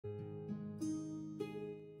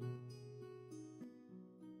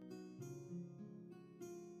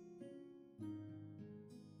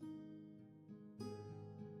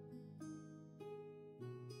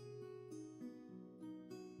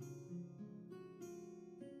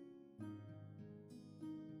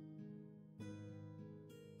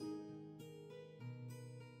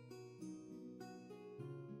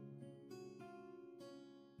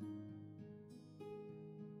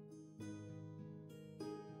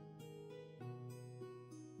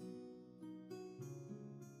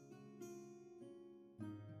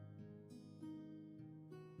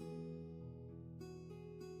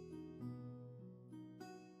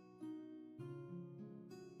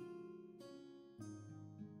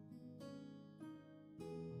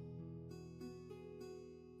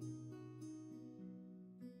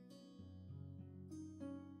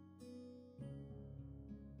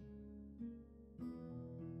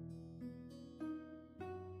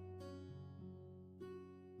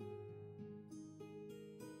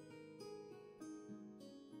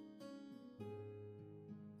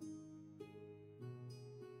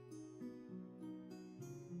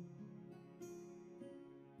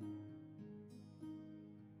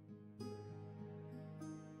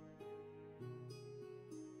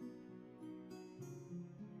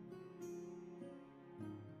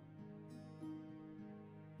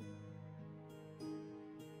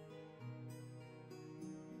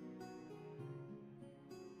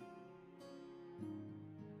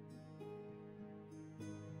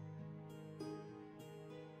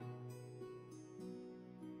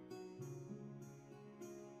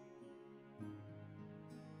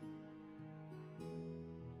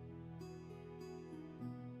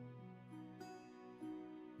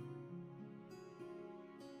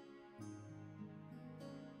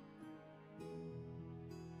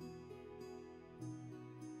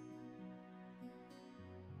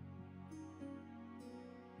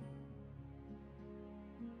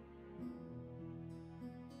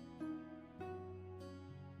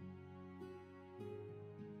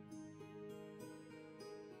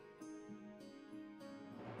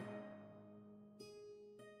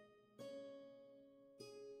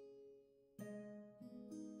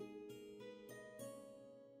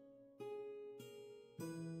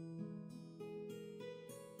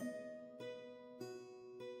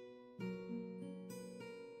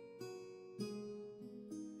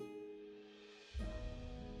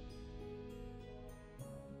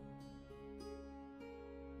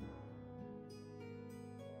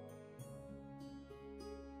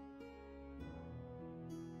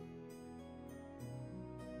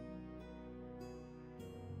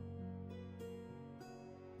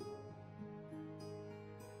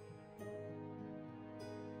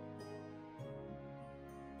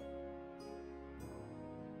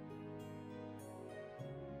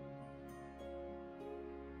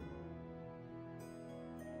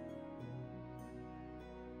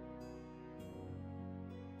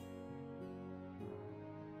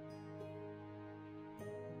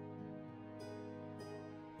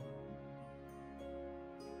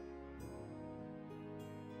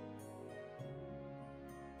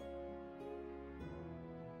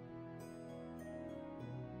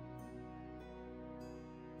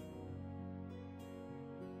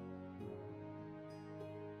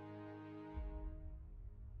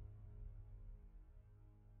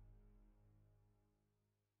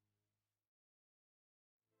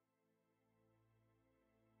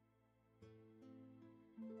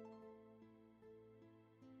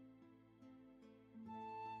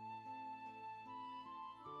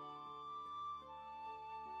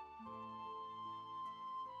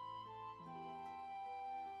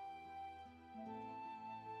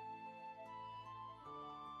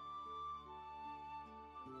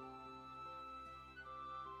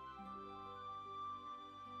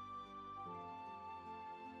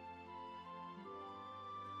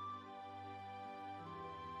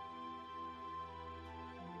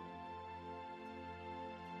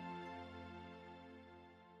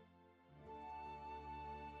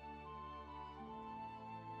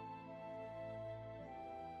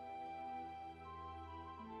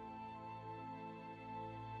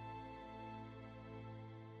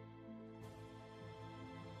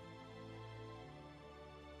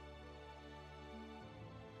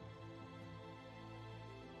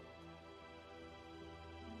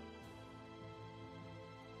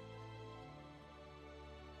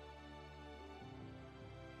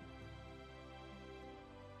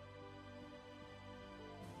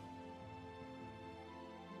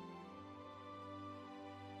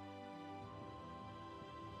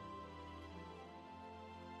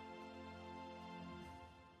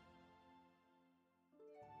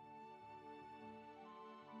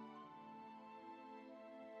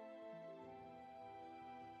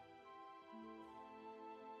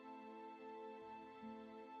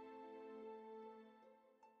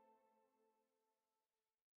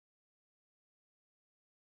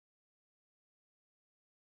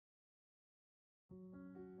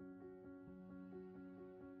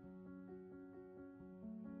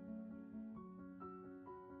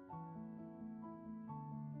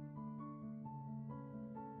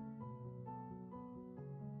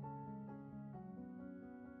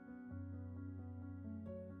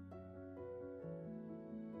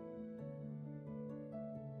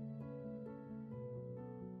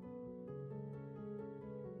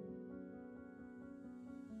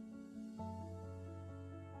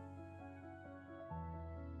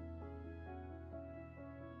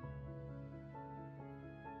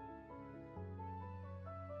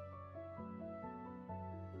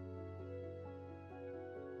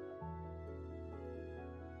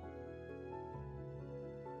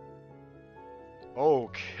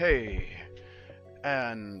Okay,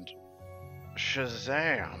 and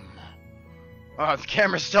Shazam. Oh, the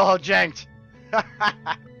camera's still all janked.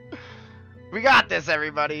 We got this,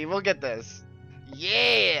 everybody. We'll get this.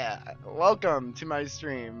 Yeah! Welcome to my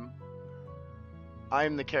stream.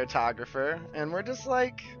 I'm the Caretographer, and we're just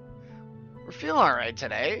like, we're feeling alright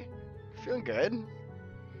today. Feeling good.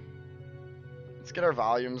 Let's get our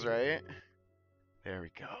volumes right. There we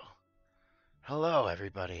go. Hello,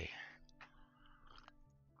 everybody.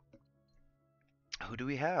 Who do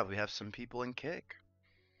we have? We have some people in Kick.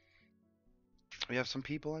 We have some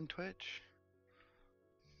people on Twitch.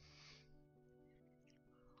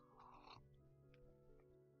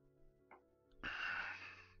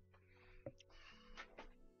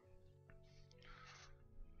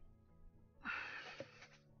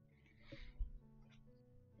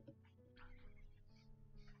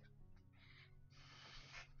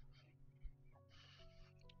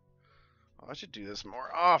 Oh, I should do this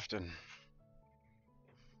more often.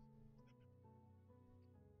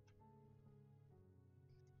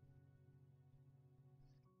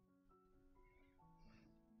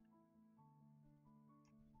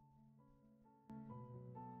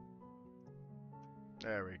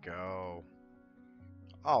 There we go.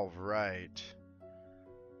 All right.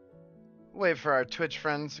 Wait for our Twitch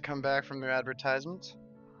friends to come back from their advertisements.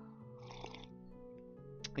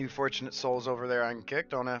 You fortunate souls over there on Kick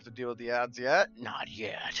don't have to deal with the ads yet. Not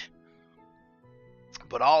yet.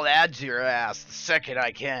 But I'll add to your ass the second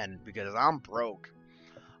I can, because I'm broke.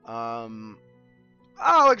 Oh,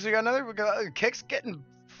 looks like another Kick's getting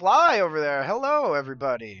fly over there. Hello,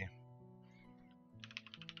 everybody.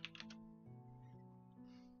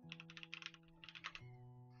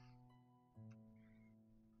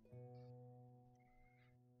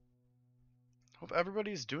 Hope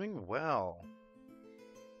everybody's doing well.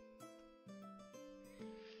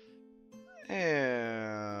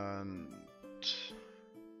 And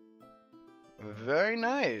very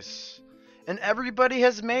nice. And everybody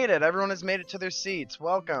has made it. Everyone has made it to their seats.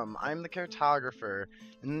 Welcome. I'm the Caretographer,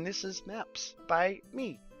 and this is Maps by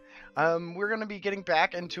me. We're going to be getting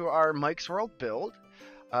back into our Mike's World build.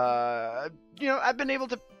 You know, I've been able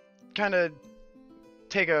to kind of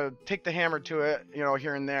take the hammer to it, you know,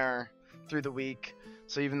 here and there through the week.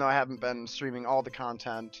 So even though I haven't been streaming all the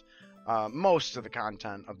content, most of the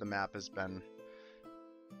content of the map has been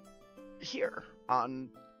here on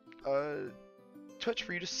Twitch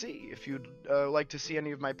for you to see. If you'd like to see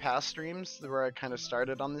any of my past streams where I kind of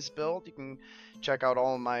started on this build, you can check out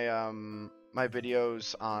all of my my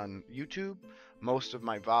videos on YouTube. Most of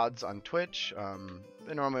my VODs on Twitch.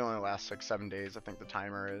 They normally only last like 7 days. I think the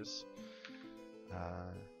timer is.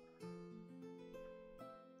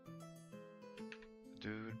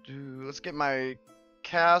 Let's get my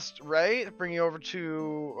cast right. Bring you over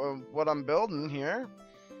to what I'm building here.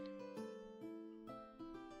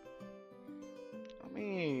 Let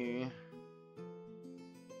me.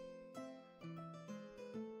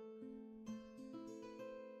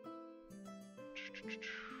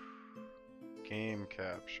 Game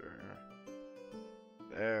capture.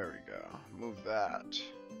 There we go. Move that.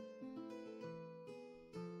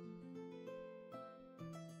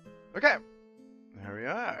 Okay. There we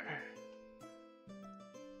are.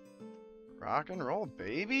 Rock and roll,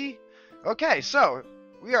 baby. Okay, so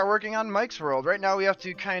we are working on Mike's world. Right now we have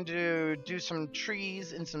to kind of do some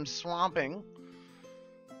trees and some swamping.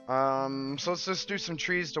 So let's just do some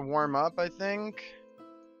trees to warm up, I think.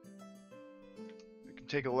 We can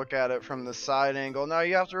take a look at it from the side angle. Now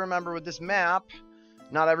you have to remember with this map,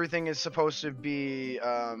 not everything is supposed to be,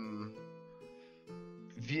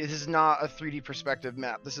 this is not a 3D perspective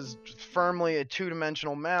map. This is firmly a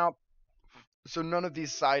two-dimensional map. So none of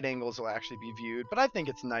these side angles will actually be viewed, but I think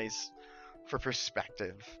it's nice for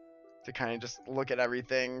perspective to kind of just look at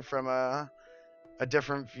everything from a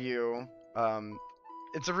different view.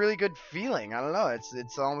 It's a really good feeling. I don't know.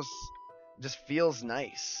 It's almost just feels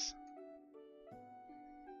nice.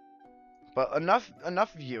 But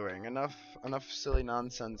enough viewing, enough silly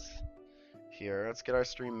nonsense here. Let's get our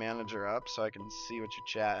stream manager up so I can see what you're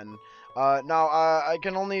chatting. Now, I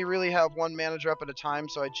can only really have one manager up at a time,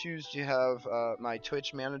 so I choose to have my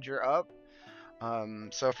Twitch manager up.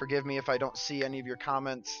 So forgive me if I don't see any of your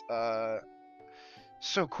comments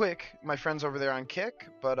so quick, my friends over there on Kick,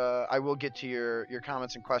 but I will get to your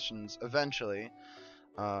comments and questions eventually.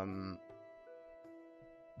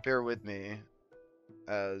 Bear with me,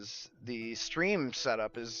 as the stream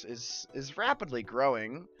setup is rapidly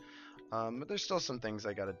growing. But there's still some things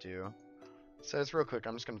I gotta do. So it's real quick,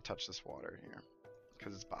 I'm just gonna touch this water here,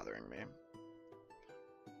 because it's bothering me.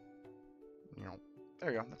 You know,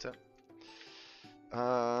 there you go, that's it.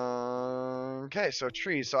 Okay, so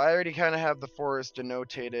trees. So I already kind of have the forest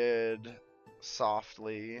denotated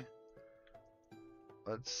softly.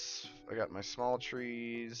 I got my small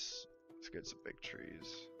trees. Let's get some big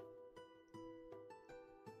trees.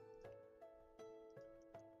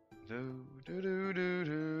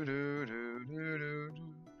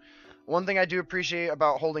 One thing I do appreciate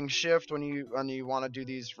about holding shift when you want to do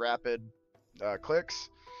these rapid clicks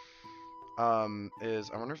is,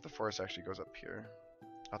 I wonder if the forest actually goes up here.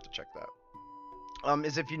 I'll have to check that.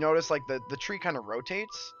 Is if you notice, like the tree kind of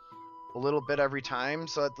rotates a little bit every time,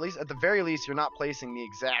 so at the very least you're not placing the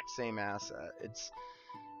exact same asset.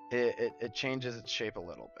 It changes its shape a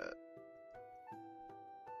little bit.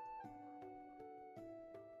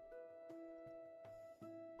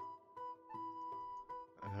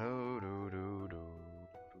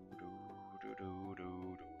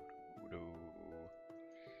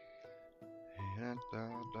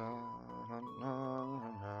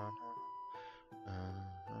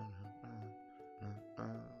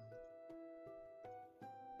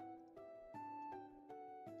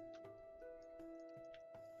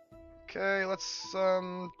 Okay, let's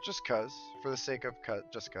just cuz, for the sake of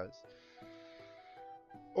just cuz.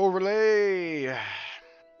 Overlay.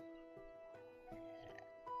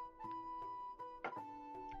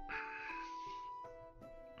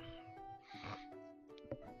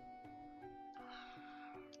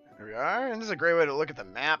 There we are, and this is a great way to look at the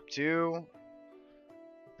map too,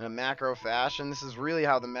 in a macro fashion. This is really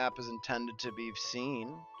how the map is intended to be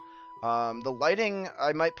seen. The lighting,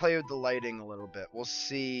 I might play with the lighting a little bit. We'll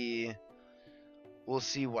see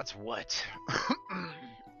what's what.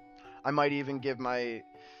 I might even give my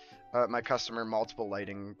my customer multiple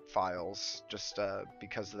lighting files just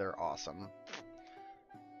because they're awesome.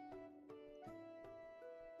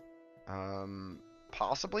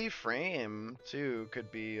 Possibly frame too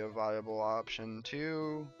could be a viable option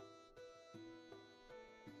too,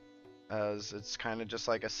 as it's kind of just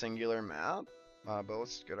like a singular map. But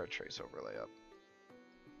let's get our trace overlay up.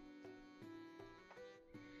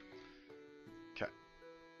 Okay.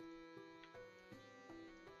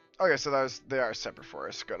 Okay, so they are separate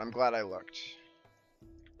forests. Good. I'm glad I looked.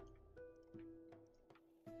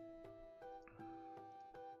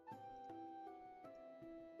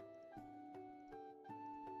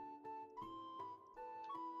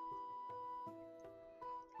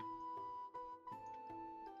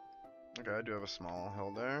 Okay, I do have a small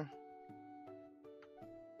hill there.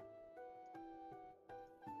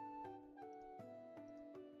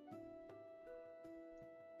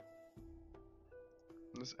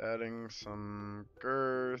 just adding some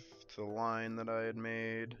girth to the line that I had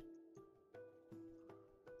made.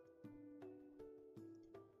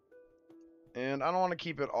 And I don't want to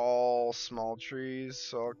keep it all small trees,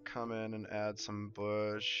 so I'll come in and add some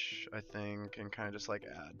bush, I think, and kind of just like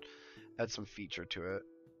add some feature to it.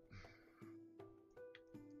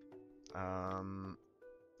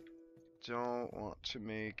 Don't want to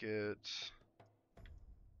make it.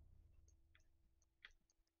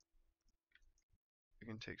 We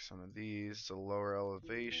can take some of these to lower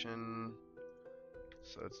elevation.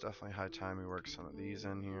 So it's definitely high time we work some of these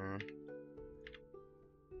in here.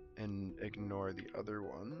 And ignore the other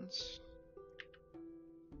ones.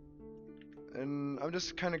 And I'm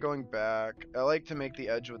just kind of going back. I like to make the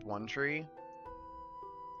edge with one tree.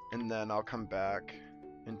 And then I'll come back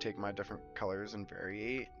and take my different colors and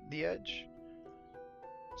variate the edge.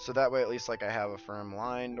 So that way at least like I have a firm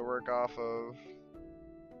line to work off of.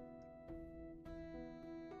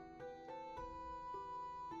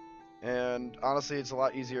 And honestly, it's a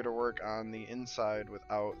lot easier to work on the inside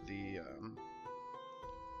without the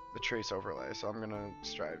trace overlay. So I'm gonna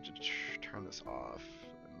strive to turn this off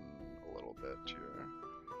in a little bit here.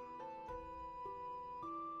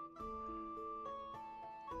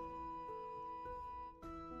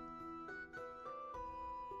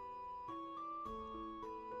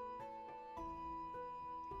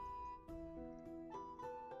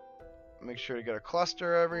 Make sure to get a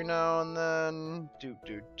cluster every now and then.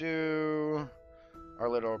 Our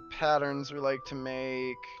little patterns we like to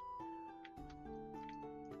make.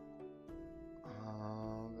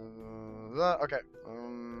 Okay.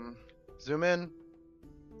 Zoom in.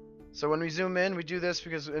 So when we zoom in, we do this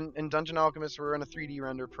because in Dungeon Alchemist we're in a 3D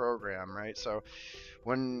render program, right? So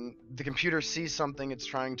when the computer sees something, it's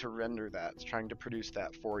trying to render that. It's trying to produce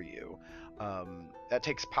that for you. That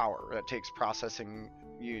takes power. That takes processing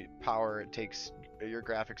power. It takes your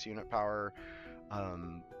graphics unit power.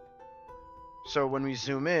 So when we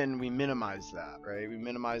zoom in, we minimize that, right? We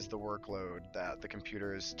minimize the workload that the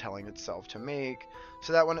computer is telling itself to make,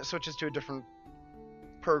 so that when it switches to a different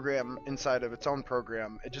program inside of its own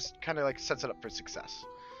program, it just kind of like sets it up for success.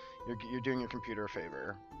 You're doing your computer a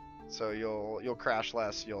favor, so you'll crash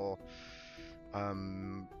less, you'll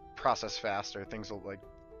process faster, things will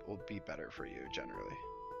be better for you generally.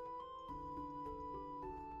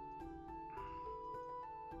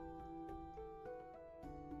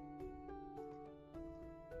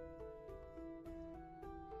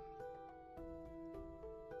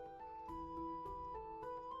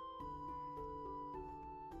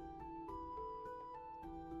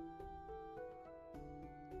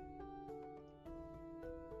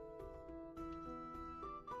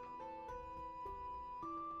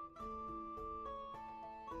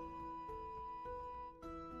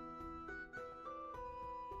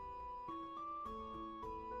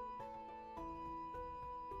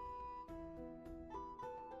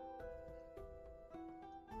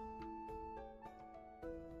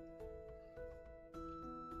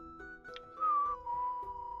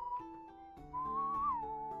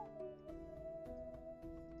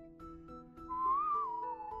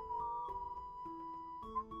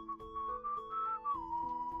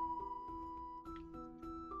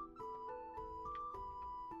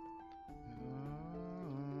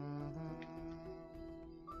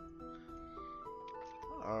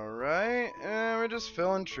 Alright, and we're just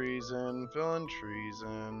filling trees in.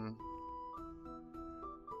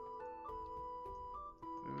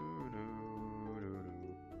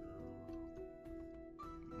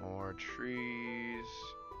 More trees.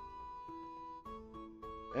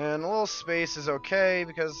 And a little space is okay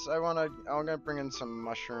because I'm gonna bring in some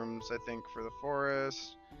mushrooms, I think, for the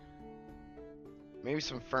forest. Maybe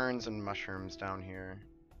some ferns and mushrooms down here.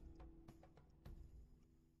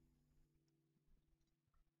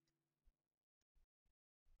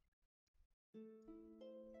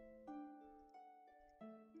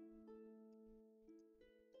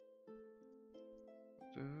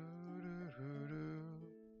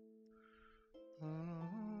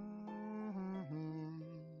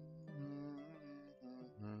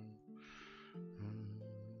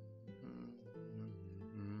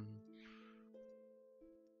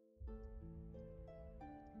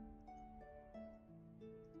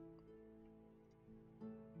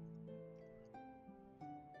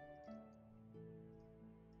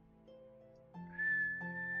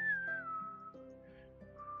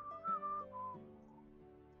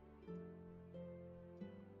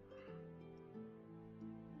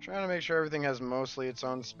 Trying to make sure everything has mostly its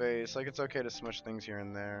own space. Like, it's okay to smush things here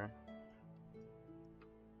and there,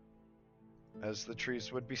 as the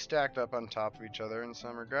trees would be stacked up on top of each other in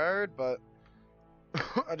some regard, but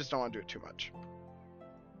I just don't want to do it too much.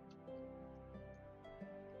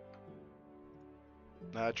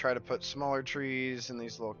 Try to put smaller trees in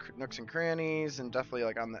these little nooks and crannies, and definitely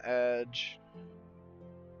like on the edge.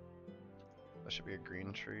 That should be a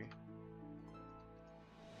green tree.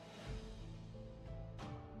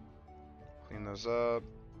 Clean those up.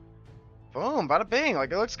 Boom, bada bing.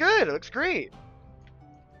 Like, it looks good. It looks great.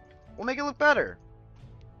 We'll make it look better.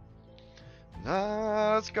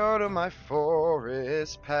 Now let's go to my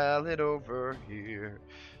forest palette over here.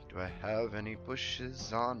 Do I have any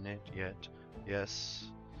bushes on it yet? Yes.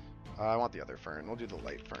 I want the other fern. We'll do the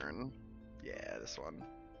light fern. Yeah, this one.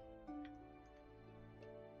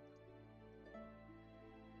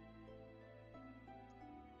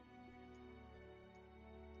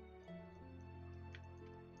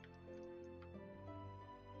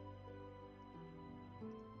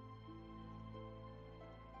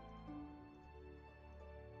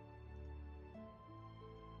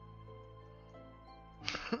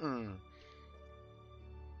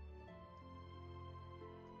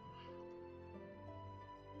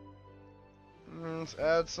 Let's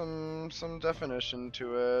add some definition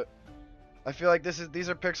to it. I feel like these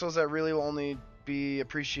are pixels that really will only be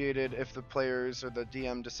appreciated if the players or the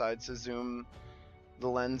DM decides to zoom the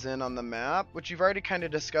lens in on the map, which you've already kind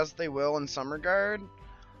of discussed they will in some regard.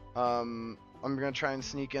 I'm gonna try and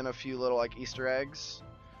sneak in a few little like Easter eggs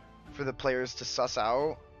for the players to suss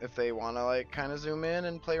out if they want to like kind of zoom in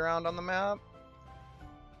and play around on the map.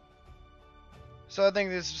 So I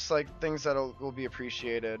think it's just like things that will be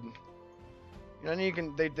appreciated. You know, and you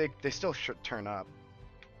can they still should turn up.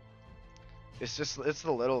 It's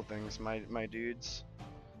the little things, my dudes.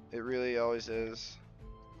 It really always is.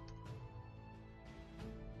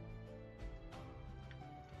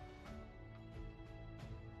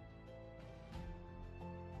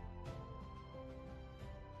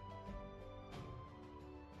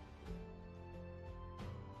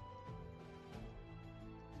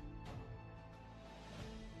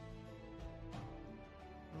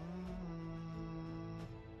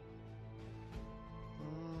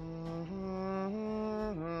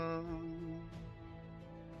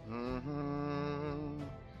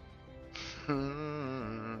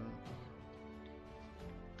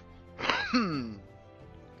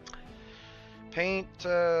 Paint.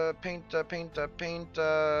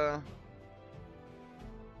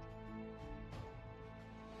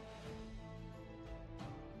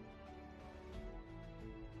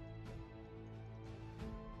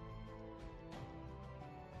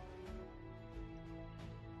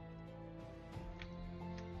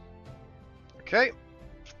 Okay,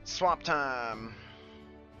 swap time.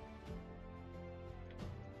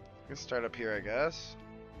 Let's start up here, I guess.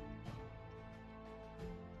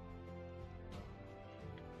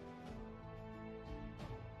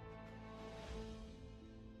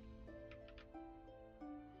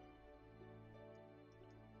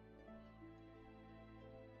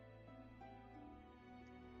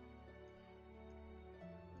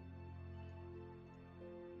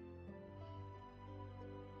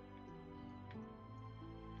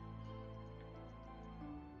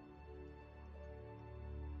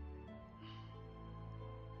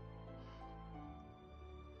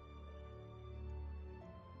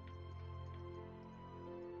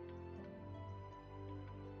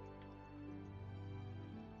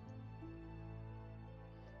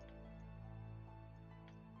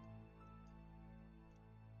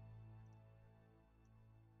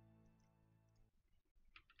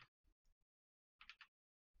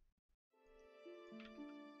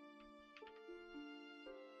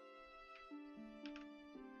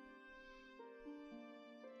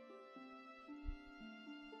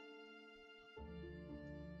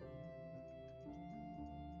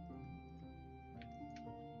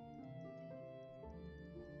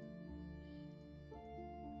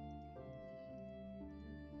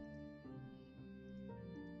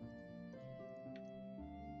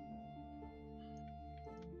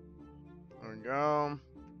 There we go.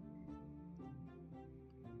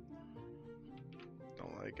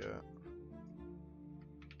 Don't like it.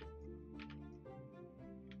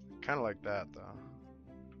 Kind of like that though.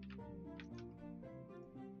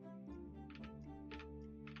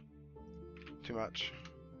 Too much.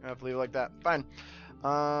 I have to leave it like that. Fine.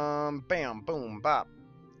 Bam, boom, bop.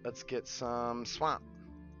 Let's get some swamp.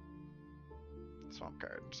 Swamp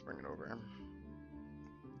card. Just bring it over.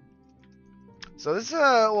 So this is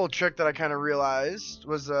a little trick that I kind of realized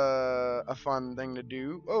was a fun thing to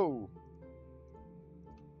do. Oh,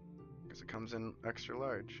 because it comes in extra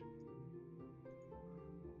large.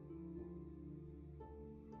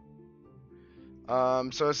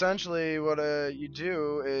 So essentially what you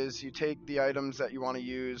do is you take the items that you want to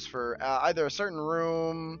use for either a certain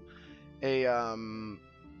room, a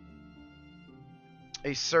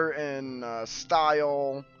a certain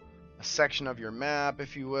style, a section of your map,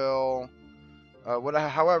 if you will,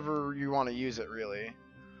 however you want to use it, really.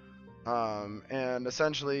 And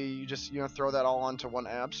essentially, you just throw that all onto one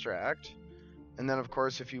abstract, and then of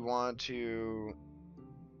course, if you want to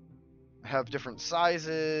have different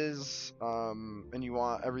sizes, and you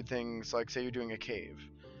want everything, so like say you're doing a cave,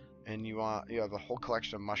 and you have a whole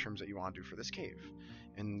collection of mushrooms that you want to do for this cave,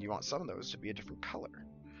 and you want some of those to be a different color.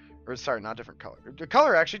 Or sorry, not different color. The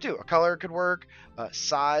color actually too. A color could work.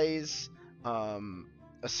 Size, a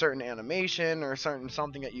certain animation, or a certain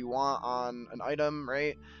something that you want on an item,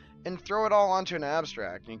 right? And throw it all onto an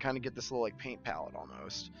abstract, and you kind of get this little like paint palette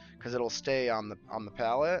almost, because it'll stay on the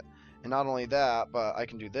palette. And not only that, but I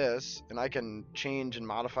can do this, and I can change and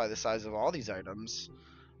modify the size of all these items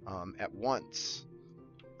at once.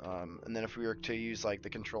 And then if we were to use like the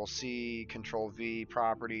Control C, Control V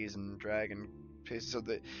properties and drag and paste, so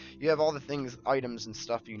that you have all the things, items and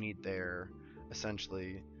stuff you need there,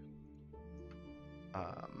 essentially.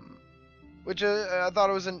 Which I thought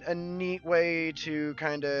it was a neat way to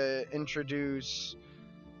kind of introduce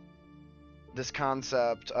this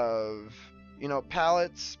concept of,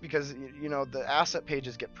 palettes, because, the asset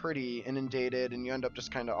pages get pretty inundated and you end up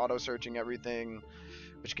just kind of auto-searching everything,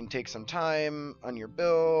 which can take some time on your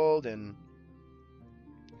build, and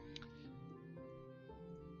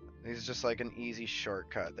this is just like an easy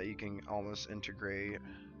shortcut that you can almost integrate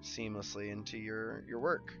seamlessly into your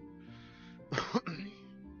work.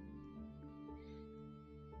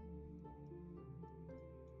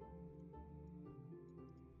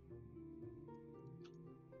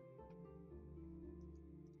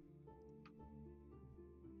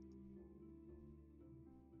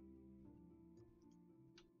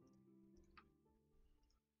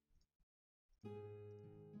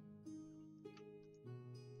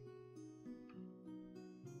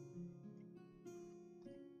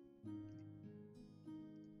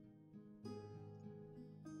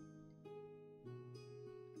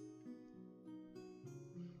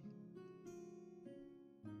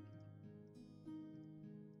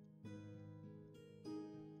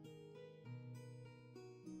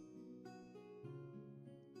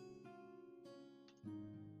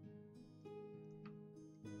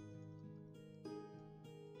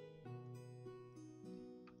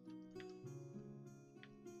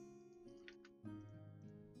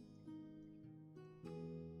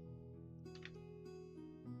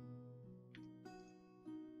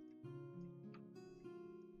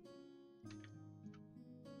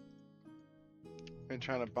 I'm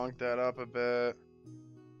trying to bunk that up a bit.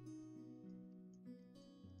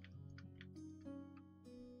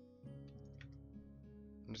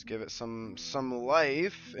 Just give it some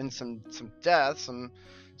life and some death,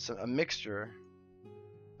 a mixture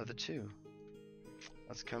of the two.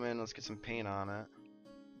 Let's come in, let's get some paint on it.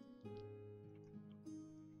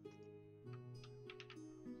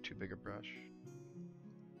 Too big a brush.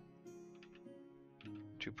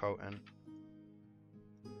 Too potent.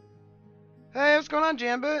 Hey, what's going on,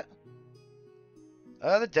 Jambit?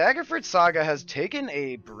 The Daggerford saga has taken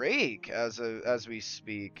a break as we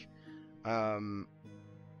speak,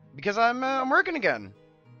 because I'm working again.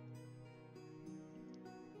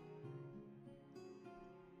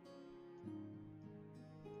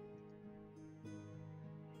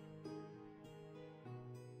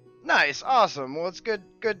 Nice, awesome. Well, it's good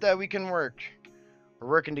that we can work. We're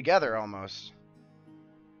working together almost.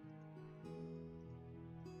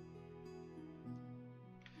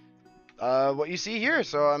 What you see here,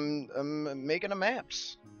 so I'm making a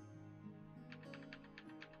maps.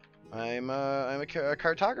 I'm a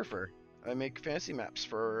cartographer. I make fantasy maps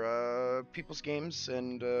for people's games,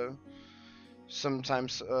 and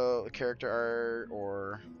sometimes character art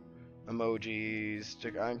or emojis.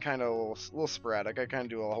 I'm kind of a little sporadic. I kind of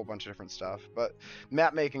do a whole bunch of different stuff, but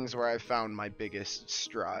map making is where I've found my biggest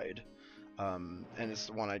stride, and it's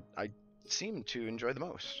the one I seem to enjoy the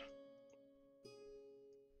most.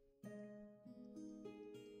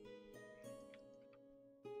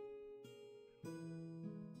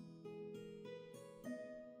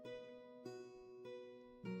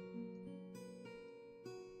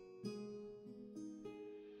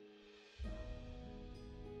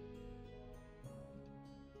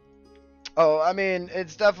 Oh, I mean,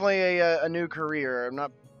 it's definitely a new career. I'm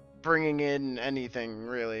not bringing in anything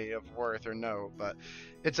really of worth or note, but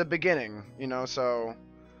it's a beginning, so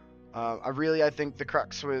I think the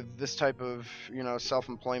crux with this type of,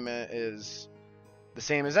 self-employment is the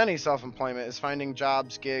same as any self-employment, is finding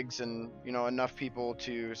jobs, gigs, and, enough people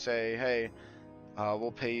to say, hey,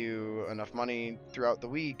 we'll pay you enough money throughout the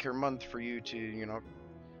week or month for you to,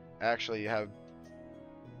 actually have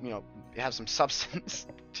have some substance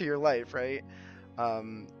to your life, right?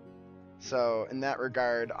 So in that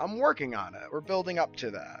regard, I'm working on it. We're building up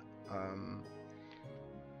to that.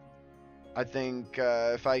 I think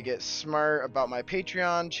if I get smart about my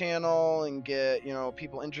Patreon channel and get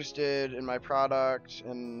people interested in my product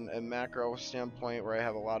and a macro standpoint where I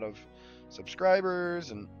have a lot of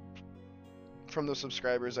subscribers, and from those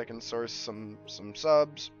subscribers I can source some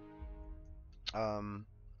subs.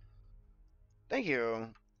 Thank you.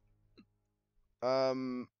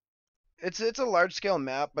 It's a large scale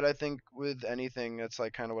map, but I think with anything, that's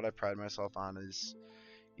like kind of what I pride myself on is,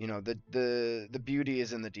 the beauty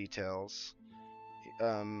is in the details.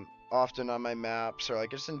 Often on my maps, or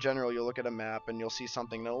like just in general, you'll look at a map and you'll see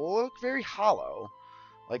something that will look very hollow.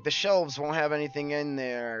 Like the shelves won't have anything in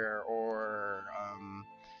there, or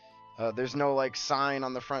there's no like sign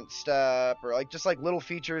on the front step, or like just like little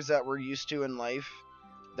features that we're used to in life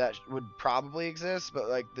that would probably exist, but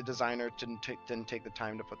like the designer didn't take the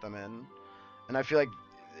time to put them in. And I feel like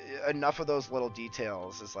enough of those little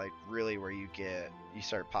details is like really where you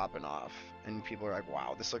start popping off, and people are like,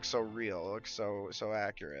 wow, this looks so real, it looks so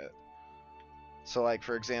accurate. So like,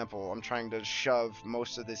 for example, I'm trying to shove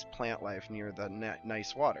most of this plant life near the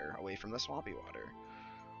nice water, away from the swampy water,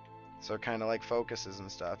 so it kind of like focuses and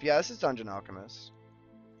stuff. Yeah, this is Dungeon Alchemist.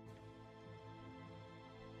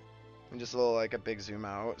 And just a little like a big zoom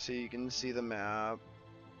out so you can see the map.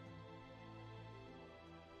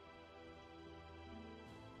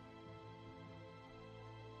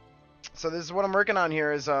 So this is what I'm working on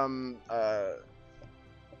here is a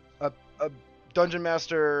dungeon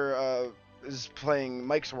master is playing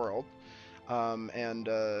Mike's World. And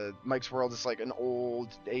Mike's World is like an old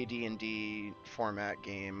AD&D format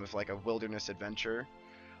game of like a wilderness adventure.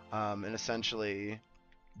 And essentially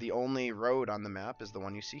the only road on the map is the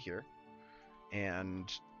one you see here. And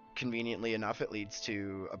conveniently enough, it leads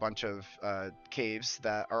to a bunch of caves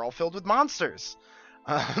that are all filled with monsters.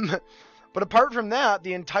 But apart from that,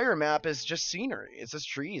 the entire map is just scenery. It's just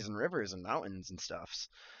trees and rivers and mountains and stuffs.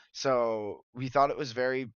 So we thought it was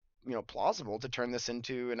very, plausible to turn this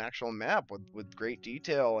into an actual map with great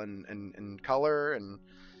detail and color. And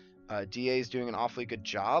DA is doing an awfully good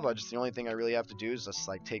job. The only thing I really have to do is just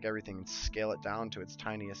like take everything and scale it down to its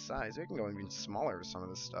tiniest size. I can go even smaller with some of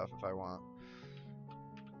this stuff if I want.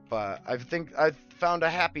 But I think I've found a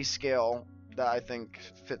happy scale that I think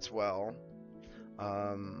fits well.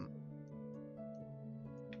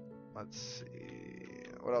 Let's see.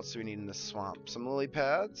 What else do we need in this swamp? Some lily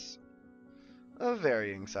pads of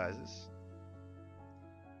varying sizes.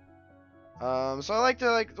 So I like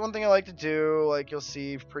to, one thing I like to do, you'll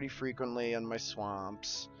see pretty frequently in my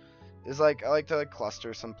swamps, is I like to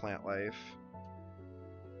cluster some plant life.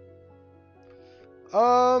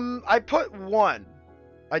 I put one.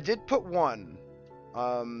 I did put one.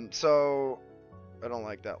 So I don't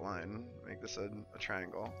like that line. Make this a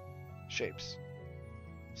triangle. Shapes.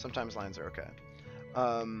 Sometimes lines are okay.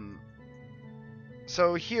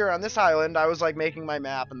 So here on this island, I was making my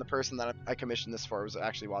map, and the person that I commissioned this for was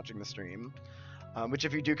actually watching the stream. Which,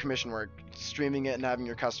 if you do commission work, streaming it and having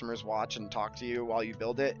your customers watch and talk to you while you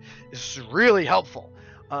build it is really helpful.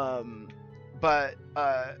 Yeah,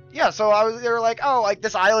 so they were like, oh,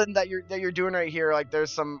 this island that you're doing right here,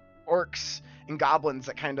 there's some orcs and goblins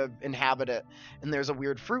that kind of inhabit it, and there's a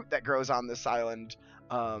weird fruit that grows on this island,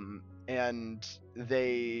 and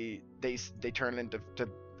they turn into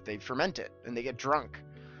they ferment it and they get drunk.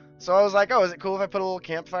 So I was like, oh, is it cool if I put a little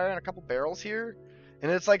campfire and a couple barrels here?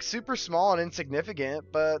 And it's super small and insignificant,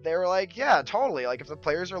 but they were like, yeah, totally. If the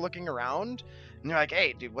players are looking around and they're like,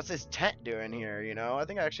 hey, dude, what's this tent doing here? I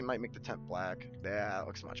think I actually might make the tent black. Yeah, it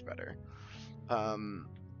looks much better. So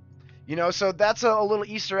that's a little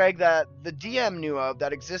Easter egg that the DM knew of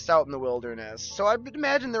that exists out in the wilderness. So I would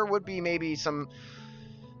imagine there would be maybe some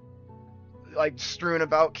strewn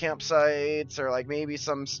about campsites, or maybe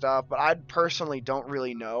some stuff, but I personally don't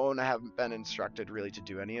really know, and I haven't been instructed really to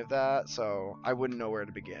do any of that, so I wouldn't know where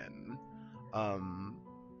to begin.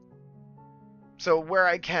 So where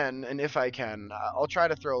I can, and if I can, I'll try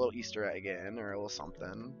to throw a little Easter egg in, or a little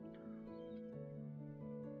something.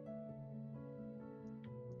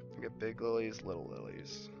 Get big lilies, little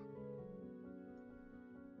lilies.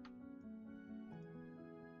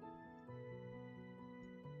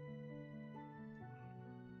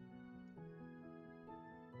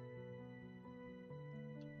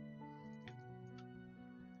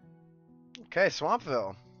 Okay,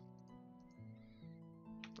 Swampville.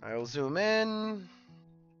 I will zoom in.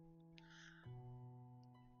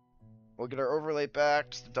 We'll get our overlay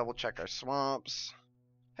back just to double check our swamps.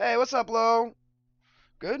 Hey, what's up, Lo?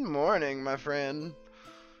 Good morning, my friend.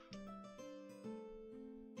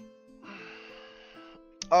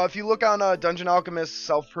 If you look on Dungeon Alchemist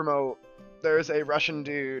self-promote, there's a Russian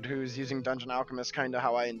dude who's using Dungeon Alchemist kind of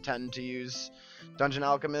how I intend to use Dungeon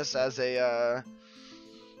Alchemist as a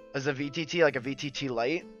VTT, like a VTT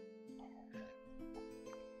Lite.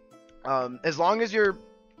 As long as your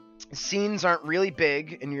scenes aren't really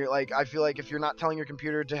big, and you're like, I feel like if you're not telling your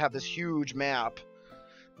computer to have this huge map,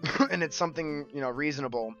 and it's something, you know,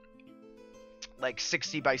 reasonable, like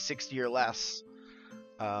 60 by 60 or less,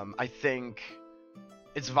 I think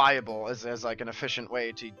it's viable as like an efficient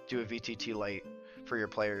way to do a VTT Lite for your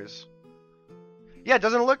players. Yeah,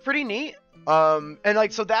 doesn't it look pretty neat? And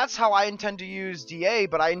like, so that's how I intend to use DA,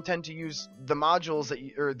 but I intend to use the modules that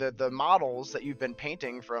you, or the models that you've been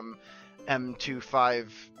painting from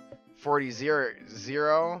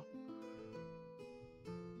M2540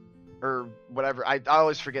 or whatever. I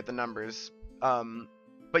always forget the numbers.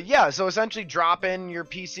 But yeah, so essentially drop in your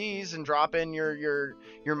PCs and drop in your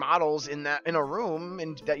models in a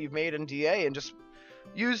room that you've made in DA, and just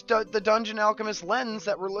use the Dungeon Alchemist lens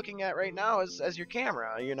that we're looking at right now as your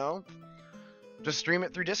camera, you know? Just stream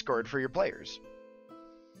it through Discord for your players.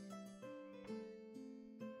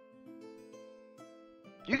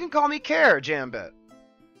 You can call me Care, Jambit.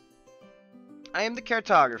 I am the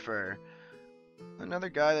Caretographer. Another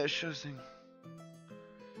guy that shows things.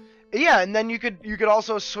 Yeah, and then you could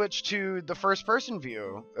also switch to the first person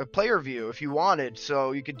view, a player view, if you wanted.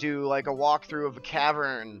 So you could do like a walkthrough of a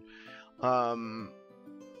cavern,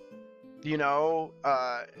 you know,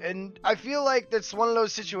 and I feel like that's one of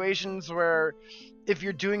those situations where if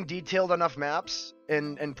you're doing detailed enough maps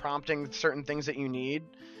and prompting certain things that you need,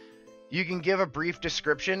 you can give a brief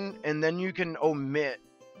description, and then you can omit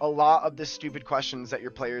a lot of the stupid questions that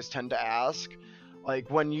your players tend to ask.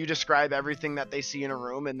 Like when you describe everything that they see in a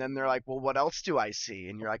room, and then they're like, well, what else do I see?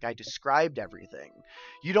 And you're like, I described everything.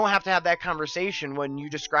 You don't have to have that conversation when you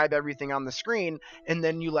describe everything on the screen, and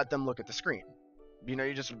then you let them look at the screen. You know,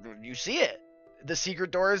 you see it. The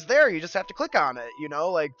secret door is there. You just have to click on it, you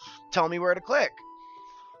know, like, tell me where to click.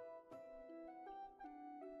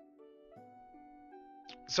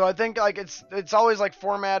 So I think like it's always like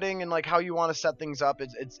formatting and like how you want to set things up.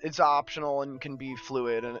 It's optional and can be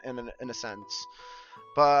fluid in a sense.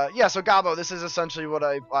 But yeah, so Gabo, this is essentially what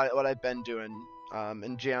I've been doing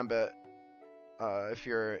in Jambit. If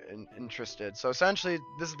you're interested. So essentially,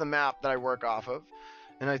 this is the map that I work off of,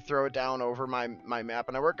 and I throw it down over my map,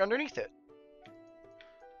 and I work underneath it.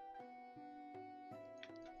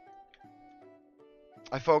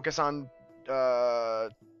 I focus on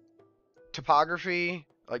topography,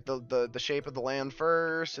 like the shape of the land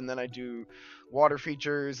first, and then I do water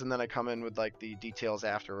features, and then I come in with like the details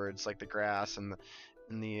afterwards, like the grass and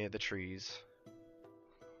the trees.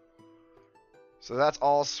 So that's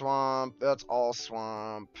all swamp. That's all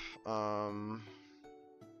swamp.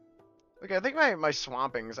 Okay, I think my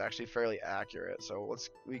swamping is actually fairly accurate. So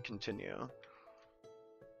we continue.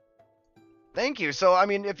 Thank you. So I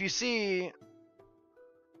mean, if you see,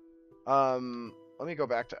 let me go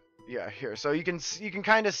back to here. So you can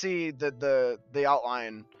kind of see the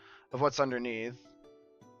outline of what's underneath.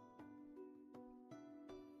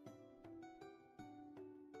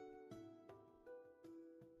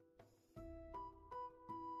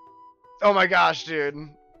 Oh my gosh, dude.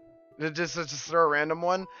 Just throw a random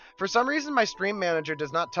one. For some reason, my stream manager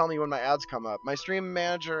does not tell me when my ads come up. My stream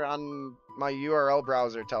manager on my URL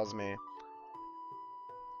browser tells me.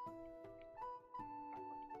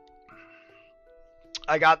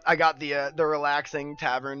 I got the relaxing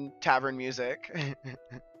tavern music.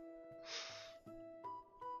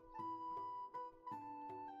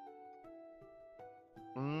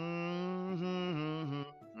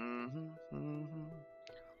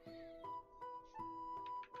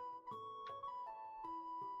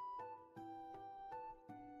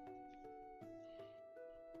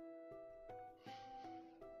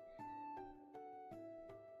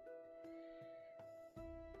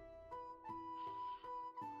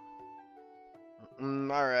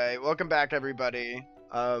 All right, welcome back, everybody.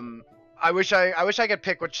 I wish I could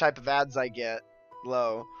pick which type of ads I get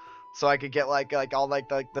low, so I could get like all like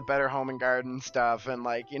the Better Home and Garden stuff, and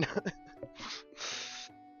like, you know,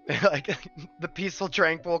 like the peaceful,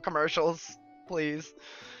 tranquil commercials, please.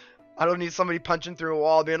 I don't need somebody punching through a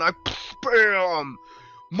wall being like, bam,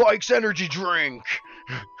 Mike's energy drink.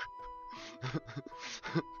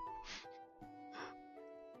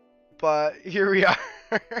 But here we are.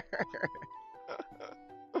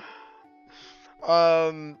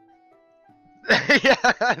 Yeah.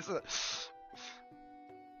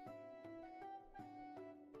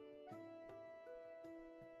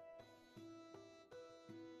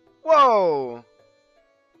 Whoa.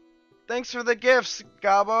 Thanks for the gifts,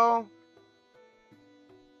 Gabo.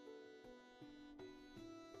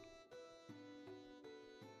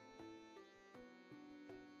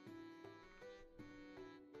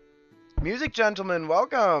 Music gentleman,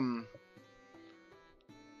 welcome.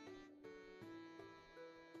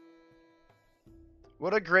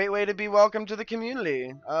 What a great way to be welcome to the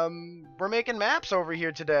community. We're making maps over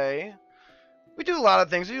here today. We do a lot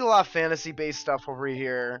of things. We do a lot of fantasy-based stuff over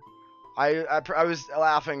here. I was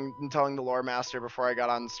laughing and telling the lore master before I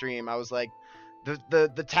got on stream. I was like,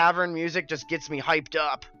 the tavern music just gets me hyped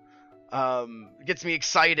up. Gets me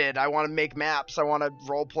excited. I want to make maps. I want to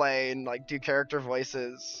roleplay and like do character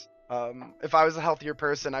voices. If I was a healthier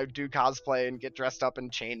person, I'd do cosplay and get dressed up in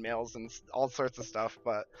chainmails and all sorts of stuff.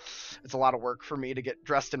 But it's a lot of work for me to get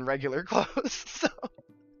dressed in regular clothes. So,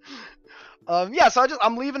 yeah. So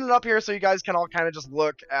I'm leaving it up here so you guys can all kind of just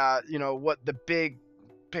look at what the big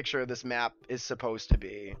picture of this map is supposed to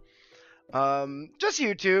be. Just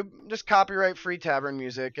YouTube, just copyright free tavern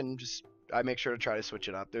music, and just I make sure to try to switch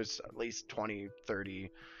it up. There's at least 20,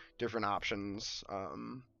 30 different options,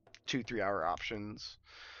 2-3 hour options.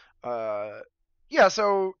 Yeah,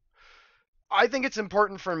 so I think it's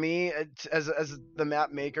important for me as the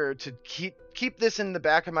map maker to keep this in the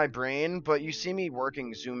back of my brain, but you see me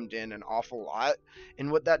working zoomed in an awful lot,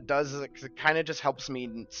 and what that does is it kind of just helps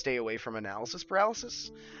me stay away from analysis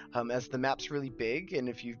paralysis, as the map's really big, and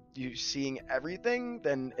if you're seeing everything,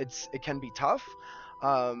 then it can be tough.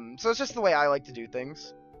 So it's just the way I like to do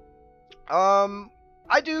things.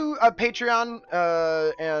 I do a Patreon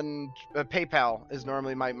and PayPal is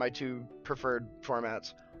normally my two preferred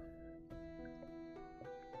formats.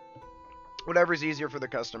 Whatever's easier for the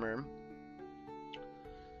customer.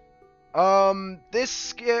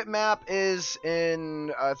 This map is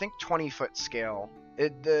in I think 20-foot scale.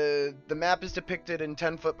 The map is depicted in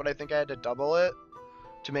 10-foot, but I think I had to double it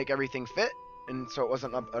to make everything fit, and so it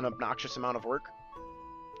wasn't an obnoxious amount of work.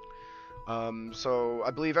 So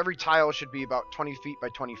I believe every tile should be about 20 feet by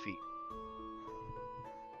 20 feet.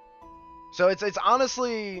 So it's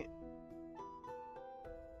honestly,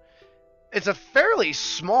 it's a fairly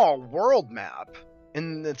small world map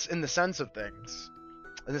in the sense of things,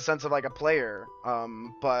 in the sense of like a player,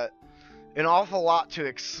 but an awful lot to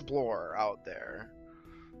explore out there.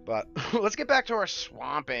 But let's get back to our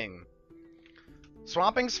swamping.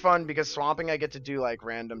 Swamping's fun because swamping I get to do like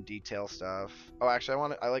random detail stuff. Oh,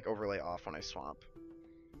 actually I like overlay off when I swamp.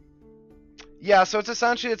 Yeah, so it's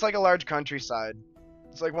essentially it's like a large countryside.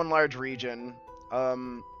 It's like one large region.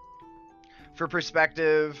 For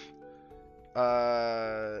perspective,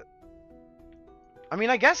 I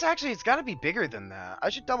mean, I guess actually it's got to be bigger than that.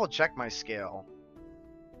 I should double check my scale.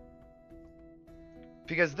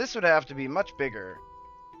 Because this would have to be much bigger.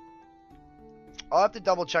 I'll have to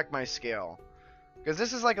double check my scale. Because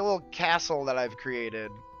this is like a little castle that I've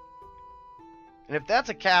created. And if that's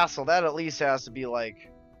a castle, that at least has to be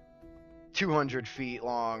like 200 feet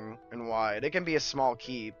long and wide. It can be a small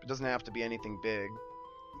keep. It doesn't have to be anything big.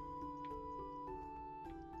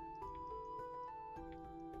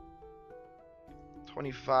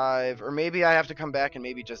 $25, or maybe I have to come back and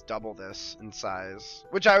maybe just double this in size,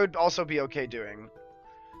 which I would also be okay doing.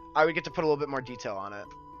 I would get to put a little bit more detail on it.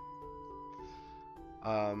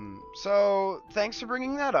 So thanks for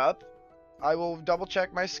bringing that up. I will double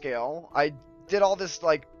check my scale. I did all this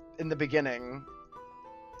like in the beginning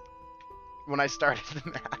when I started the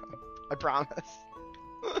map. I promise.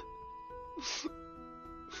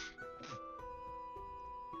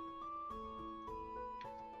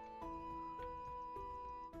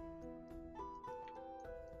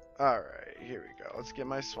 Alright, here we go. Let's get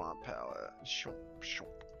my swamp palette. Shoop,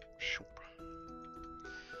 shoop, shoop.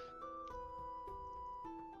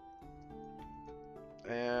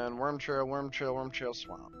 And worm trail,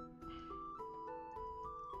 swamp.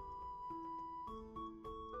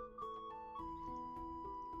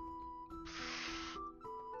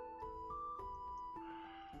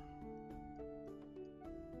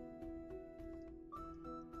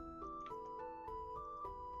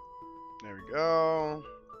 There we go.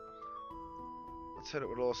 Let's hit it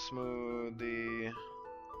with a little smoothie.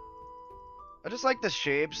 I just like the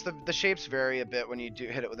shapes. The shapes vary a bit when you do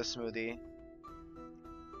hit it with a smoothie.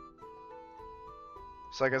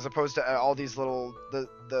 So like as opposed to all these little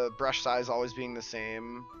the brush size always being the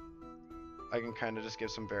same, I can kind of just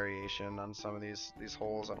give some variation on some of these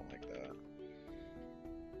holes. I don't like that.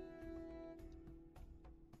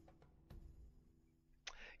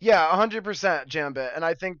 Yeah, 100% Jambit, and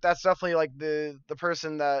I think that's definitely like the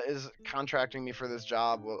person that is contracting me for this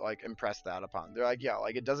job will like impress that upon. They're like, yeah,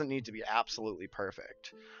 like it doesn't need to be absolutely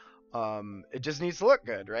perfect. It just needs to look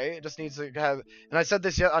good, right? It just needs to have, and I said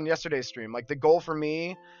this on yesterday's stream, like the goal for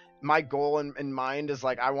me my goal in mind is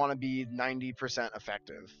like I want to be 90%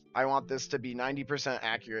 effective. I want this to be 90%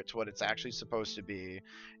 accurate to what it's actually supposed to be,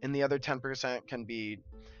 and the other 10% can be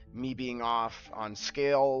me being off on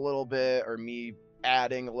scale a little bit, or me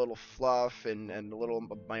adding a little fluff and a little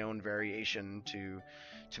of my own variation to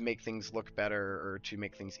make things look better or to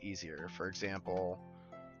make things easier. For example,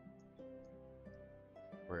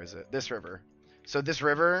 where is it? This river. So this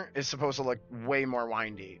river is supposed to look way more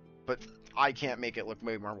windy, but I can't make it look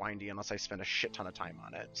way more windy unless I spend a shit ton of time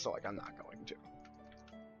on it. So like I'm not going to.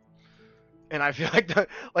 And I feel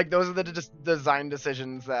like those are the design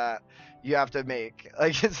decisions that you have to make.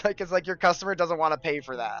 Like it's like your customer doesn't want to pay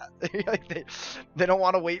for that. Like they don't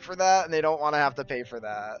want to wait for that, and they don't want to have to pay for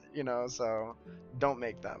that. You know, so don't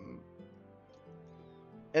make them.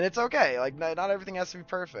 And it's okay. Like not everything has to be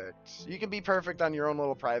perfect. You can be perfect on your own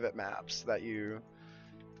little private maps that you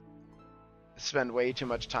spend way too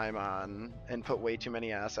much time on and put way too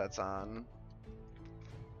many assets on.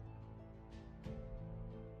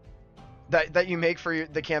 That you make for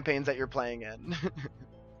the campaigns that you're playing in.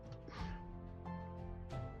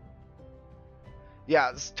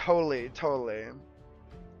 Yeah, totally.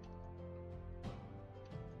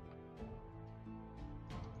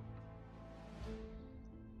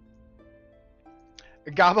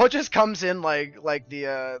 Gabo just comes in like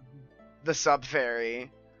the sub fairy.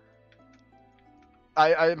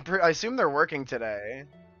 I assume they're working today.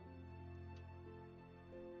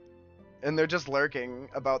 And they're just lurking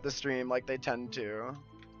about the stream like they tend to.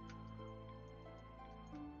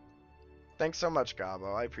 Thanks so much,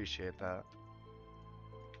 Gabo. I appreciate that.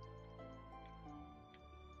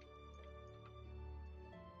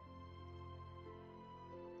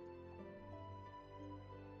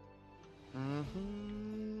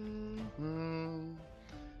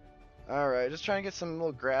 Alright, just trying to get some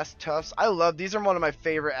little grass tufts. I love these are one of my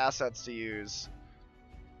favorite assets to use.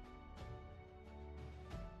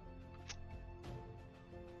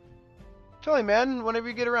 Totally, man. Whenever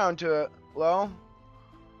you get around to it. Well.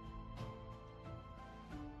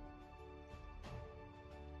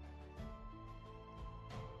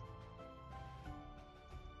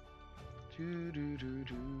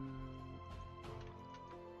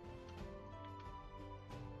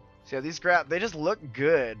 So yeah, these they just look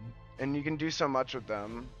good, and you can do so much with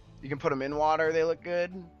them. You can put them in water, they look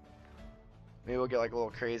good. Maybe we'll get like a little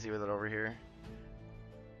crazy with it over here.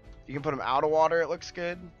 You can put them out of water, it looks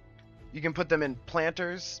good. You can put them in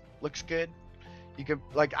planters, looks good. You can,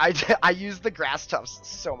 like, I use the grass tufts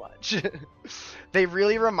so much. They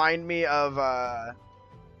really remind me of,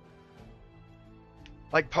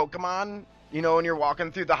 like Pokemon. You know, when you're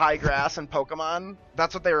walking through the high grass in Pokemon,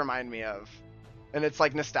 that's what they remind me of. And it's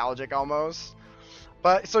like nostalgic almost.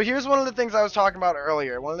 But, so here's one of the things I was talking about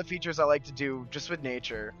earlier. One of the features I like to do just with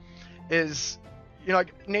nature is, you know,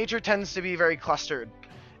 like, nature tends to be very clustered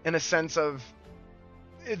in a sense of,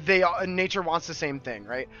 nature wants the same thing,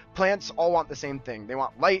 right? Plants all want the same thing. They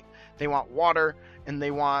want light, they want water, and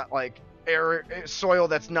they want like air, soil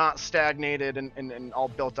that's not stagnated and all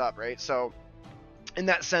built up, right? So in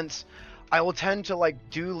that sense, I will tend to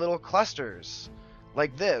like do little clusters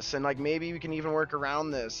like this, and like maybe we can even work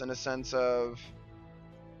around this in a sense of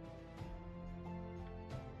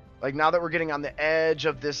like now that we're getting on the edge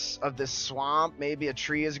of this swamp, maybe a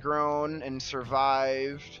tree has grown and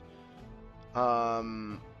survived.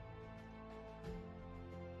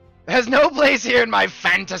 Has no place here in my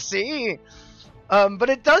fantasy. But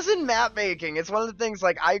it does in map making. It's one of the things,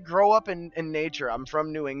 like, I grow up in nature. I'm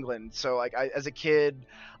from New England, so like as a kid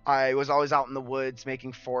I was always out in the woods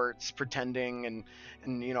making forts, pretending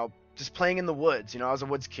and you know, just playing in the woods. You know, I was a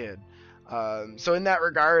woods kid. So in that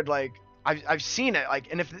regard, like I've seen it,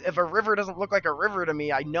 like, and if a river doesn't look like a river to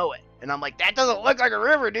me, I know it, and I'm like, that doesn't look like a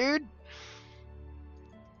river, dude.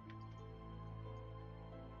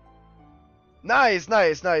 Nice.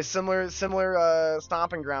 Similar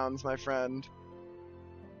stomping grounds, my friend.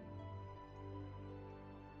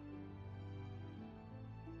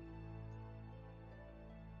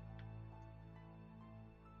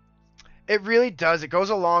 It really does. It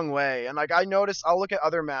goes a long way. And like I notice, I'll look at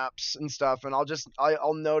other maps and stuff, and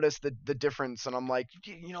I'll notice the difference, and I'm like,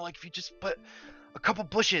 you know, like if you just put a couple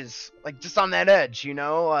bushes like just on that edge, you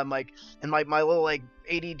know, I'm like, and my little like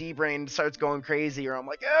ADD brain starts going crazy, or I'm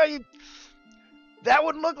like, that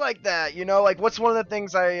wouldn't look like that, you know. Like, what's one of the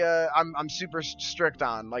things I'm super strict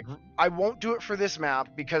on? Like, I won't do it for this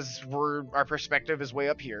map because our perspective is way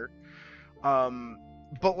up here.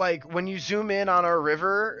 But like when you zoom in on our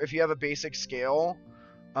river, if you have a basic scale,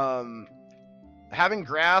 having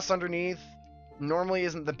grass underneath normally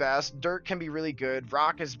isn't the best. Dirt can be really good.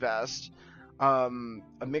 Rock is best. A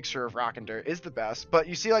mixture of rock and dirt is the best. But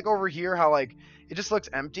you see, like, over here, how, like, it just looks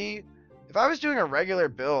empty. If I was doing a regular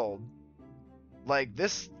build, like,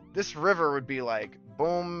 this river would be, like,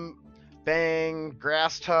 boom, bang,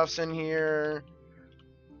 grass tufts in here.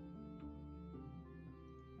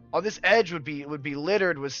 Oh, this edge would be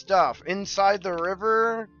littered with stuff. Inside the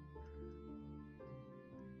river,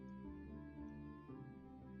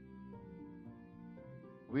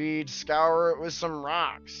 we'd scour it with some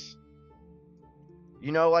rocks.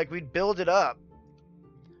 You know, like, we'd build it up.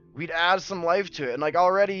 We'd add some life to it. And, like,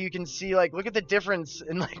 already you can see, like, look at the difference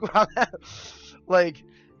in, like, like,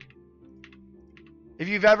 if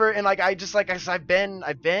you've ever, and, like, I just, like, I've been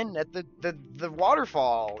at the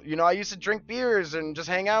waterfall. You know, I used to drink beers and just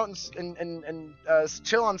hang out and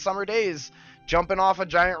chill on summer days, jumping off a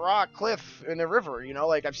giant rock cliff in a river. You know,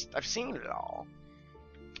 like, I've seen it all.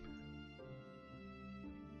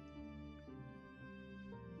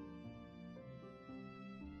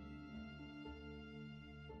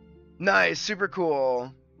 Nice, super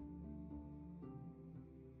cool.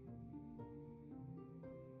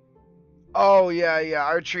 Oh yeah, yeah.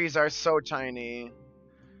 Our trees are so tiny.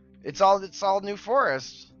 It's all new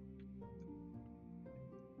forest.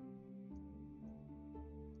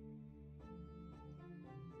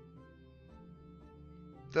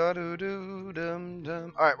 Da doo doo dum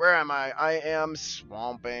dum. All right, where am I? I am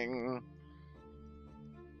swamping.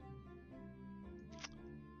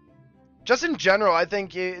 Just in general, I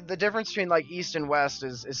think the difference between like east and west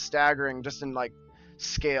is staggering, just in like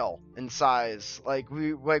scale and size. Like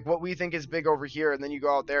what we think is big over here, and then you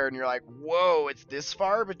go out there and you're like, whoa, it's this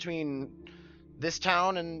far between this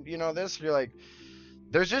town and, you know, this. You're like,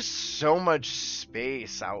 there's just so much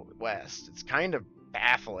space out west. It's kind of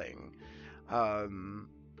baffling. Some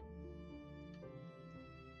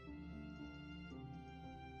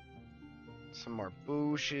more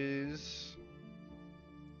bushes.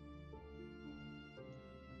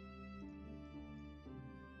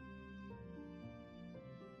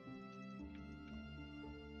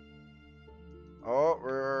 Oh,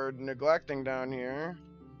 we're neglecting down here.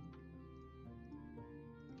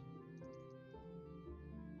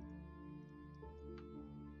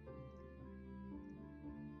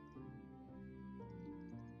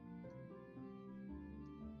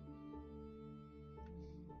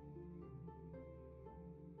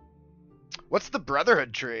 What's the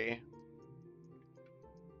Brotherhood tree?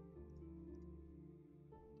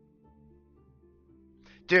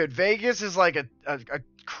 Dude, Vegas is like a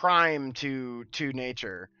crime to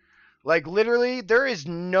nature. Like, literally, there is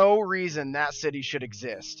no reason that city should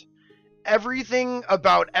exist. Everything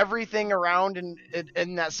about everything around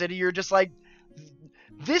in that city, you're just like,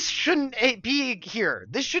 this shouldn't be here.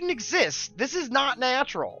 This shouldn't exist. This is not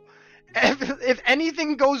natural. If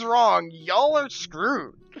anything goes wrong, y'all are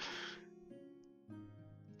screwed.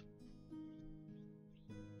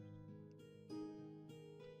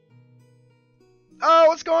 Oh,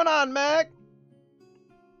 what's going on, Mac?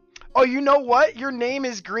 Oh, you know what? Your name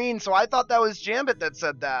is green, so I thought that was Jambit that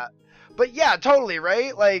said that. But yeah, totally,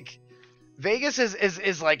 right? Like, Vegas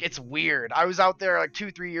is like, it's weird. I was out there like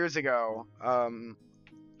 2-3 years ago,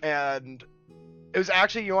 and it was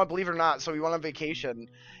actually, you want to believe it or not, so we went on vacation,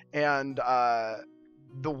 and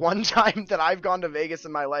the one time that I've gone to Vegas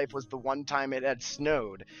in my life was the one time it had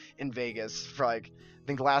snowed in Vegas for like, I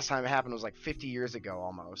think the last time it happened was like 50 years ago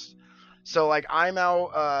almost. So like I'm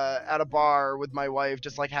out at a bar with my wife,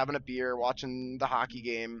 just like having a beer, watching the hockey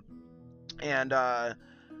game, and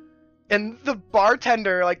the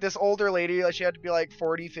bartender, like this older lady, like she had to be like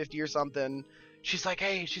 40, 50 or something. She's like,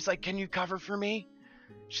 hey, she's like, can you cover for me?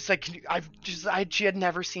 She's like, can you, she had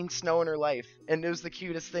never seen snow in her life, and it was the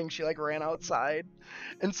cutest thing. She like ran outside,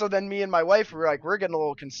 and so then me and my wife were like, we're getting a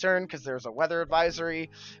little concerned because there's a weather advisory.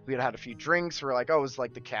 We had had a few drinks. We're like, oh, is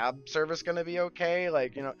like the cab service gonna be okay?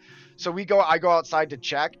 Like, you know, so I go outside to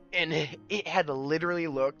check, and it had literally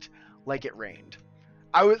looked like it rained.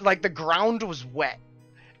 I was like, the ground was wet,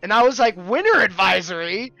 and I was like, winter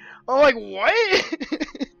advisory. I'm like, what?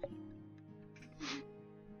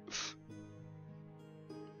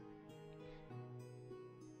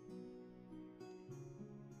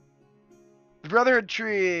 Brotherhood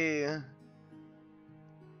tree.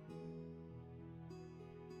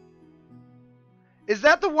 Is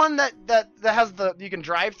that the one that has the, you can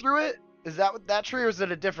drive through it? Is that tree, or is it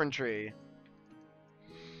a different tree?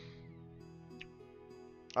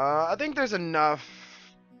 I think there's enough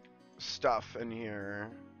stuff in here.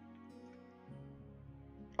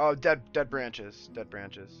 Oh, dead branches. Dead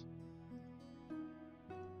branches.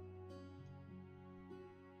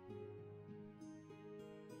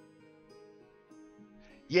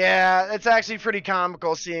 Yeah, it's actually pretty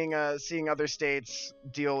comical seeing other states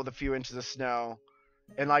deal with a few inches of snow.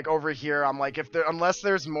 And like over here, I'm like, if there unless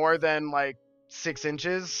there's more than like 6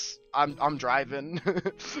 inches, I'm driving.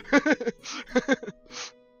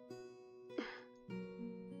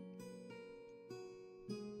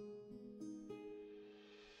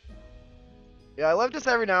 Yeah, I love just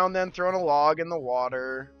every now and then throwing a log in the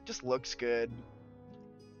water. Just looks good.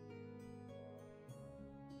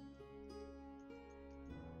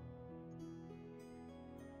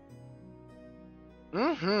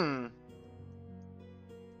 Mm-hmm.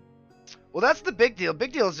 Well, that's the big deal.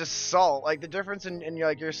 Big deal is just salt. Like the difference in your,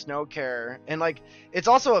 like your snow care, and like it's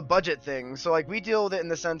also a budget thing. So like we deal with it in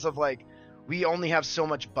the sense of like we only have so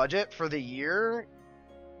much budget for the year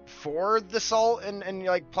for the salt and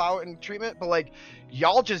like plow and treatment, but like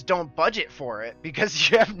y'all just don't budget for it because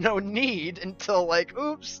you have no need until like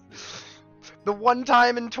oops, the one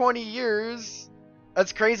time in 20 years.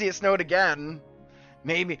 That's crazy. It snowed again.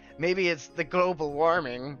 Maybe it's the global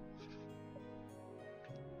warming.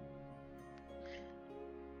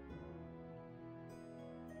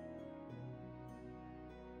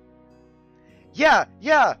 Yeah,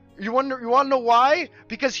 yeah. You want to know why?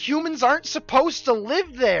 Because humans aren't supposed to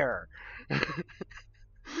live there.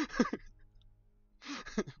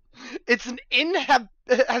 It's an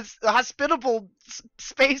hospitable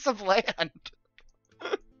space of land.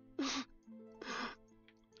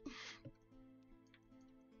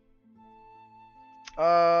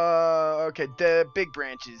 Okay, the big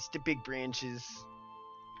branches, the big branches.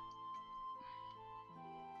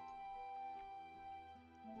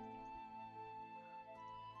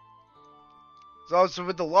 So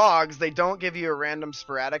with the logs, they don't give you a random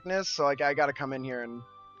sporadicness, so like I gotta come in here and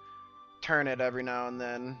turn it every now and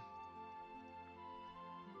then.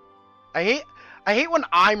 I hate I hate when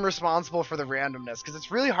I'm responsible for the randomness because it's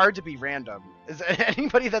really hard to be random. Is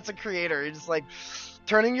anybody that's a creator, you're just like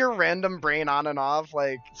turning your random brain on and off.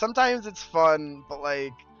 Like sometimes it's fun, but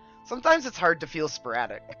like sometimes it's hard to feel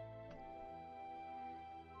sporadic.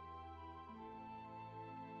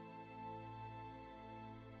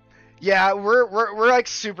 Yeah, we're like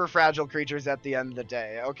super fragile creatures at the end of the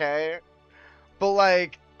day, okay? But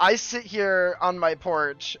like I sit here on my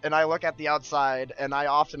porch and I look at the outside and I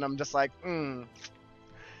often am just like,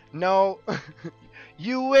 no,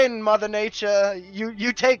 you win, Mother Nature.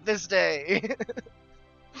 You take this day.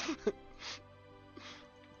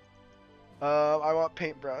 I want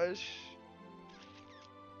paintbrush.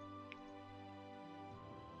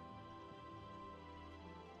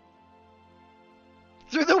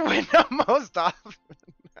 Through the window most often.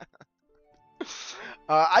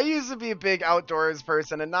 I used to be a big outdoors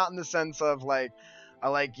person, and not in the sense of like I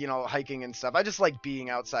like hiking and stuff. I just like being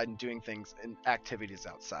outside and doing things and activities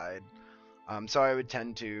outside. So I would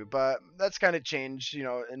tend to, but that's kind of changed,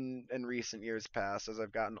 in recent years past as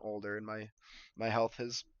I've gotten older and my health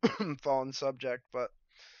has fallen subject. But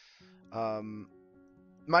um,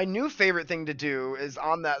 my new favorite thing to do is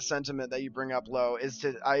on that sentiment that you bring up low is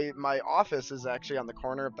my office is actually on the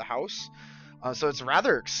corner of the house, so it's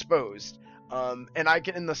rather exposed. And I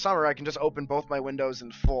can in the summer I can just open both my windows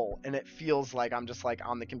in full, and it feels like I'm just like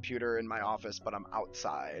on the computer in my office, but I'm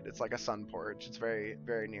outside. It's like a sun porch. It's very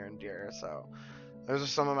very near and dear. So those are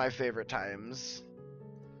some of my favorite times.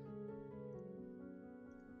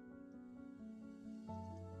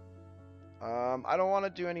 I don't want to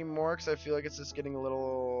do any more because I feel like it's just getting a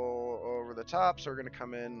little over the top. So we're gonna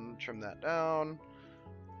come in, trim that down.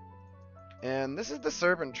 And this is the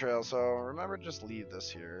Serpent Trail, so remember to just leave this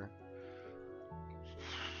here.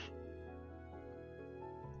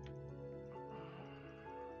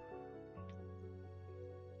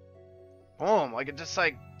 Boom, like it just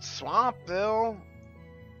like Swampville.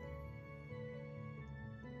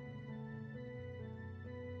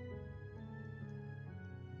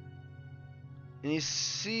 And you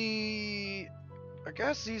see, I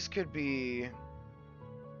guess these could be.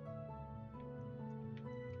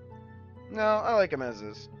 No, I like them as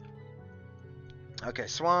is. Okay,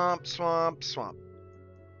 swamp, swamp, swamp.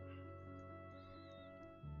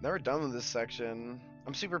 Never done with this section.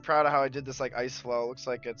 I'm super proud of how I did this like ice flow. It looks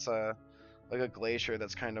like it's like a glacier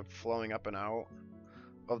that's kind of flowing up and out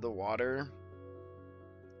of the water.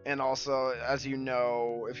 And also, as you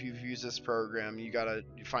know, if you've used this program, you gotta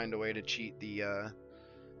find a way to cheat the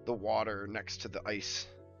water next to the ice.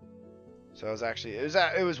 So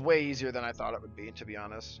it was way easier than I thought it would be, to be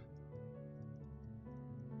honest.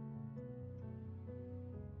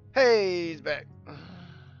 Hey, he's back.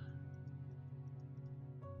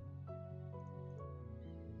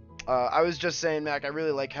 I was just saying, Mac, I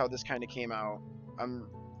really like how this kind of came out. I'm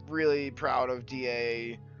really proud of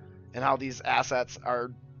DA and how these assets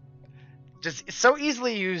are just so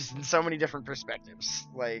easily used in so many different perspectives.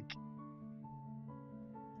 Like,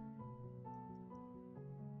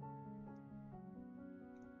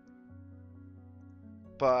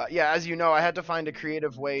 but yeah, as you know, I had to find a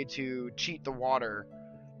creative way to cheat the water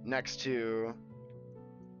next to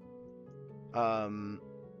some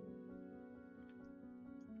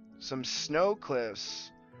snow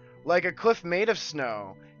cliffs. Like a cliff made of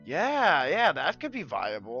snow. Yeah, that could be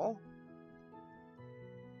viable.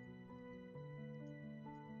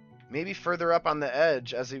 Maybe further up on the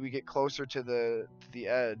edge as we get closer to the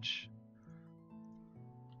edge.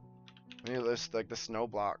 Maybe this, like the snow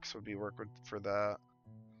blocks would be for that.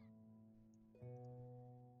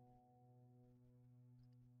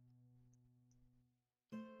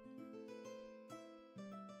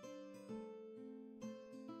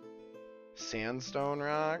 Sandstone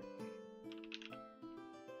rock.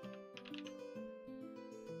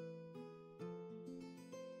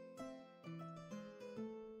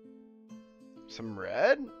 Some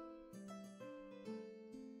red?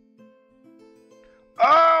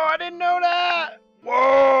 Oh, I didn't know that!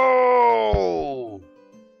 Whoa!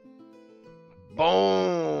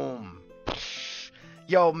 Boom!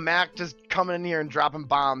 Yo, Mac just coming in here and dropping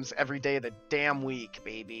bombs every day of the damn week,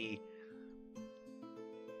 baby.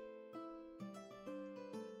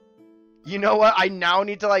 You know what? I now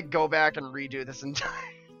need to, like, go back and redo this entire...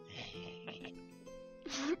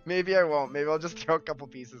 Maybe I won't. Maybe I'll just throw a couple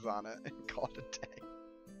pieces on it and call it a day.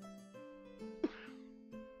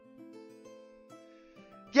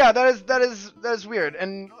 Yeah, that is weird.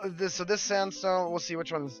 And so this sandstone, we'll see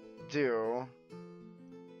which ones do.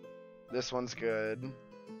 This one's good.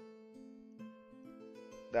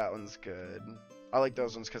 That one's good. I like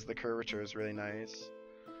those ones because the curvature is really nice.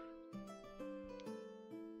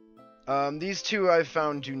 These two I've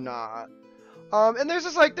found do not. And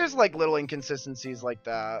there's like little inconsistencies like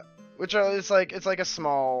that, which are it's like a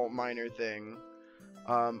small minor thing.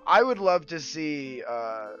 I would love to see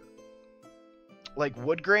like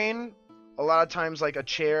wood grain. A lot of times like a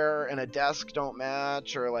chair and a desk don't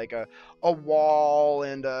match, or like a wall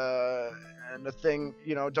and a thing,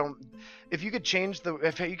 you know, don't. If you could change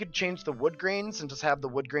the wood grains and just have the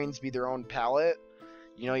wood grains be their own palette,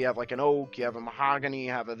 you know, you have like an oak, you have a mahogany,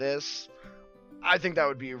 you have a this. I think that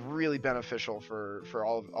would be really beneficial for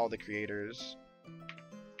all the creators.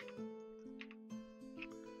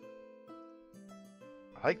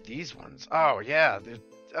 I like these ones. Oh yeah,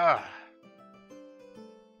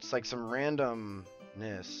 it's like some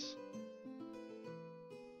randomness.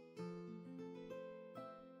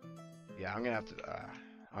 Yeah, I'm gonna have to.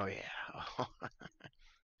 Oh yeah,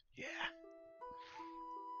 yeah.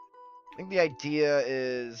 I think the idea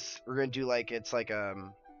is we're gonna do like it's like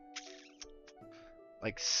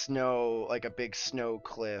snow, like a big snow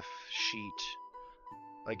cliff sheet.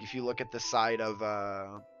 Like if you look at the side of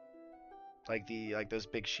like those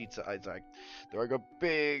big sheets, it's like they're like a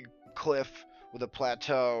big cliff with a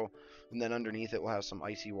plateau, and then underneath it we'll have some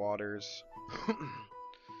icy waters.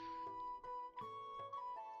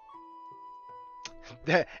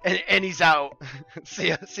 and he's out. see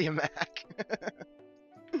ya, Mac.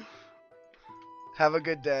 Have a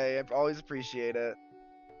good day. I always appreciate it.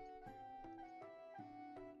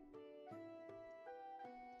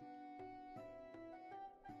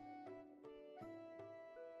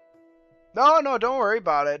 No, don't worry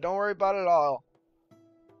about it. Don't worry about it at all.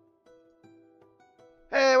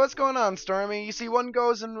 Hey, what's going on, Stormy? You see one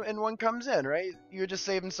goes and one comes in, right? You're just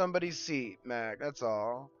saving somebody's seat, Mac. That's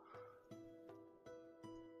all.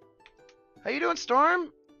 How you doing,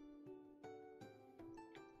 Storm?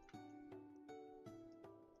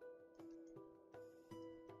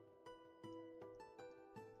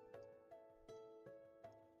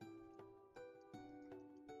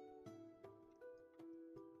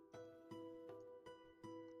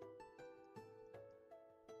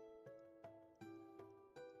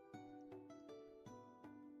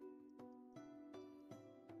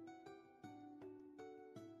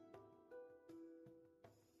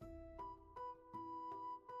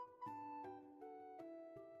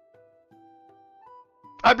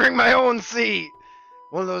 I bring my own seat.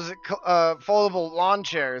 One of those foldable lawn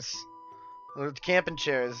chairs, or camping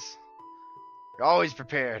chairs. You're always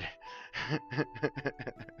prepared.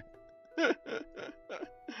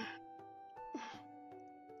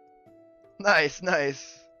 Nice.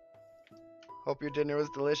 Hope your dinner was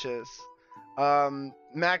delicious.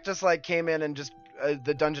 Mac just like came in and just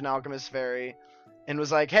the Dungeon Alchemist fairy, and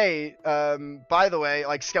was like, "Hey, by the way,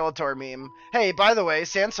 like Skeletor meme. Hey, by the way,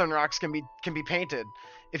 sandstone rocks can be painted.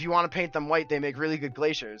 If you want to paint them white, they make really good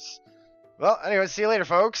glaciers." Well, anyway, see you later,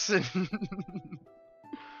 folks.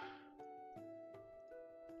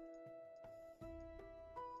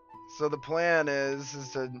 So the plan is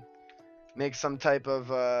to make some type of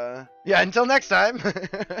yeah, until next time.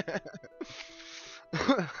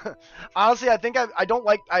 Honestly, I think I don't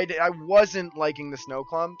like I wasn't liking the snow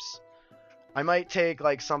clumps. I might take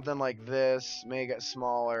like something like this, make it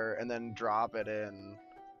smaller, and then drop it in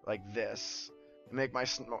like this. Make my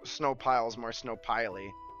snow piles more snow piley.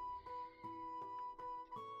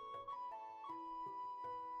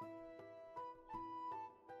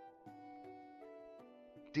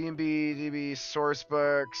 D&B, DB, source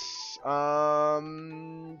books. Where'd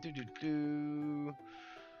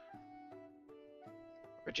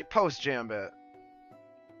you post, Jambit?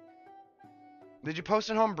 Did you post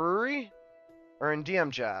in Home Brewery? Or in DM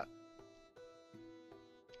chat?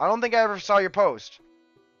 I don't think I ever saw your post.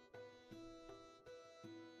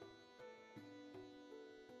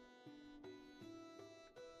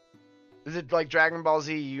 Is it like Dragon Ball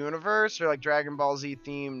Z universe or like Dragon Ball Z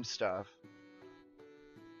themed stuff?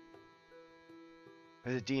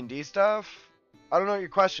 Is it D&D stuff? I don't know what your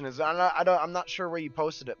question is. I'm not sure where you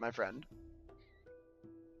posted it, my friend.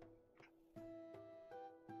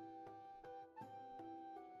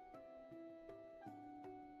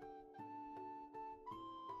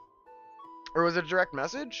 Or was it a direct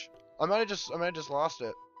message? I might have just lost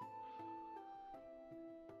it.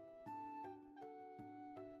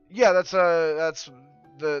 Yeah, that's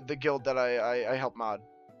the guild that I help mod.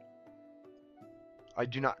 I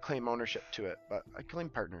do not claim ownership to it, but I claim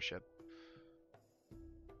partnership.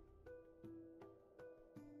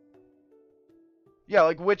 Yeah,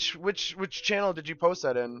 like which channel did you post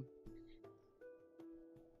that in?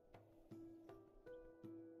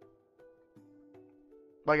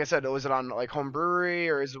 Like I said, was it on like Home Brewery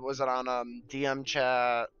or was it on DM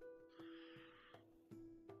chat?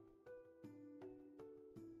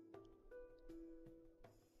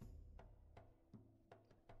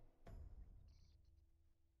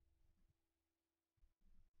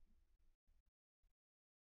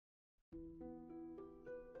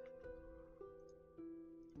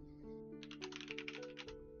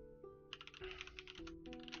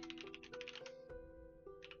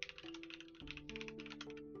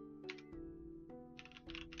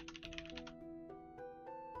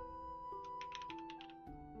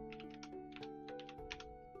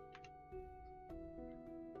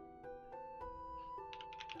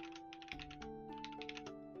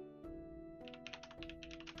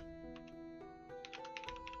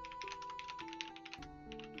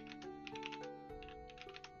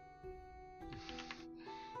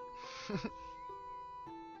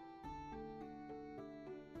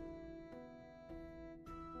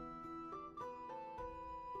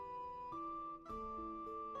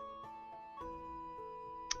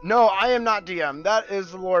 No, I am not DM. That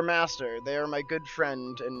is the lore master. They are my good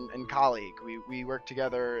friend and colleague. We work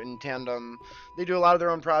together in tandem. They do a lot of their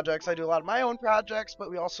own projects. I do a lot of my own projects, but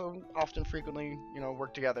we also often frequently,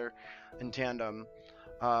 work together in tandem.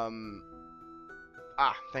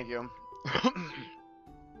 Thank you.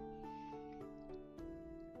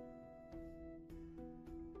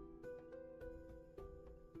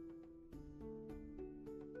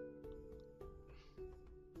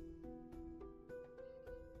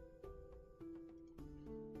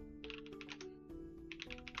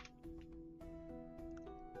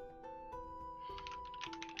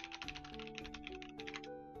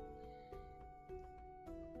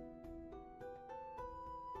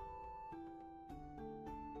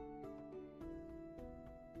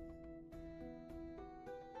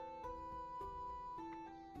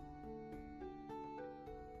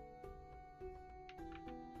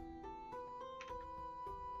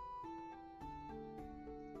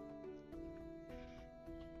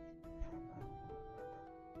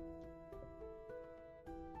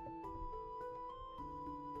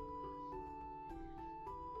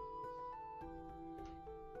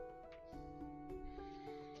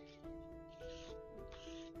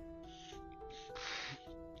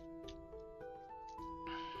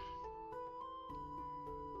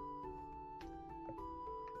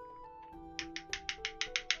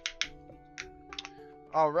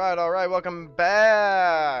 All right, welcome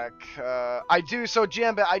back. So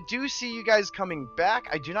Jamba, I do see you guys coming back.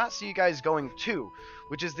 I do not see you guys going to,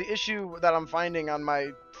 which is the issue that I'm finding on my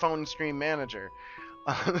phone stream manager.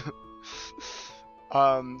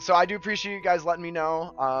 So I do appreciate you guys letting me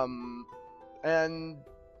know. And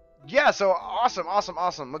yeah, so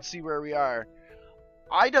awesome. Let's see where we are.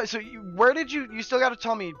 Where did you still got to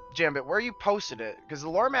tell me, Jambit, where you posted it? Because the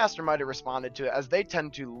lore master might have responded to it, as they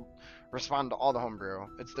tend to respond to all the homebrew.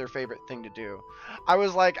 It's their favorite thing to do. I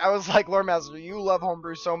was like, lore master, you love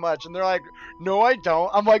homebrew so much, and they're like, no, I don't.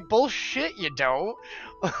 I'm like, bullshit, you don't.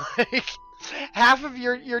 Like, half of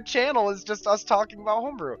your channel is just us talking about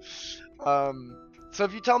homebrew. So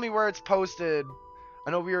if you tell me where it's posted,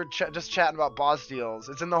 I know we were just chatting about boss deals.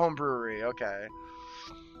 It's in the home brewery. Okay.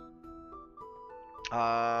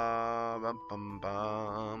 Bum, bum,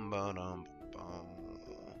 bum, ba-dum, bum.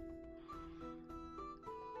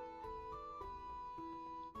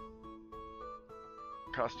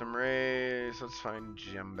 Custom race. Let's find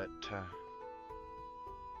Gambit.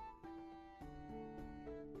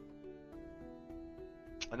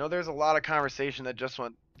 I know there's a lot of conversation that just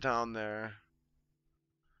went down there.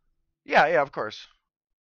 Yeah, yeah, of course.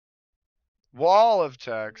 Wall of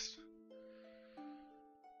text.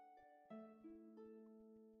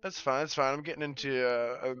 That's fine. That's fine. I'm getting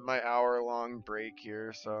into my hour-long break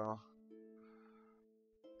here, so.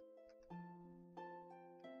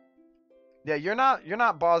 Yeah, you're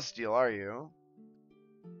not Boss Steel, are you?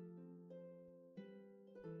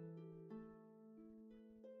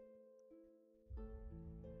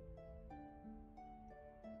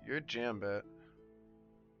 You're Jambit.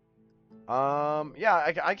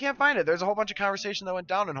 Yeah, I can't find it. There's a whole bunch of conversation that went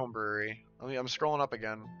down in Home Brewery. I'm scrolling up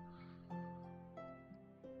again.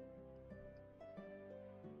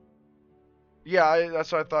 Yeah,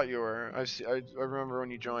 that's what I thought you were. I remember when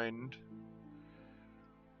you joined.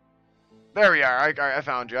 There we are. I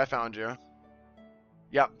found you. I found you.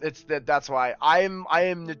 Yep, that's why I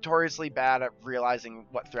am notoriously bad at realizing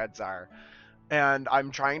what threads are, and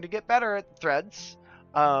I'm trying to get better at threads.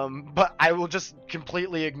 But I will just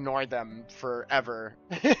completely ignore them forever.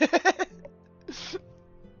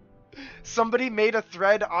 Somebody made a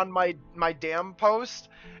thread on my damn post,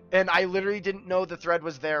 and I literally didn't know the thread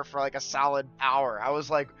was there for like a solid hour. I was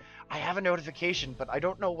like, I have a notification, but I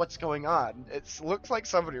don't know what's going on. It looks like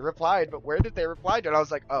somebody replied, but where did they reply to? And I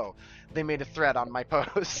was like, oh, they made a thread on my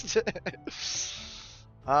post.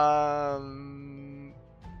 Oh,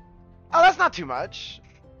 that's not too much.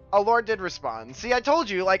 Oh, Lore did respond. See, I told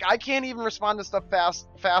you, like, I can't even respond to stuff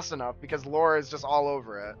fast enough because Lore is just all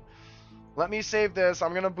over it. Let me save this.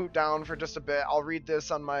 I'm gonna boot down for just a bit. I'll read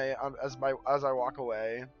this on my as I walk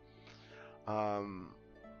away.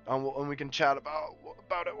 And we can chat about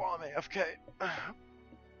it while I'm AFK.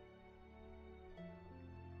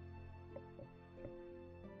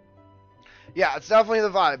 Yeah, it's definitely the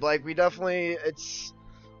vibe. Like, we definitely, it's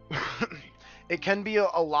it can be a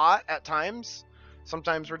lot at times.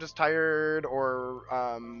 Sometimes we're just tired, or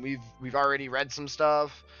we've already read some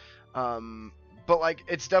stuff. But like,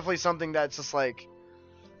 it's definitely something that's just like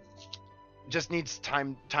just needs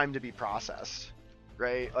time to be processed,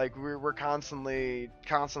 right? Like we're constantly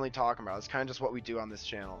talking about it. It's kind of just what we do on this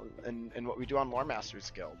channel and what we do on Lore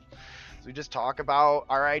Masters Guild. So we just talk about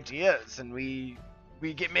our ideas, and we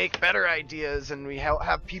make better ideas, and we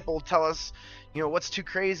have people tell us, you know, what's too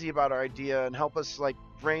crazy about our idea, and help us like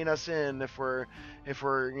rein us in if we're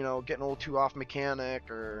you know, getting a little too off mechanic,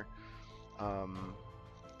 or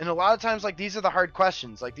and a lot of times, like, these are the hard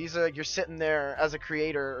questions. Like, these are, like, you're sitting there as a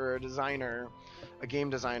creator or a designer, a game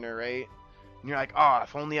designer, right? And you're like, oh,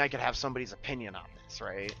 if only I could have somebody's opinion on this,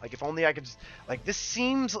 right? Like, if only I could just, like, this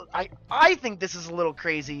seems, I think this is a little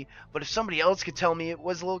crazy, but if somebody else could tell me it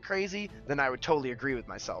was a little crazy, then I would totally agree with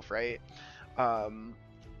myself, right? And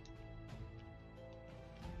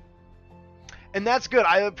that's good.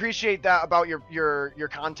 I appreciate that about your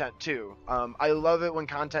content too. I love it when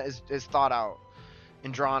content is thought out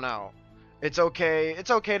and drawn out. It's okay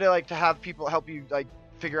to like to have people help you like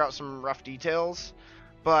figure out some rough details,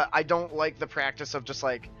 but I don't like the practice of just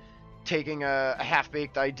like taking a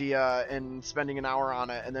half-baked idea and spending an hour on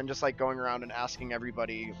it and then just like going around and asking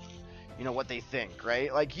everybody, you know, what they think,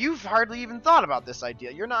 right? Like, you've hardly even thought about this idea.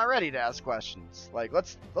 You're not ready to ask questions. Like,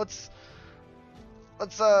 let's put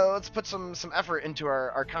some effort into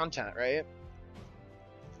our content, right?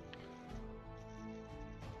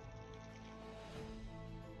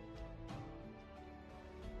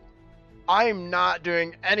 I'm not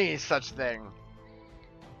doing any such thing.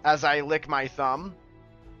 As I lick my thumb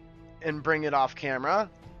and bring it off camera.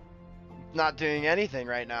 Not doing anything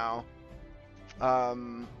right now.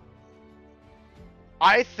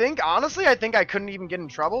 I think, honestly, I think I couldn't even get in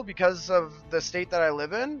trouble because of the state that I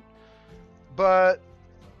live in. But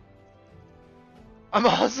I'm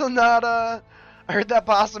also not, I heard that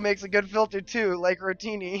pasta makes a good filter too, like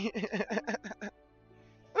rotini.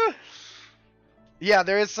 Yeah,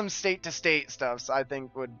 there is some state-to-state stuff, so I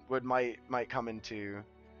think might come into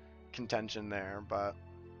contention there. But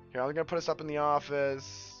here, I'm gonna put us up in the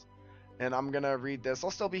office, and I'm gonna read this.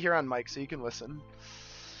 I'll still be here on mic, so you can listen.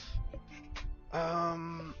 There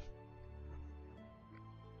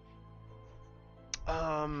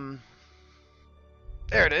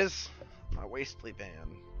it is. My Wastely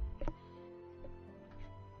band.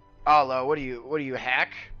 Hello, what do you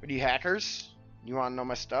hack? What are you hackers? You wanna know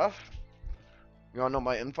my stuff? You wanna know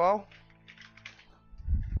my info?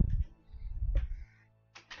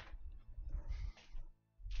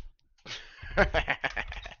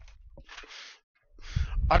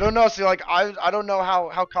 I don't know. See, like I don't know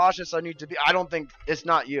how cautious I need to be. I don't think it's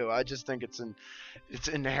not you. I just think it's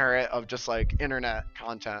inherent of just like internet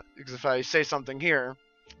content. Because if I say something here,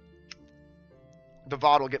 the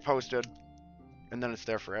VOD will get posted, and then it's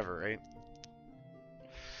there forever, right?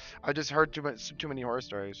 I just heard too many horror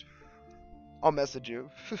stories. I'll message you.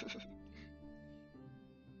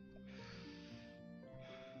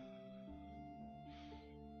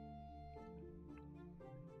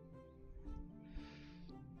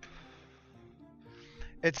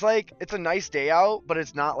 It's like it's a nice day out, but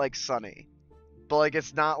it's not like sunny. But like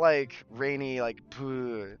it's not like rainy, like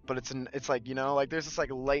poo. But it's like like there's this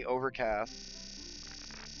like light overcast.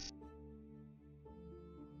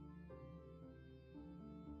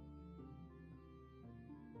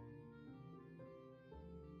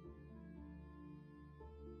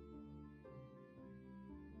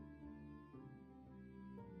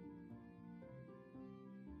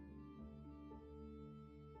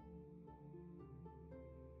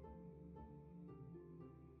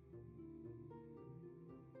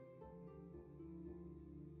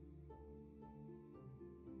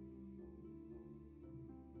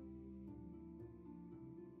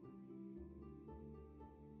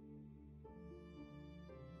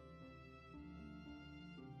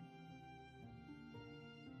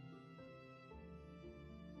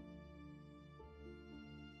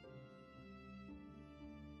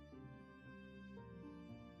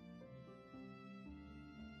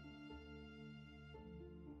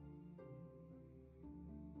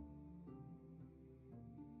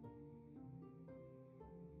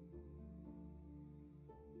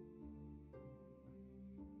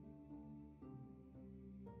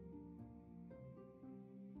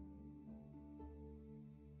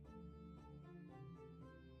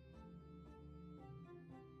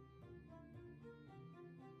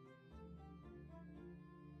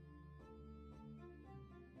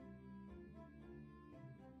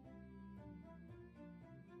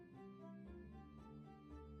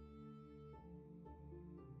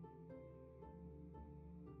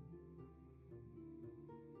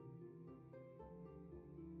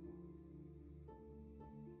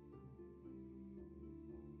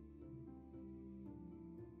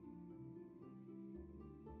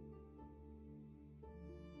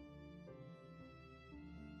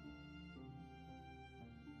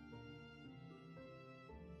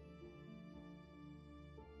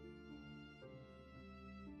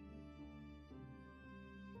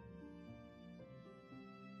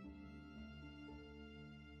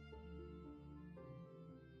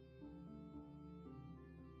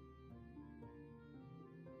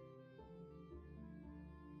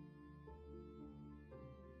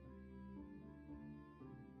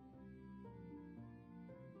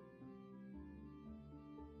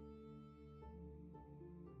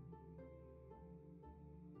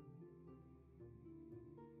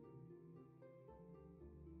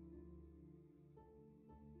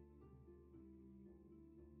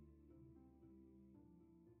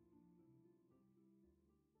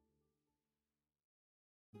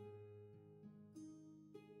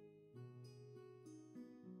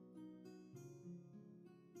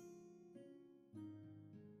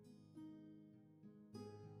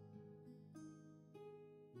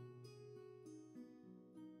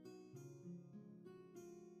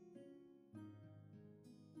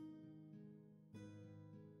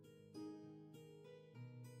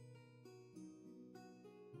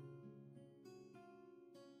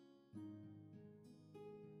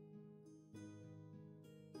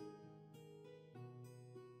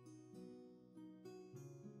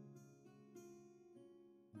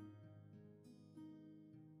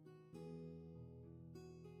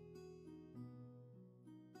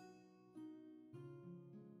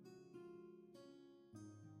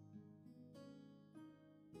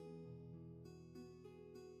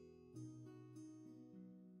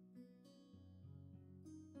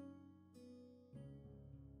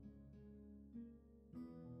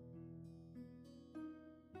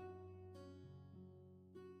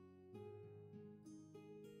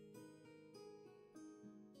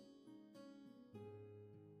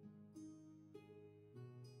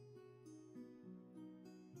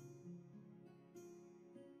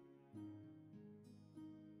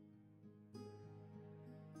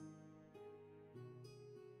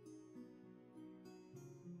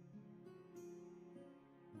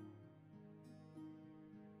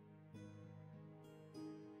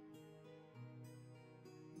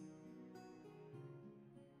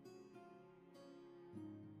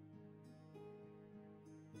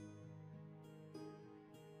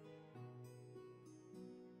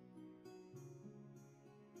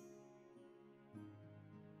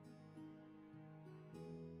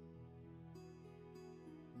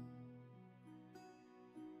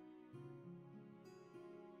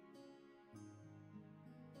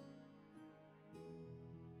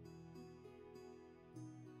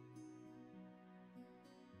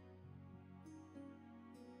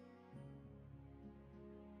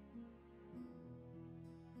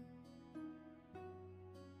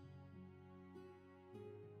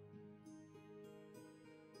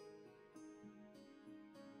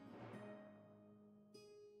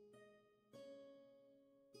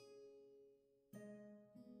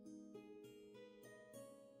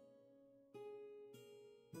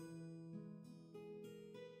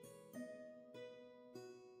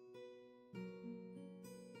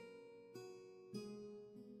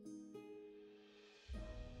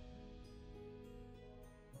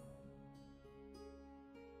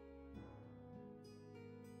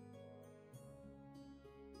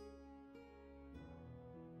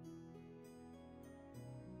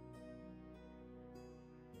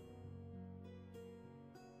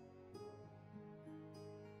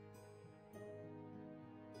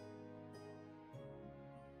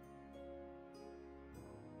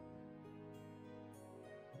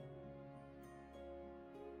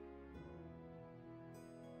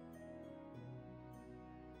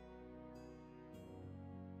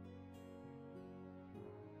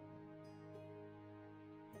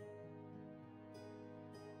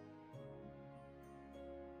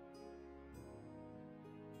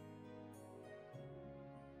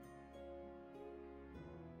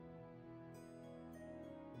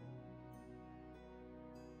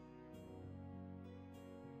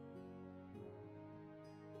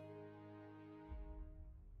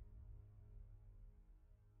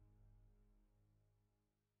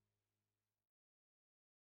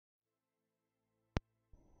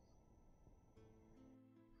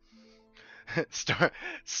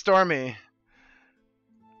 Stormy.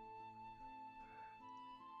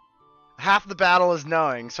 Half the battle is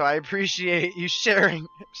knowing, so I appreciate you sharing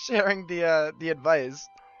the advice.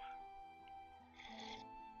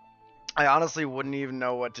 I honestly wouldn't even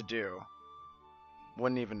know what to do.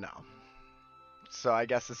 Wouldn't even know. So I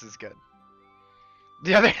guess this is good.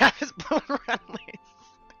 The other half is blue and red lace.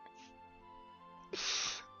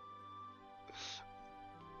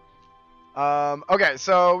 Okay,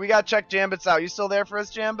 so we got check Jambits out. You still there for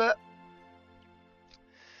us, Jambit?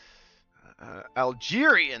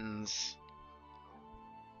 Algerians.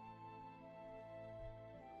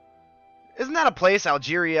 Isn't that a place,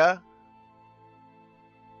 Algeria?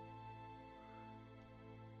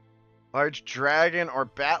 Large dragon or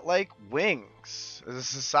bat-like wings. As a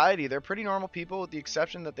society, they're pretty normal people with the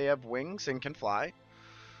exception that they have wings and can fly.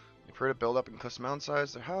 They prefer to build up in cliffs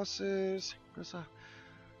mountainsides. Their houses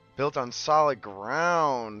built on solid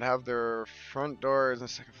ground. Have their front doors and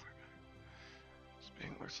second floor.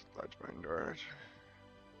 Being large barn doors.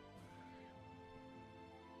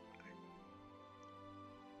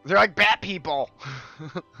 They're like bat people.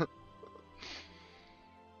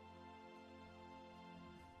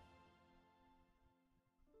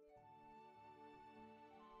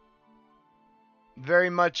 Very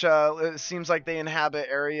much, it seems like they inhabit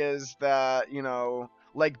areas that, you know,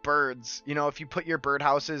 like birds. You know, if you put your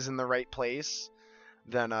birdhouses in the right place,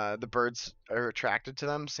 then the birds are attracted to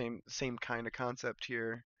them. Same kind of concept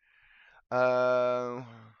here. The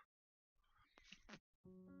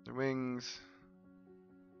wings,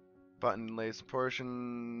 button lace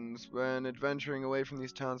portions. When adventuring away from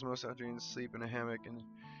these towns, most Algerians sleep in a hammock. And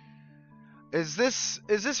is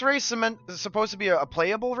this race supposed to be a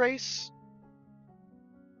playable race?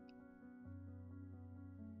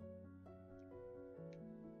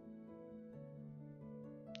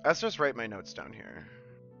 Let's just write my notes down here.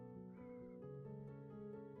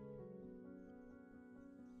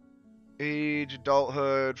 Age,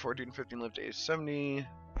 adulthood, 14 to 15, lived to age 70.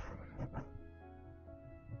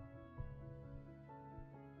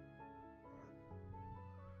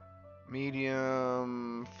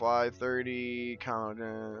 Medium, fly 30,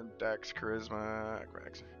 confident, dex, charisma,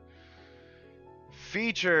 acrobatics.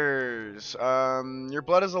 Features. Your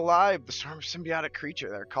blood is alive. The storm symbiotic creature.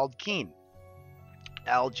 They're called Keen.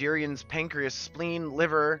 Algerians' pancreas, spleen,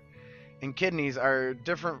 liver, and kidneys are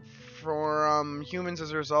different from humans as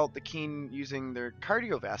a result. The Keen using their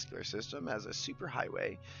cardiovascular system as a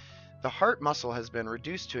superhighway. The heart muscle has been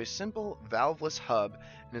reduced to a simple valveless hub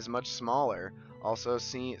and is much smaller. Also,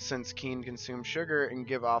 since Keen consume sugar and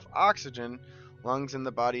give off oxygen, lungs in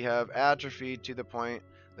the body have atrophied to the point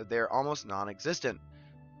that they are almost non-existent.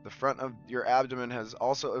 The front of your abdomen has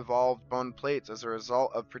also evolved bone plates as a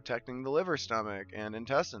result of protecting the liver, stomach, and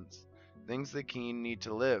intestines. Things the Keen need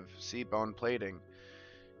to live. See bone plating.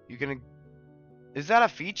 You can... Is that a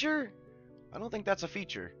feature? I don't think that's a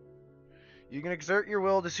feature. You can exert your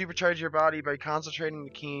will to supercharge your body by concentrating the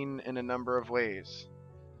Keen in a number of ways.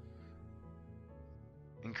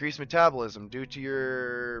 Increase metabolism due to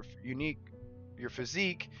your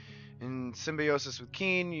physique. In symbiosis with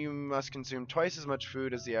Keen, you must consume twice as much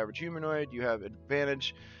food as the average humanoid. You have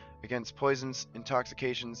advantage against poisons,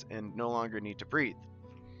 intoxications, and no longer need to breathe.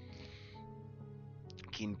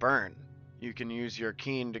 Keen burn. You can use your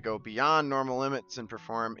Keen to go beyond normal limits and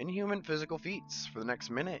perform inhuman physical feats. For the next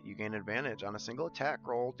minute, you gain advantage on a single attack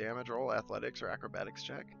roll, damage roll, athletics, or acrobatics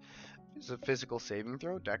check. It's a physical saving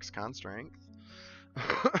throw, dex, con, strength.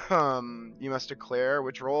 You must declare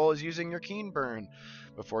which roll is using your Keen burn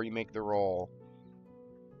before you make the roll.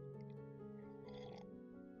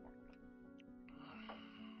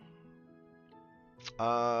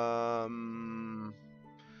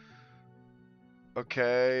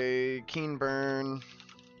 Okay, Keen burn.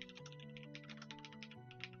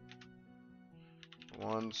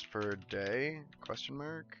 Once per day? Question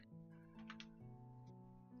mark.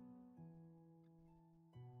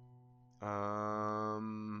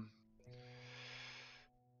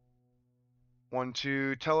 1,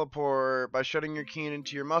 2, teleport. By shutting your Keen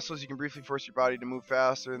into your muscles, you can briefly force your body to move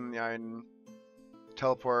faster than the eye and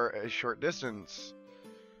teleport a short distance.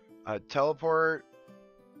 Teleport.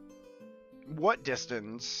 What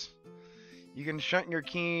distance? You can shunt your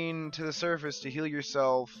Keen to the surface to heal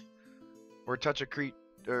yourself or touch a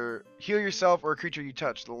heal yourself or a creature you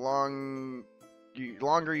touch. The longer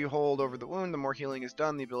you hold over the wound, the more healing is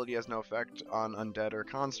done. The ability has no effect on undead or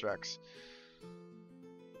constructs.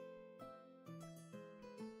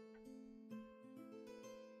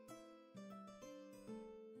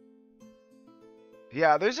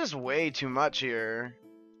 Yeah, there's just way too much here.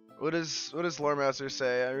 What does Loremaster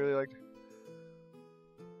say? I really like...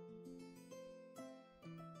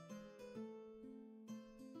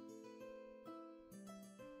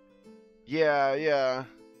 Yeah, yeah.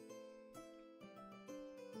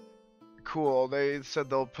 Cool. They said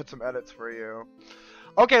they'll put some edits for you.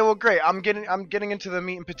 Okay, well, great. I'm getting into the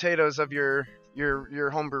meat and potatoes of your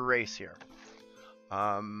homebrew race here.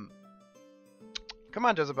 Um, come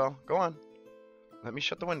on, Jezebel, go on. Let me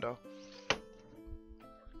shut the window.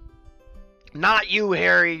 Not you,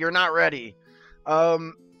 Harry. You're not ready.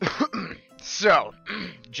 Um, so,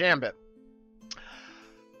 Jambit.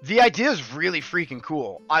 The idea is really freaking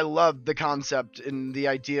cool. I love the concept and the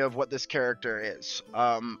idea of what this character is.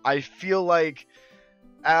 I feel like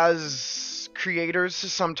as creators,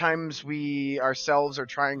 sometimes we ourselves are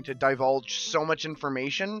trying to divulge so much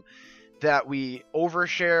information that we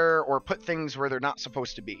overshare or put things where they're not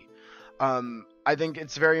supposed to be. I think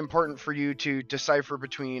it's very important for you to decipher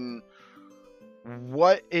between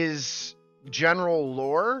what is general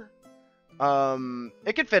lore.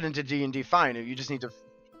 It could fit into D&D fine. You just need to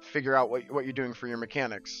figure out what you're doing for your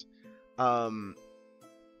mechanics, and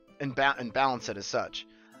balance it as such.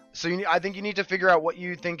 So I think you need to figure out what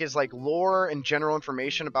you think is like lore and general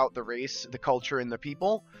information about the race, the culture, and the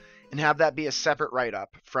people, and have that be a separate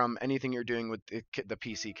write-up from anything you're doing with the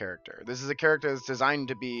PC character. This is a character that's designed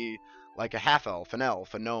to be like a half-elf, an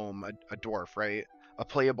elf, a gnome, a dwarf, right? A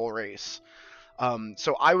playable race.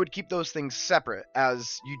 So I would keep those things separate,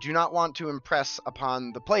 as you do not want to impress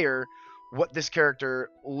upon the player what this character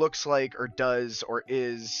looks like or does or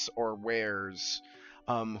is or wears.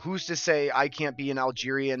 Who's to say I can't be an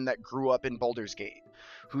Algerian that grew up in Baldur's Gate?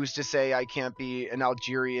 Who's to say I can't be an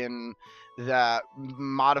Algerian that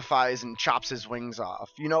modifies and chops his wings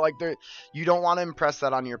off? You know, like you don't want to impress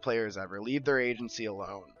that on your players ever. Leave their agency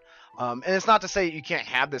alone. And it's not to say you can't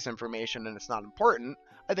have this information and it's not important.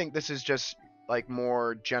 I think this is just like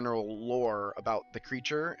more general lore about the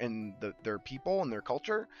creature and their people and their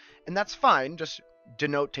culture, and that's fine. Just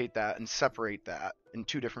denotate that and separate that in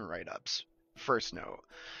two different write-ups. First note.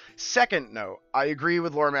 Second note, I agree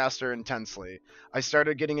with Lore Master intensely. I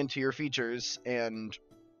started getting into your features, and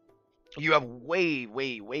you have way,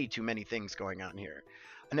 way, way too many things going on here.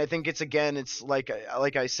 And I think it's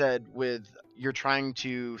like I said, with you're trying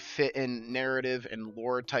to fit in narrative and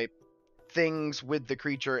lore type things with the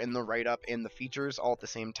creature and the write-up and the features all at the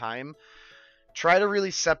same time. Try to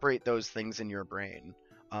really separate those things in your brain,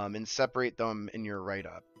 and separate them in your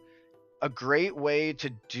write-up. A great way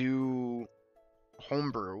to do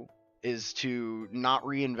homebrew is to not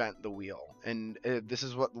reinvent the wheel, and this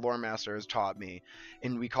is what Lore Master has taught me,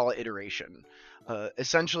 and we call it iteration.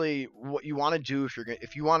 Essentially, what you want to do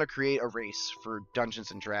if you want to create a race for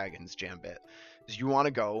Dungeons and Dragons, Jambit, is you want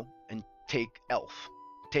to go and take elf,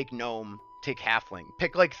 take gnome, take halfling,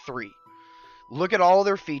 pick like 3. Look at all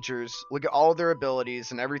their features, look at all their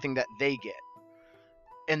abilities and everything that they get,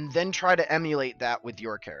 and then try to emulate that with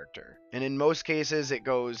your character. And in most cases, it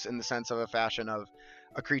goes in the sense of a fashion of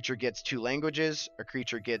a creature gets 2 languages, a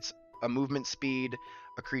creature gets a movement speed,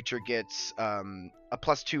 a creature gets a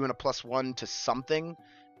 +2 and a +1 to something.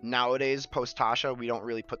 Nowadays, post Tasha, we don't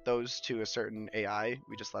really put those to a certain AI.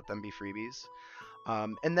 We just let them be freebies.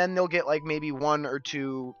 And then they'll get like maybe 1 or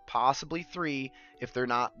 2, possibly 3, if they're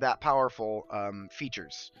not that powerful,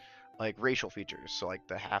 features, like racial features. So like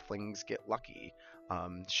the halflings get lucky,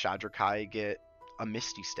 Shadrakai get a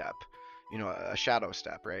misty step, a shadow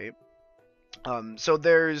step, right? So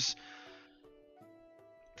there's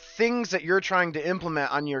things that you're trying to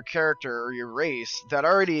implement on your character or your race that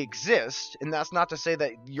already exist, and that's not to say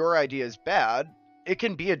that your idea is bad. It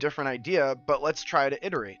can be a different idea, but let's try to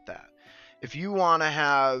iterate that. If you want to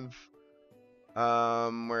have,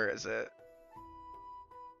 where is it?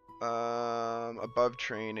 Above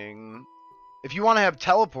training. If you want to have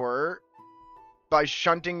teleport, by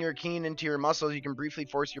shunting your keen into your muscles, you can briefly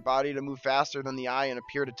force your body to move faster than the eye and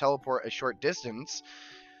appear to teleport a short distance.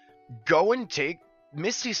 Go and take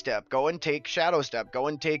Misty Step. Go and take Shadow Step. Go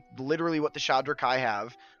and take literally what the Shadrakai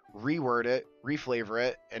have, reword it, reflavor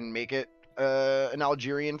it, and make it an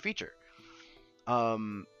Algerian feature.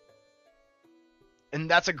 And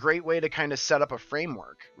that's a great way to kind of set up a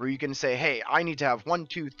framework where you can say, hey, I need to have 1,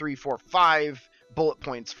 2, 3, 4, 5 bullet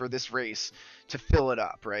points for this race to fill it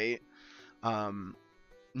up, right?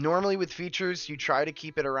 Normally with features, you try to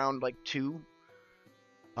keep it around like 2.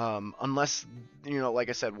 Unless, like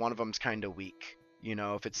I said, one of them's kind of weak.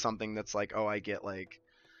 If it's something that's like, oh, I get like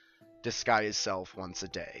disguise self once a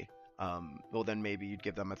day. Well, then maybe you'd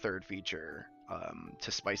give them a 3rd feature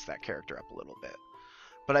to spice that character up a little bit.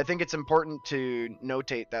 But I think it's important to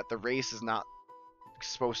notate that the race is not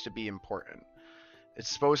supposed to be important. It's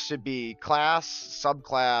supposed to be class,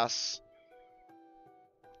 subclass,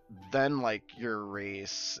 then like your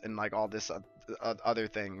race and like all this other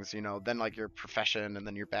things, you know, then like your profession and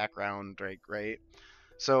then your background, right?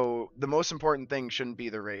 So the most important thing shouldn't be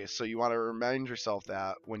the race. So you want to remind yourself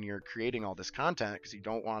that when you're creating all this content, because you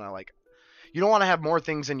don't want to have more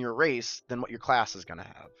things in your race than what your class is going to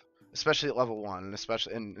have, especially at level 1, and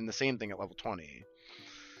especially in the same thing at level 20.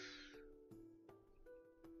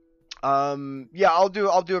 Yeah, I'll do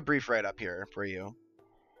a brief write up here for you.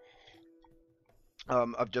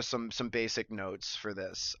 Of just some basic notes for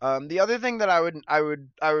this. The other thing that I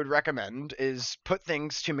would recommend is put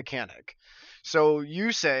things to mechanic. So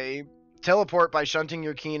you say teleport by shunting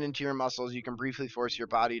your keen into your muscles. You can briefly force your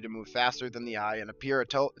body to move faster than the eye and appear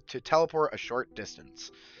to teleport a short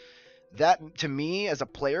distance. That to me as a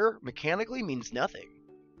player mechanically means nothing.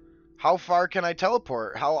 How far can I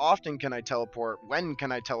teleport? How often can I teleport? When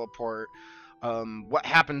can I teleport? What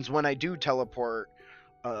happens when I do teleport?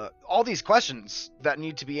 All these questions that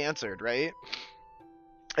need to be answered, right?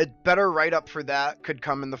 A better write up for that could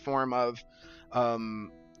come in the form of,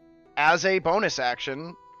 as a bonus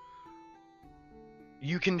action,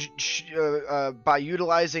 you can by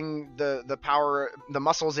utilizing the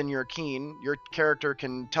muscles in your keen, your character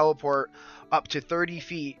can teleport up to 30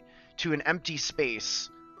 feet to an empty space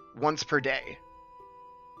once per day.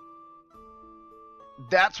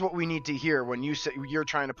 That's what we need to hear when you say you're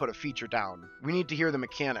trying to put a feature down. We need to hear the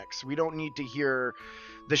mechanics. We don't need to hear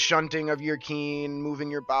the shunting of your keen, moving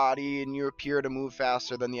your body, and you appear to move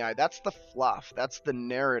faster than the eye. That's the fluff. That's the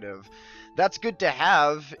narrative. That's good to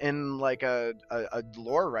have in like a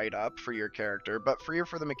lore write up for your character, but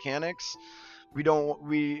for the mechanics, we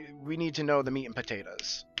need to know the meat and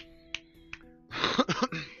potatoes.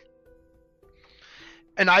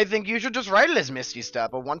 And I think you should just write it as Misty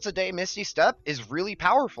Step. A once a day Misty Step is really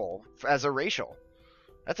powerful as a racial.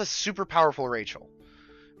 That's a super powerful racial.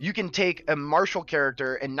 You can take a martial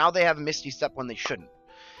character and now they have a Misty Step when they shouldn't.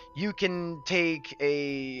 You can take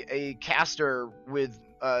a caster with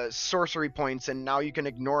sorcery points and now you can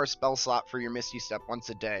ignore a spell slot for your Misty Step once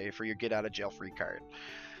a day for your get out of jail free card.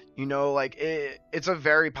 You know, like it's a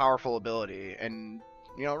very powerful ability and,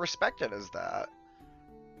 you know, respect it as that.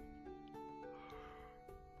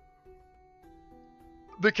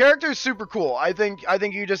 The character is super cool. I think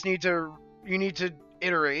you need to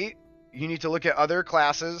iterate. You need to look at other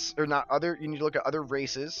classes or not other. You need to look at other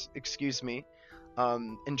races. Excuse me,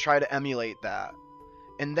 and try to emulate that,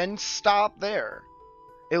 and then stop there.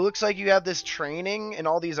 It looks like you have this training and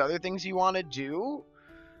all these other things you want to do,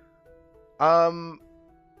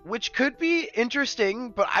 which could be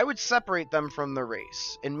interesting, but I would separate them from the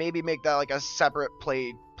race and maybe make that like a separate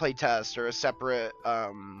play test or a separate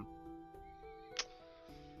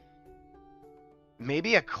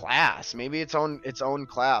maybe a class, maybe its own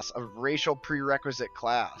class, a racial prerequisite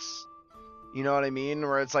class. You know what I mean?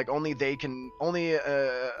 Where it's like only an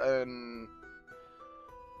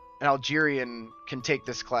Algerian can take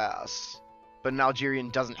this class, but an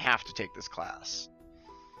Algerian doesn't have to take this class.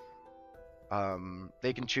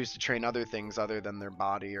 They can choose to train other things other than their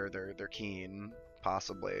body or their keen,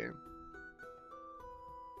 possibly.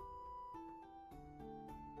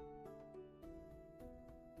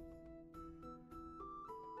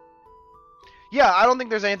 Yeah, I don't think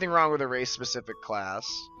there's anything wrong with a race specific class.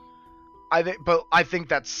 But I think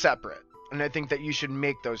that's separate, and I think that you should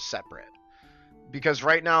make those separate because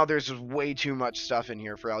right now there's just way too much stuff in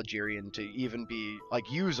here for Algerian to even be like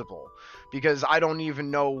usable. Because I don't even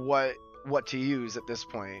know what to use at this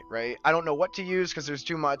point, right? I don't know what to use because there's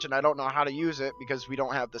too much, and I don't know how to use it because we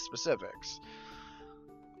don't have the specifics.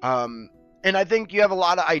 And I think you have a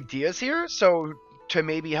lot of ideas here, so to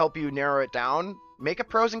maybe help you narrow it down, make a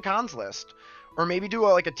pros and cons list, or maybe do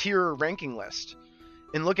like a tier ranking list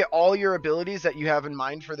and look at all your abilities that you have in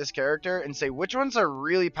mind for this character and say which ones are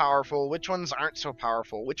really powerful, which ones aren't so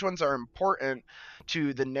powerful, which ones are important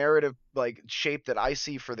to the narrative like shape that I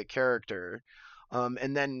see for the character.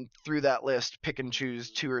 And then through that list, pick and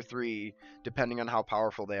choose two or three depending on how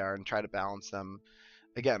powerful they are and try to balance them.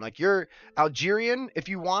 Again, like you're Algerian, if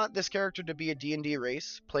you want this character to be a D&D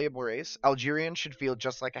race, playable race, Algerian should feel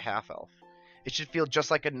just like a half elf. It should feel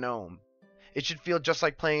just like a gnome. It should feel just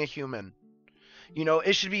like playing a human. You know,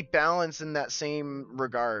 it should be balanced in that same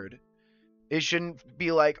regard. It shouldn't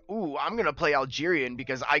be like, ooh, I'm gonna play Algerian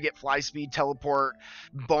because I get fly speed, teleport,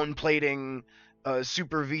 bone plating,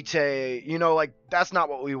 super vitae. You know, like that's not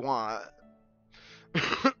what we want.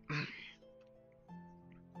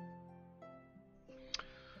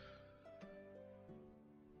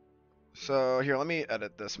 So here, let me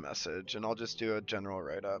edit this message, and I'll just do a general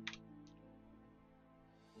write up.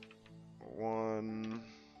 One,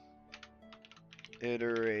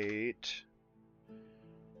 iterate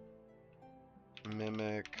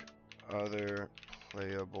mimic other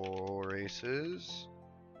playable races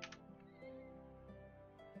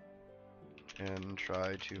and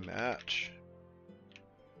try to match.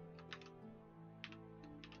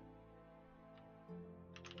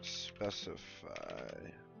 Specify.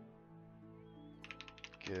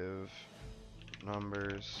 Give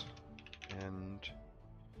numbers and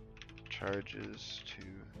charges to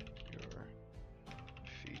your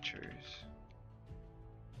features.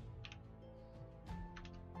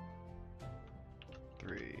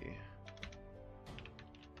 Three.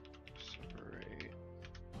 Separate.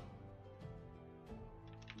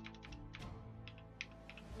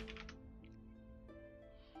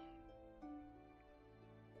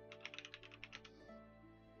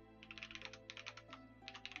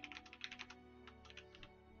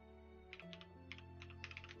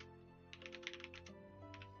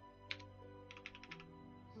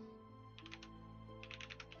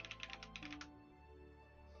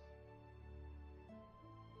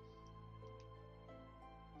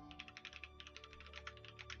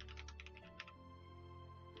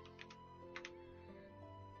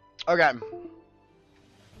 Okay.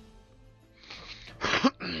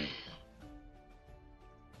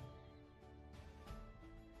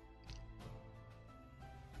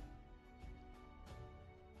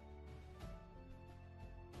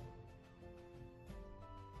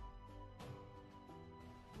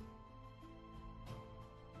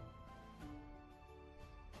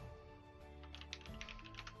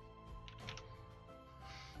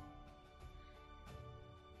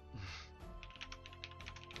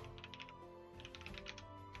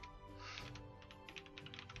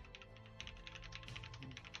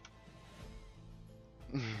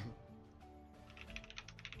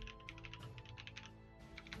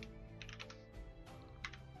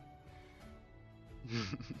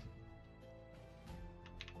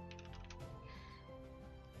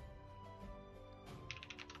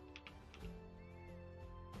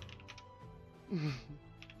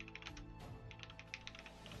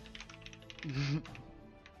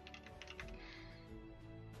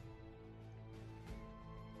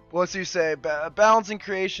 What's you say? Balancing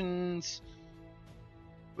creations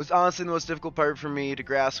was honestly the most difficult part for me to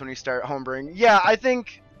grasp when you start homebrewing. Yeah, I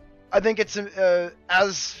think it's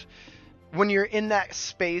as when you're in that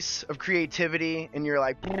space of creativity and you're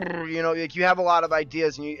like, you know, like you have a lot of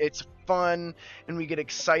ideas and it's fun and we get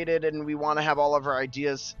excited and we want to have all of our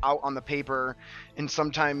ideas out on the paper, and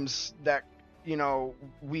sometimes that, you know,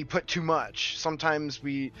 we put too much. Sometimes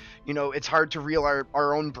we, you know, it's hard to reel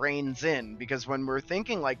our own brains in, because when we're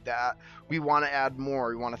thinking like that, we want to add more,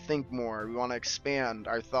 we want to think more, we want to expand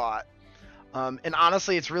our thought. And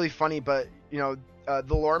honestly, it's really funny, but, you know,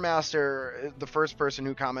 the lore master, the first person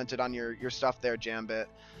who commented on your stuff there, Jambit,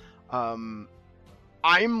 I'm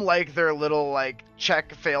like their little like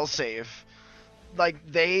check failsafe.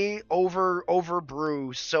 Like they over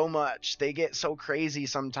brew so much, they get so crazy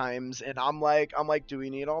sometimes, and I'm like, do we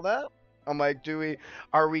need all that? I'm like,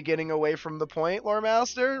 are we getting away from the point, lore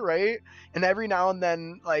master? Right? And every now and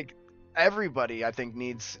then, like everybody, I think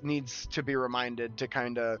needs to be reminded to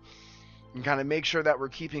kind of make sure that we're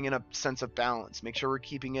keeping in a sense of balance, make sure we're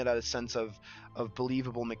keeping it at a sense of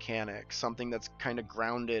believable mechanics, something that's kind of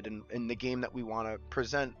grounded in the game that we want to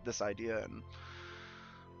present this idea in.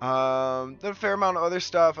 There's a fair amount of other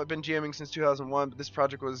stuff. I've been GMing since 2001, but this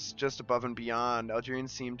project was just above and beyond.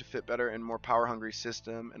 Algerians seem to fit better in a more power-hungry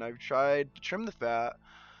system, and I've tried to trim the fat,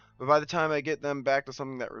 but by the time I get them back to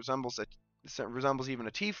something that resembles even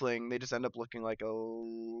a tiefling, they just end up looking like a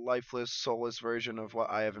lifeless, soulless version of what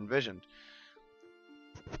I have envisioned.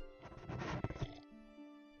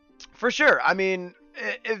 For sure. I mean,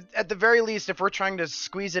 at the very least, if we're trying to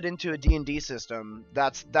squeeze it into a D&D system,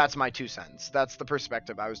 that's my 2 cents. That's the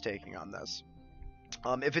perspective I was taking on this.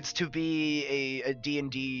 If it's to be a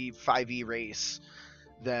D&D 5e race,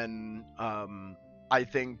 then I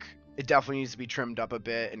think it definitely needs to be trimmed up a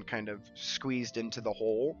bit and kind of squeezed into the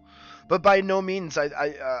whole. But by no means,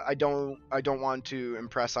 I don't want to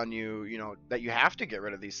impress on you, you know, that you have to get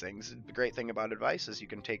rid of these things. The great thing about advice is you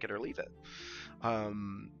can take it or leave it.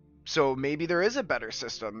 So maybe there is a better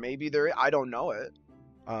system. Maybe I don't know it.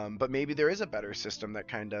 But maybe there is a better system that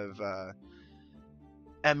kind of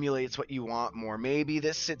emulates what you want more. Maybe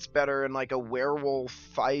this sits better in like a werewolf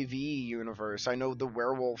 5e universe. I know the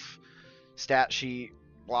werewolf stat sheet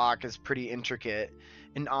block is pretty intricate,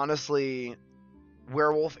 and honestly,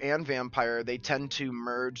 werewolf and vampire, they tend to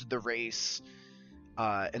merge the race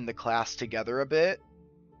and the class together a bit.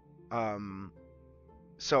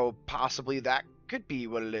 So possibly that could be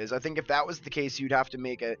what it is. I think if that was the case, you'd have to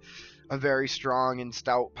make a very strong and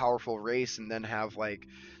stout, powerful race, and then have like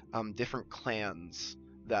different clans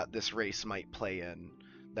that this race might play in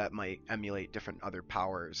that might emulate different other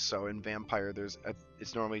powers. So in Vampire,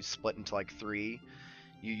 it's normally split into like three.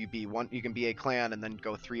 You can be a clan and then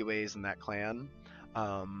go three ways in that clan.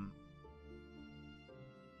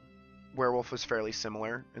 Werewolf was fairly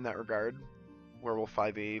similar in that regard. Werewolf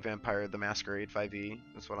 5e, Vampire the Masquerade 5e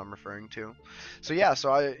is what I'm referring to. So yeah,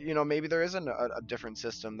 maybe there isn't a different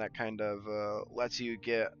system that kind of lets you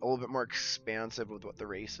get a little bit more expansive with what the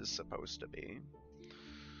race is supposed to be.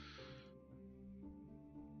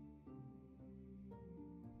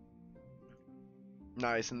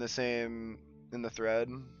 Nice, in the thread.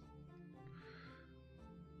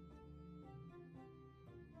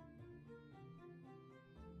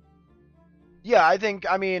 Yeah,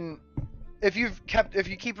 I mean, if you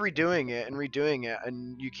keep redoing it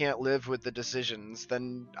and you can't live with the decisions,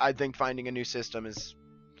 then I think finding a new system is,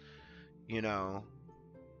 you know,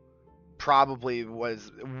 probably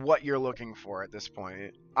was what you're looking for at this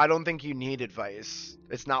point. I don't think you need advice.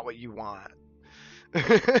 It's not what you want.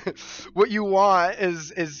 What you want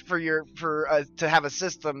is to have a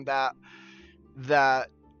system that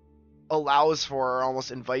allows for or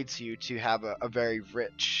almost invites you to have a very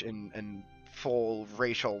rich and full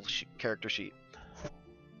racial character sheet.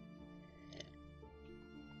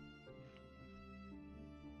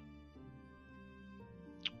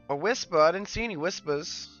 A Whisper? I didn't see any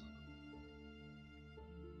Whispers.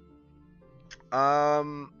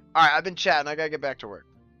 Alright, I've been chatting. I gotta get back to work.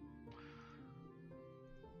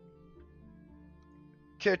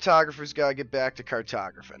 Caretographer's gotta get back to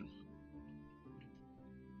cartographing.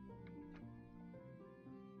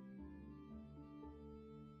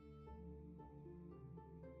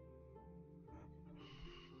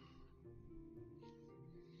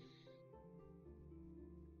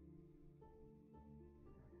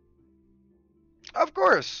 Of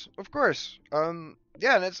course, of course.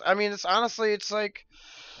 Yeah, and it's honestly, it's like,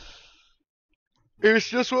 it's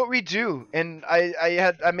just what we do. And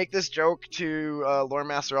I make this joke to Lore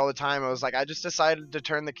Master all the time. I was like, I just decided to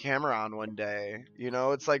turn the camera on one day. You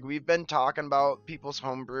know, it's like we've been talking about people's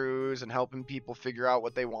homebrews and helping people figure out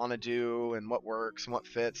what they want to do and what works and what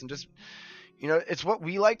fits, and just, it's what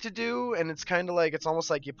we like to do. And it's kind of like, it's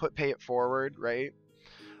almost like you pay it forward, right?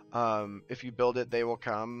 If you build it, they will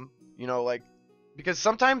come. Like, because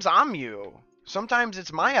sometimes I'm you. Sometimes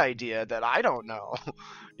it's my idea that I don't know.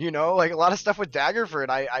 Like a lot of stuff with Daggerford,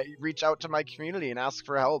 I reach out to my community and ask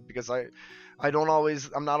for help because I'm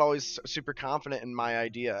not always super confident in my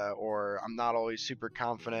idea, or I'm not always super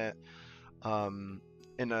confident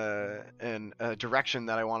in a direction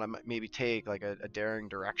that I want to maybe take, like a daring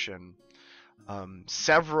direction.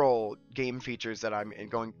 Several game features that I'm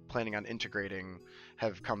planning on integrating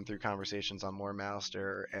have come through conversations on Lore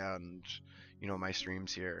Master and my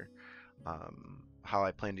streams here. How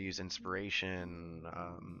I plan to use inspiration,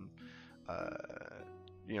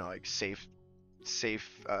 like safe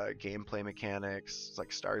gameplay mechanics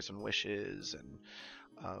like stars and wishes,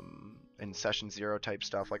 and session 0 type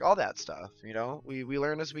stuff, like all that stuff. We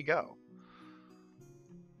learn as we go.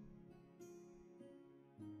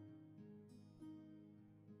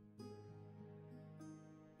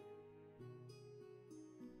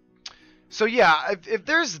 So yeah, if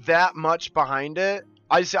there's that much behind it,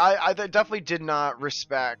 I definitely did not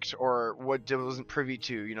respect or wasn't privy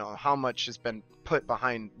to, how much has been put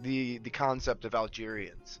behind the concept of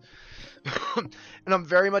Algerians. And I'm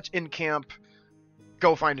very much in camp,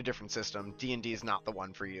 go find a different system. D&D is not the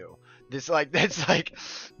one for you. This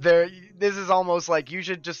is almost like you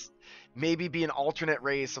should just maybe be an alternate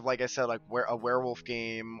race of, like I said, like a werewolf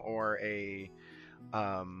game or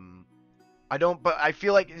but I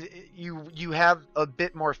feel like you have a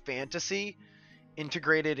bit more fantasy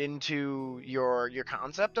integrated into your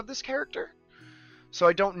concept of this character. So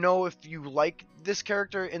I don't know if you like this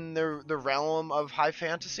character in the realm of high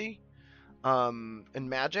fantasy, and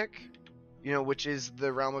magic, which is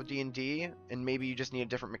the realm of D&D, and maybe you just need a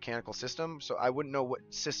different mechanical system. So I wouldn't know what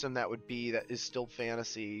system that would be that is still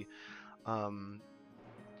fantasy. But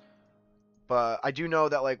I do know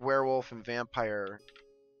that like werewolf and vampire,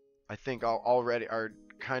 I think already are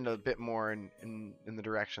kind of a bit more in the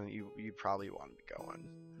direction that you probably want to be going.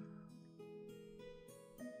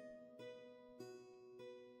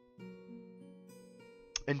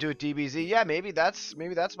 And do a DBZ, yeah, maybe that's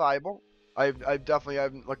viable. I definitely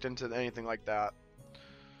haven't looked into anything like that.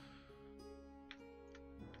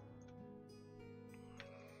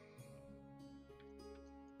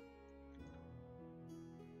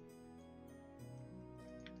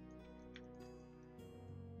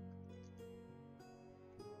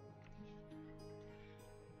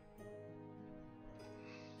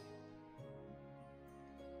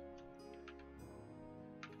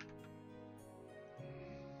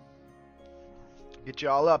 Get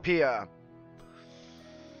y'all up here.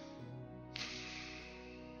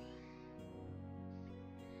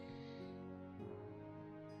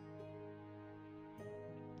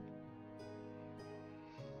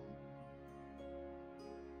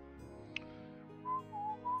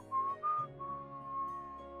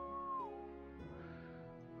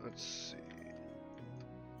 Let's see.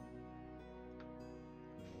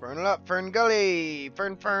 Fern it up, Fern Gully.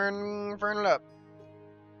 Fern it up.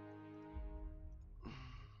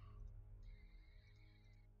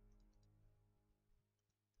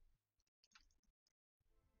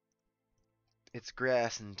 It's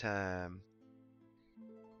grassing time.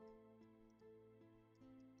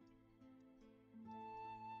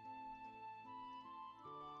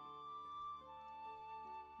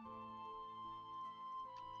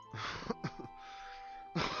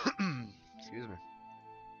 Excuse me.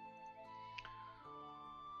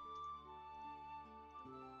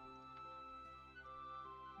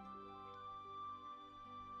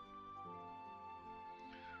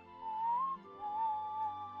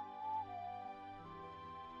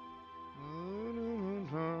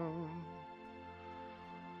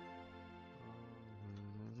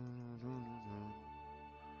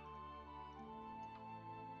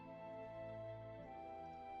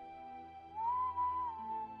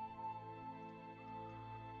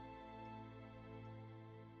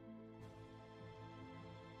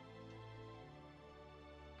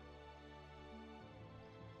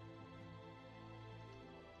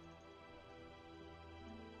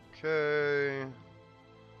 Okay.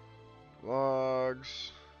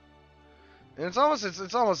 Logs. And it's almost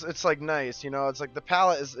it's like nice, you know, it's like the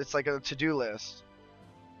palette is it's like a to-do list.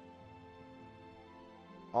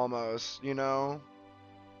 Almost, you know?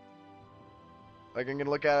 Like I'm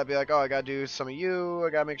gonna look at it and be like, oh, I gotta do some of you,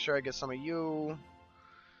 I gotta make sure I get some of you.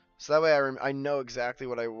 So that way I know exactly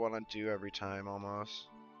what I want to do every time, almost.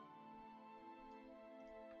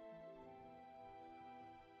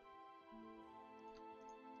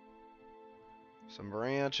 Some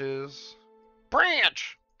branches.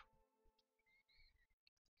 Branch!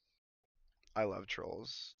 I love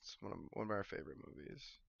Trolls. It's one of our favorite movies.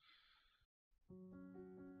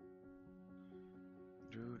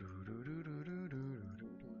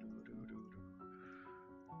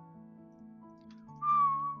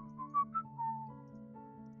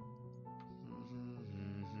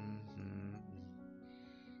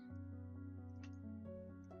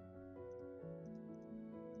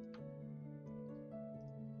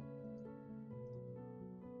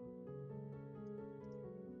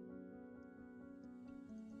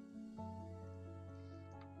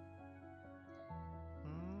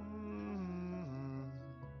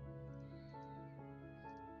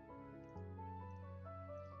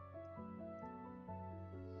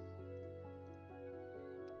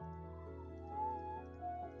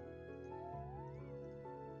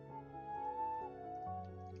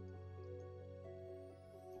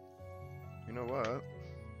 You know what?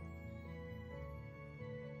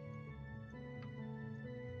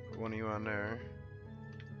 Put one of you on there.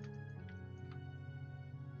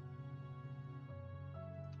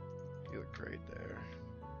 You look great there.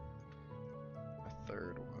 A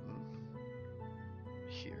third one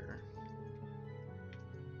here.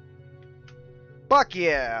 Fuck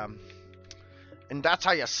yeah! And that's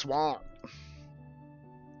how you swamp.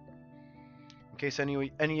 In case any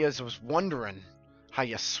of you was wondering how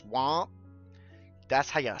you swamp, that's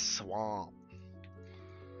how you swamp.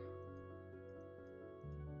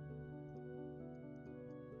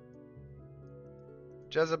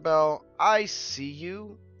 Jezebel, I see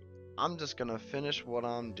you. I'm just gonna finish what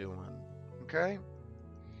I'm doing. Okay?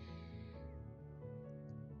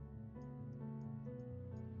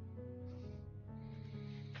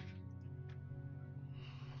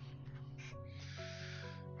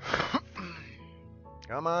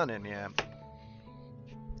 Come on in, yeah.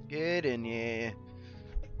 Get in, yeah.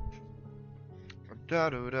 Da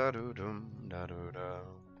do da do dum da do da.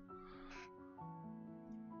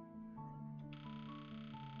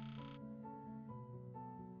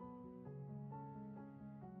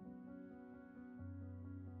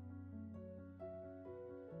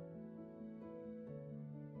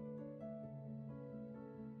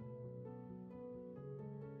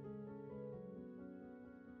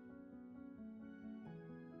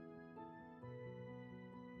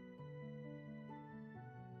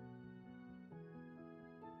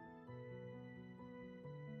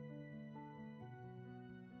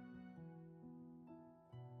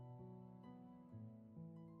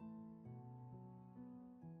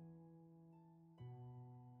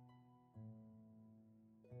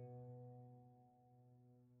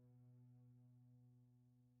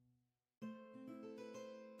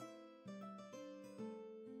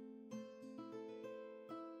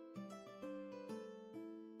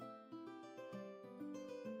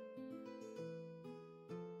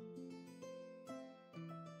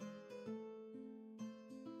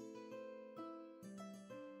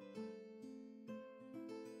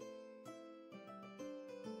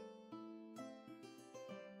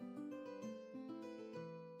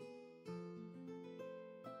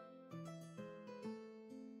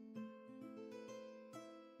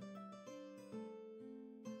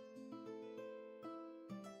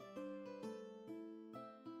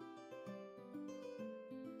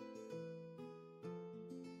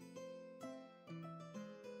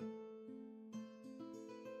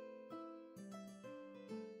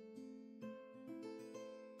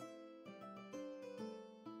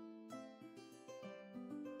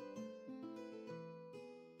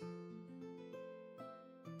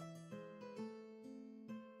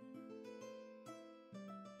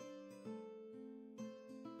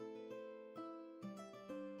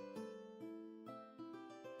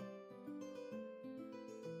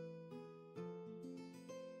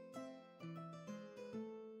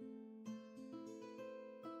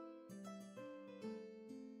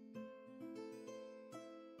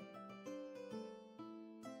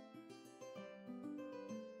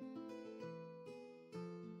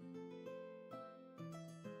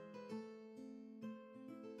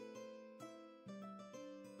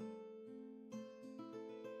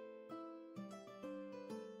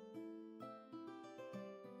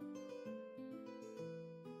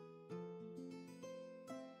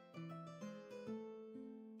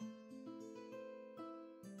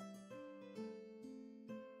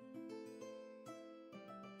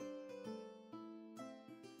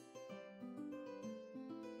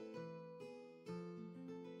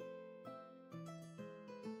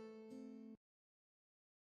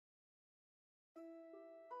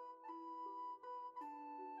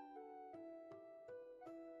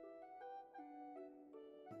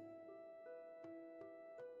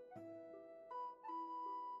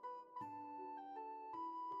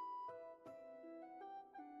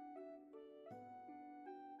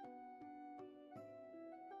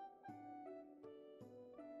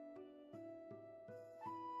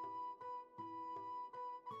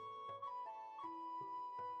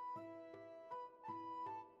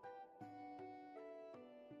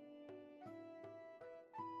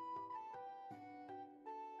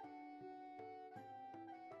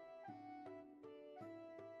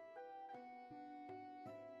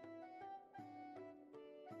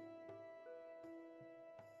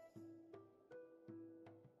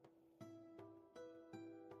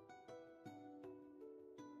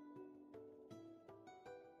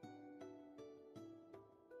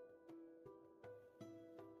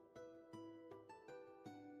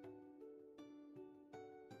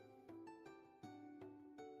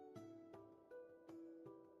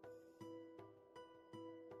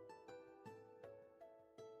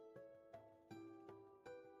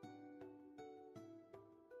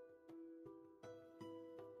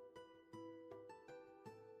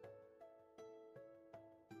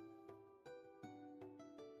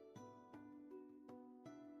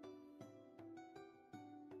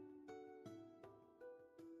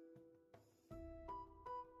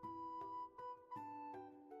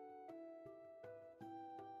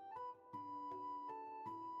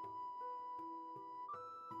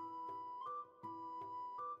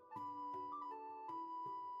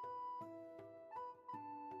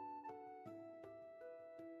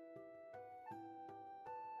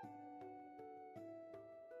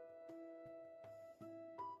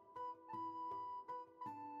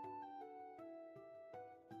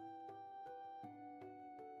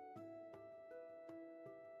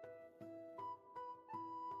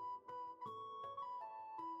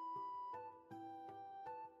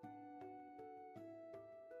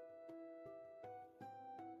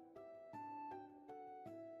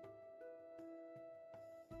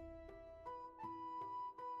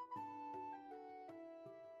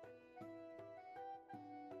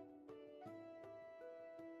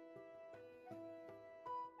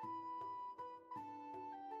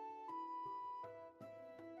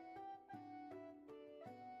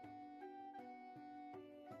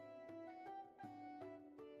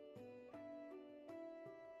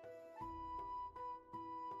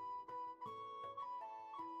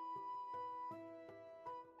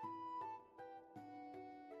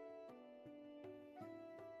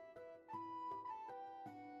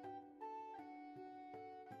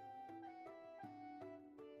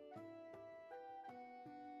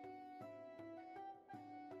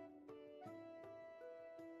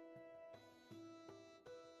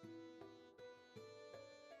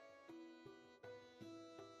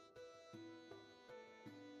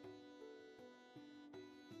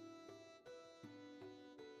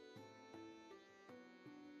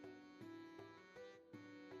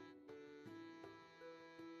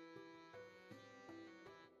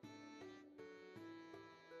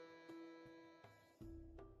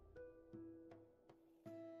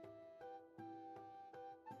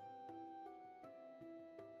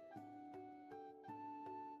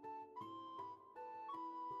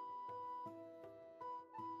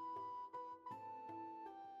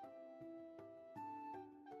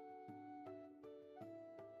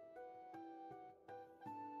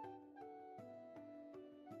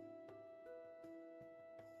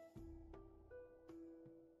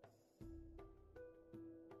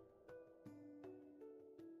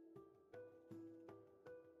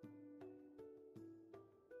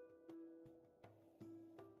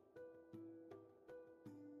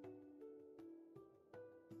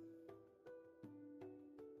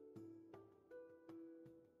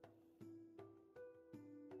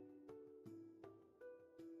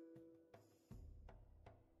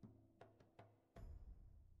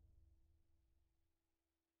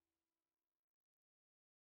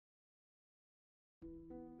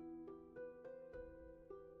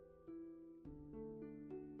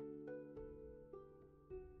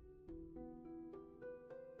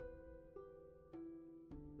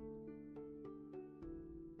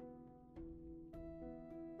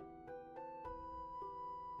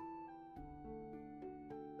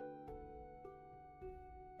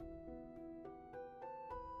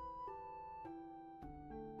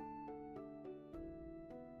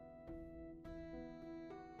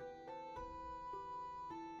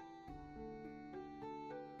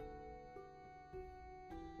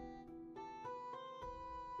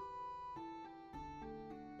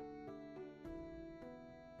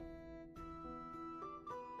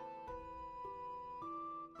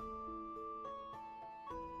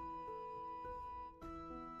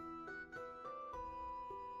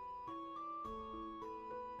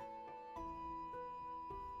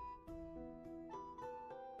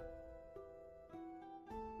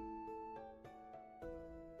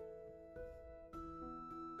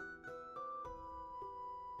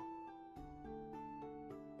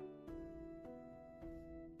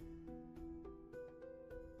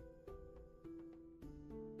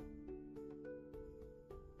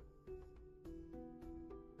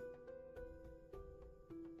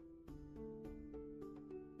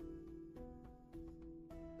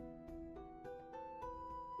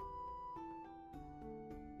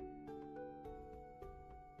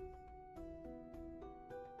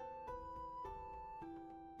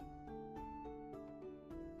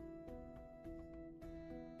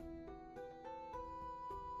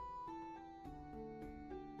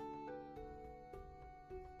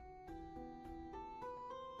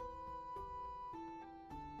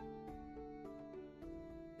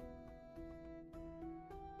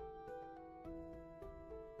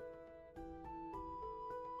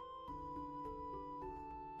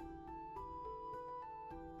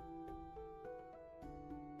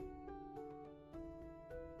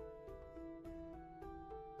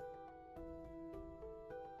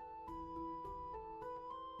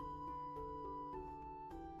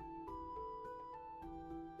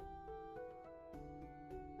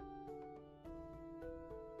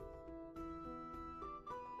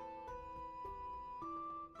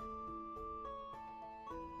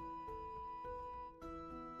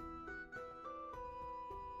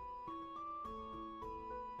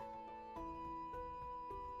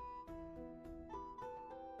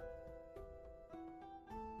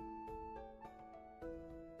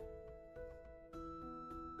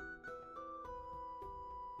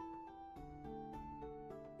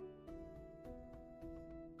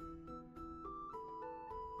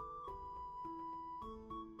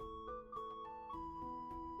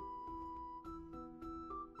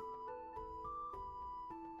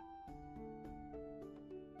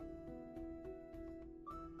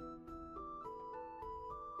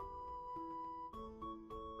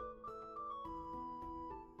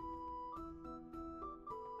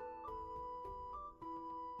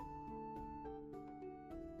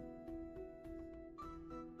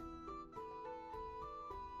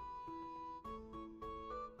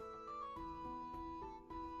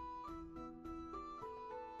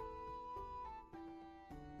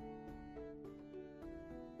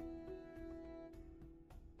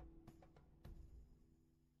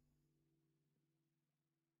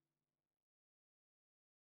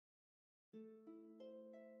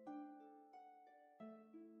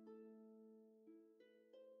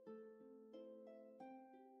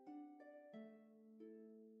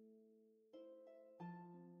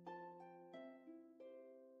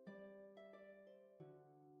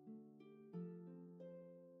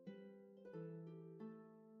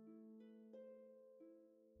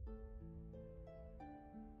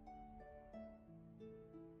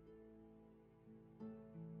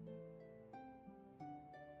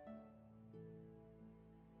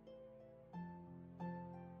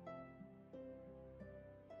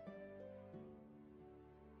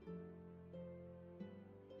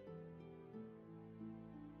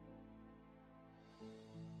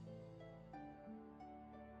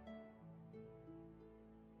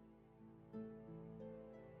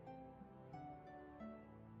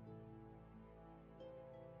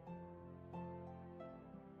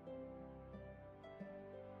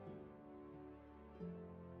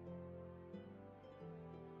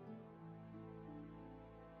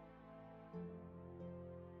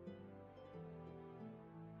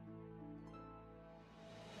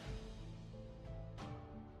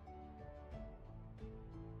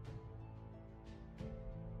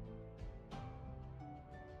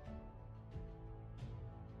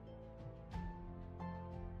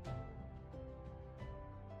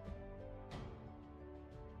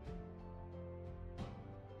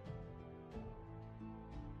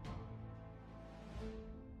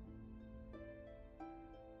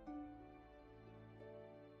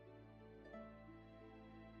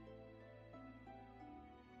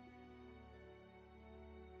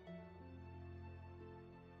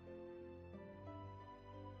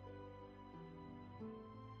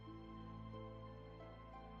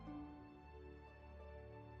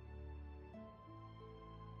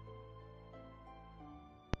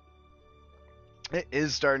 It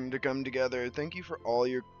is starting to come together. Thank you for all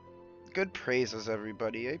your good praises,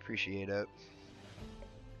 everybody. I appreciate it.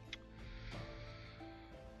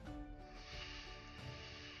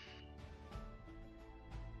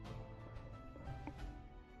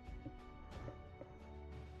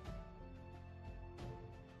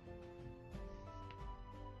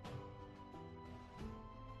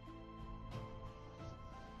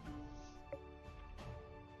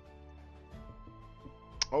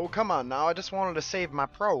 Oh, come on now. I just wanted to save my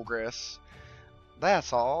progress.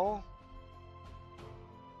 That's all.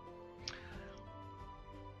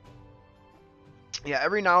 Yeah,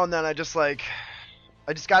 every now and then I just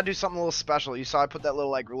gotta do something a little special. You saw I put that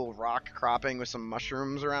little rock cropping with some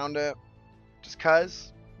mushrooms around it. Just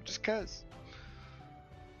cuz. Just cuz.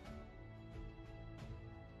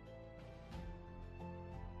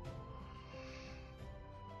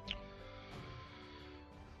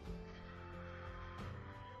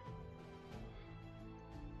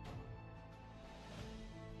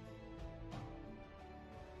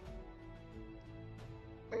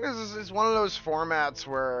 I think this is one of those formats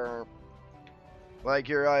where,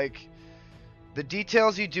 the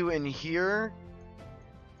details you do in here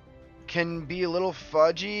can be a little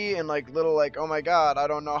fudgy and oh my god, I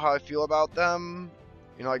don't know how I feel about them.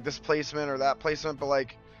 You know, like this placement or that placement, but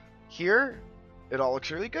like here, it all looks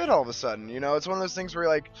really good all of a sudden. You know, it's one of those things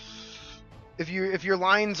where if your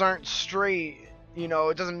lines aren't straight, you know,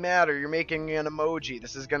 it doesn't matter. You're making an emoji.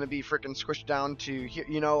 This is gonna be freaking squished down to here.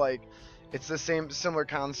 You know, it's the similar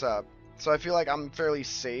concept. So I feel like I'm fairly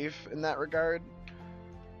safe in that regard.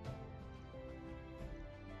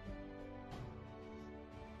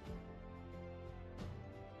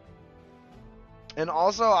 And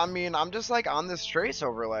also, I mean, I'm just on this trace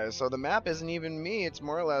overlay, so the map isn't even me. It's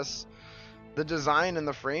more or less the design and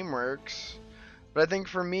the frameworks. But I think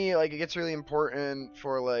for me, it gets really important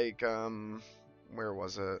for where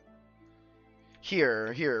was it?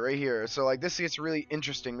 Here, right here. So this gets really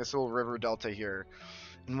interesting, this little river delta here,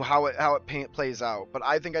 and how it plays out. But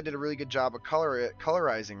I think I did a really good job of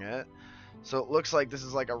colorizing it, so it looks like this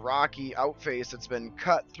is like a rocky outface that's been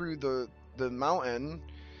cut through the mountain,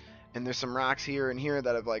 and there's some rocks here and here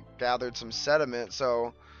that have gathered some sediment.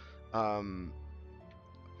 So I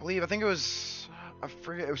think it was, I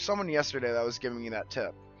forget, it was someone yesterday that was giving me that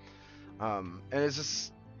tip, and it's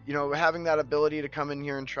just, you know, having that ability to come in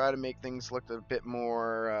here and try to make things look a bit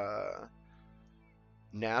more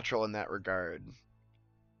natural in that regard.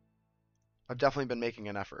 I've definitely been making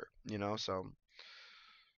an effort, you know, so.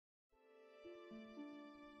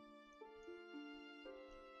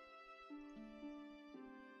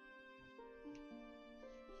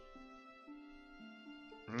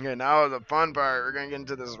 Okay, now the fun part. We're gonna get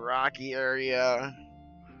into this rocky area.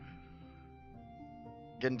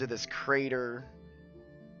 Get into this crater.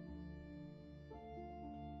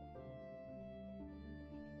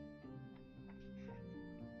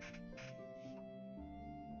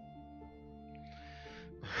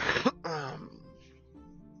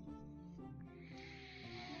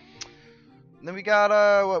 Then we got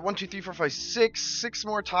what, 1, 2, 3, 4, 5, 6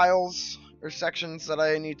 more tiles or sections that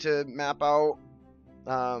I need to map out.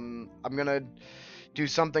 I'm gonna do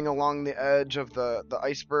something along the edge of the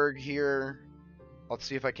iceberg here. Let's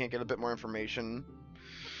see if I can't get a bit more information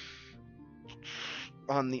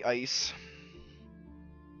on the ice.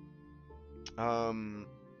 And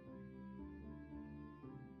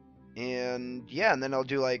yeah, and then I'll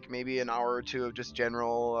do maybe an hour or two of just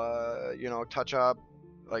general, you know, touch up,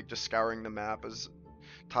 just scouring the map as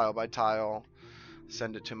tile by tile.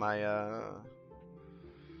 Send it to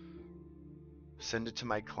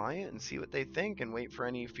my client and see what they think, and wait for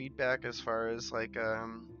any feedback as far as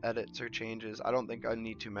edits or changes. I don't think I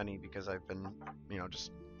need too many because I've been, you know,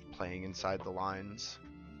 just playing inside the lines.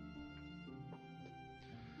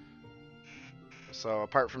 So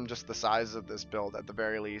apart from just the size of this build, at the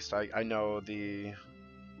very least, I know the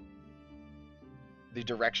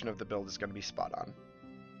direction of the build is going to be spot on.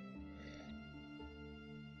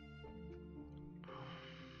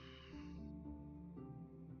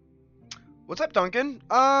 What's up, Duncan?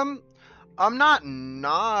 I'm not.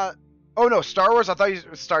 Oh no, Star Wars. I thought you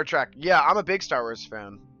Star Trek. Yeah, I'm a big Star Wars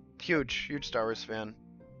fan. Huge Star Wars fan.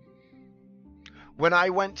 When I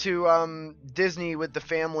went to Disney with the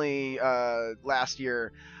family last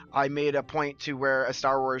year, I made a point to wear a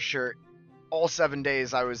Star Wars shirt all 7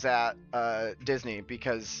 days I was at Disney,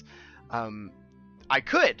 because I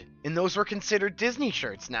could, and those were considered Disney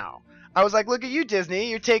shirts now. I was like, look at you, Disney,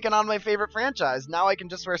 you're taking on my favorite franchise. Now I can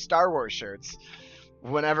just wear Star Wars shirts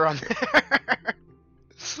whenever I'm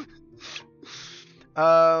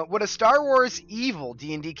there. Would a Star Wars evil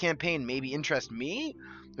D&D campaign maybe interest me?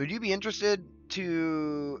 Would you be interested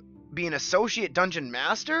to be an associate dungeon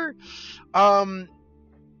master, it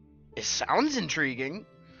sounds intriguing.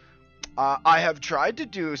 I have tried to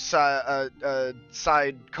do side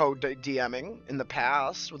code DMing in the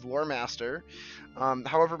past with Lore Master.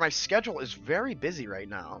 However, my schedule is very busy right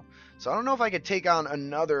now, so I don't know if I could take on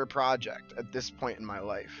another project at this point in my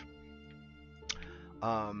life.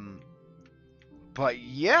 But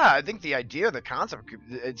yeah, I think the idea, the concept,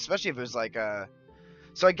 especially if it was like a...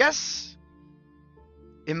 So I guess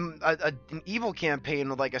in an evil campaign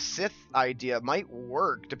with like a Sith idea might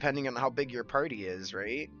work depending on how big your party is,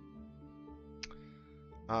 right?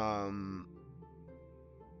 And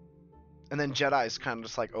then Jedi is kind of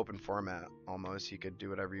just like open format almost. You could do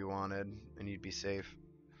whatever you wanted and you'd be safe.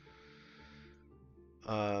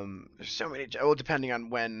 There's so many. Well, depending on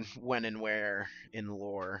when and where in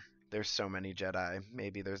lore, there's so many Jedi.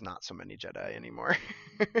 Maybe there's not so many Jedi anymore.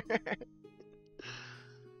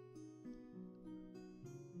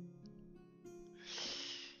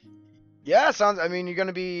 Yeah, sounds. I mean, you're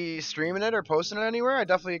gonna be streaming it or posting it anywhere. I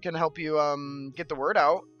definitely can help you get the word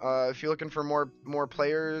out. If you're looking for more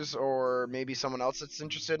players, or maybe someone else that's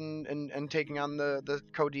interested in taking on the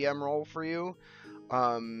co-DM role for you,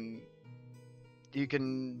 you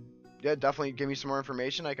can definitely give me some more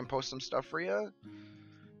information. I can post some stuff for you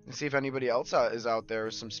and see if anybody else is out there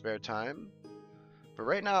with some spare time. But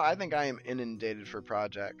right now, I think I am inundated for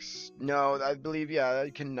projects. No, I believe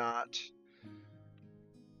I cannot.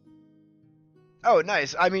 Oh,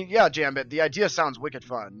 nice. I mean, yeah, Jambit, the idea sounds wicked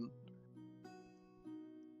fun.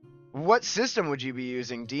 What system would you be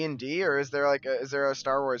using? D&D, or is there like is there a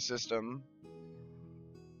Star Wars system?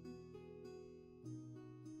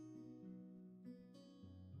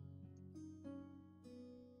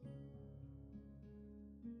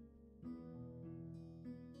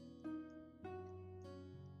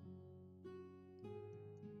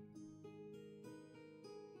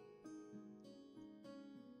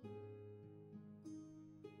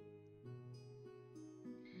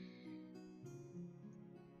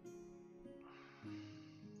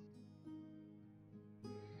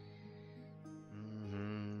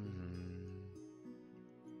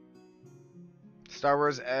 Star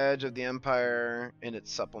Wars Edge of the Empire and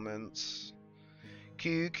its supplements.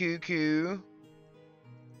 Q.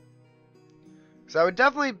 So I would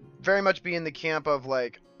definitely very much be in the camp of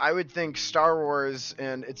like, I would think Star Wars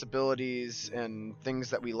and its abilities and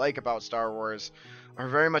things that we like about Star Wars are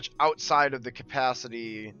very much outside of the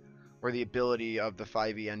capacity or the ability of the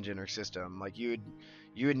 5e engine or system. Like you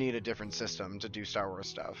would need a different system to do Star Wars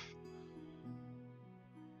stuff.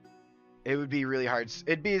 It would be really hard.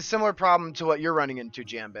 It'd be a similar problem to what you're running into,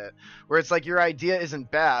 Jambit, where it's like your idea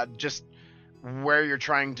isn't bad, just where you're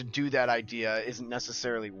trying to do that idea isn't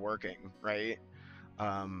necessarily working, right?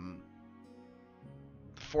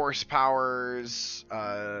 Force powers,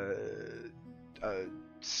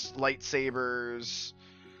 lightsabers,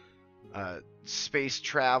 space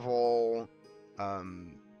travel.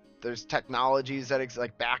 There's technologies that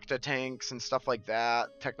like Bacta tanks and stuff like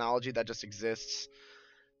that. Technology that just exists.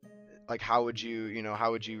 Like how would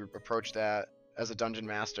you approach that as a dungeon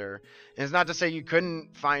master? And it's not to say you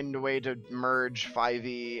couldn't find a way to merge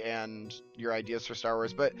 5e and your ideas for Star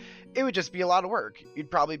Wars, but it would just be a lot of work.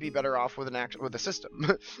 You'd probably be better off with with a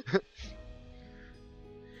system.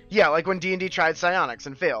 Yeah, like when D&D tried psionics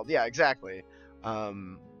and failed. Yeah, exactly.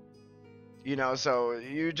 So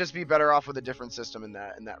you'd just be better off with a different system in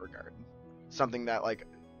that regard. Something that like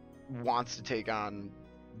wants to take on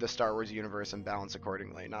the Star Wars universe and balance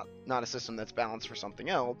accordingly, not a system that's balanced for something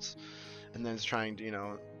else and then is trying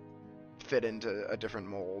to fit into a different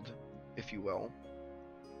mold, if you will.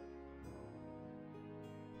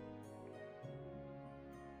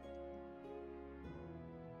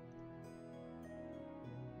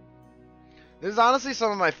 This is honestly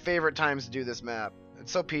some of my favorite times to do this map.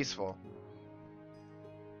 It's so peaceful.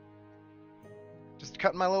 Just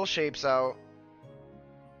cutting my little shapes out.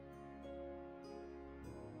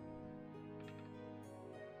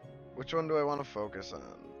 Which one do I want to focus on?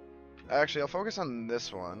 Actually, I'll focus on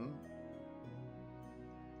this one.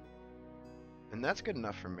 And that's good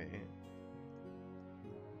enough for me.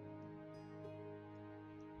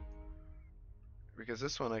 Because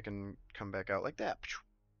this one I can come back out like that.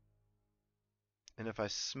 And if I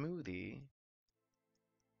smoothie,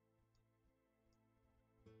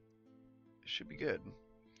 it should be good.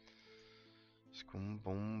 Boom,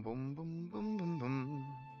 boom, boom, boom, boom, boom, boom.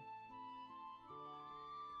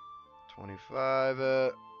 25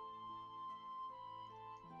 it.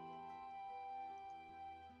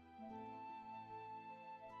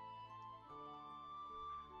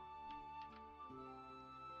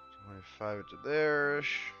 To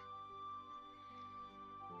there-ish.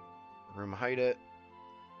 Room height it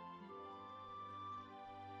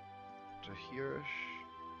to here-ish.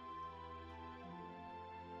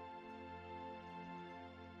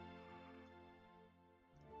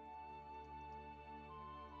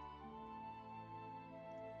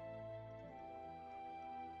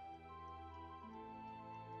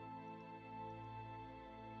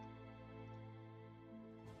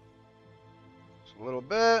 Just a little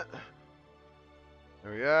bit.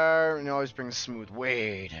 There we are. And you always bring the smooth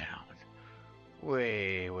way down.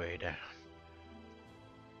 Way, way down.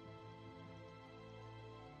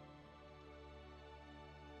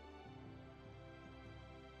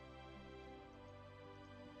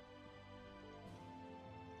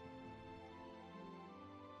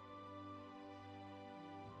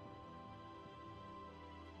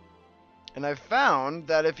 And I've found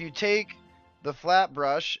that if you take the flat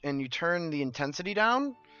brush and you turn the intensity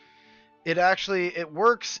down, it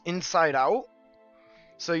works inside out.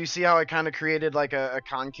 So you see how I kind of created like a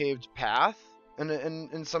concaved path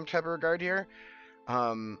in some type of regard here.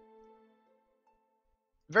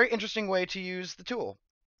 Very interesting way to use the tool.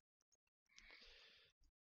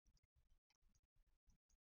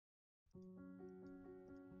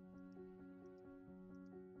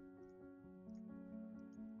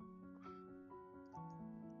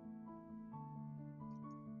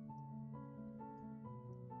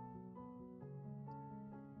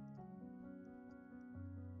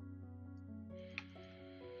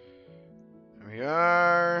 There we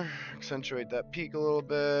are. Accentuate that peak a little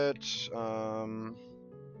bit. Flatten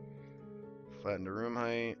the room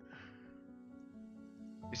height.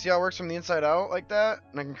 You see how it works from the inside out like that?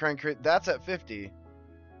 And I can try and create, that's at 50.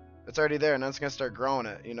 It's already there, and then it's gonna start growing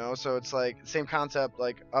it, you know? So it's like, same concept,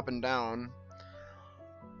 like up and down.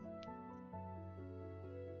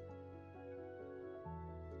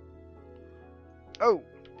 Oh!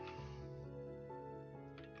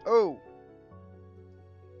 Oh!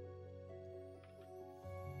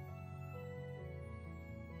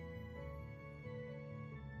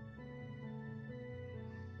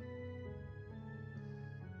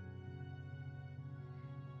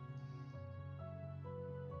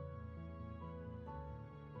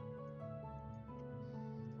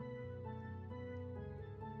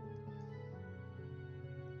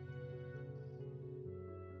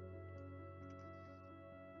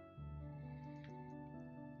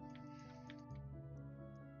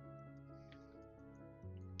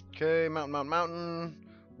 Okay, mountain.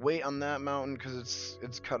 Wait on that mountain because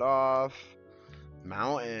it's cut off.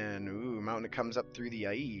 Mountain. Ooh, mountain that comes up through the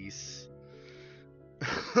ice.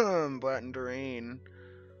 Black terrain.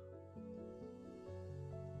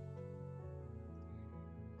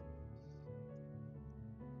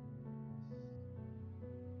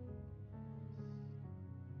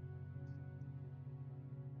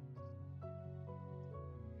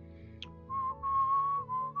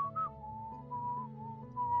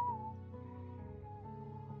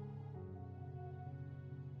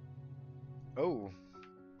 Oh,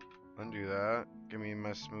 undo that. Give me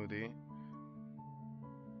my smoothie.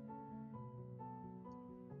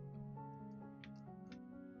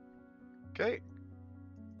 Okay.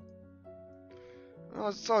 Well,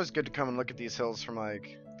 it's always good to come and look at these hills from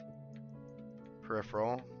like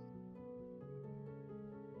peripheral.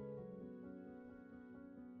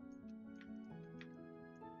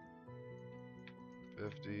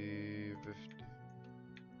 $50.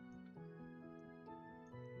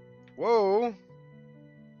 Whoa!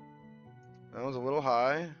 That was a little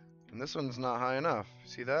high. And this one's not high enough.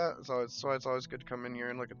 See that? So it's always good to come in here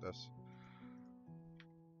and look at this.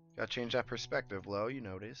 Gotta change that perspective, Lo, you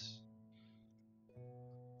notice.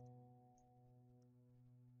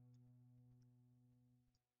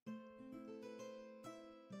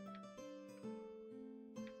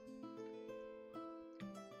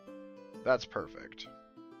 That's perfect.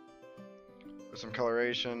 With some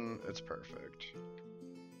coloration, it's perfect.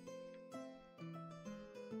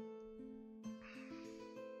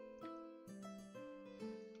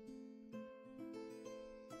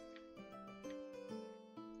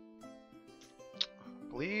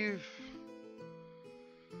 I believe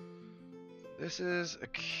this is a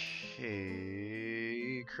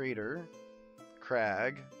crater,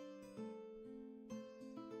 crag.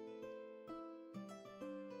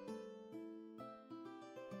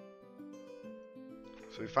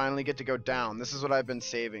 So we finally get to go down. This is what I've been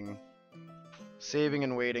saving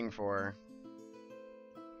and waiting for.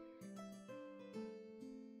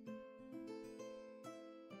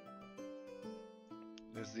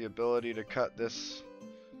 Is the ability to cut this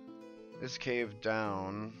cave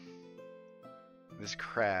down, this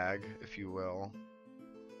crag, if you will,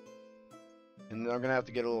 And I'm gonna have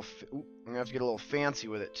to get a little. I'm gonna have to get a little fancy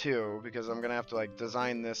with it too, because I'm gonna have to like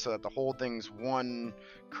design this so that the whole thing's one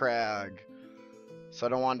crag. So I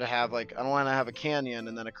don't want to have like I don't want to have a canyon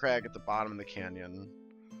and then a crag at the bottom of the canyon.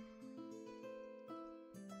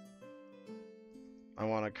 I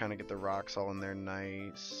want to kind of get the rocks all in there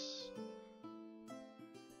nice.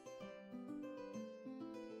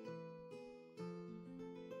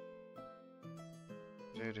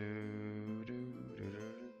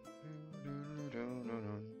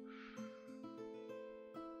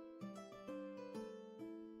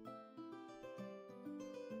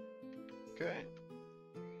 Okay.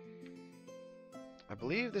 I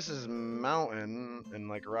believe this is mountain and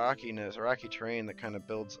like rockiness, rocky terrain that kind of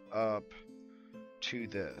builds up to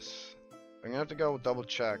this. I'm gonna have to go double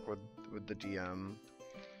check with the DM.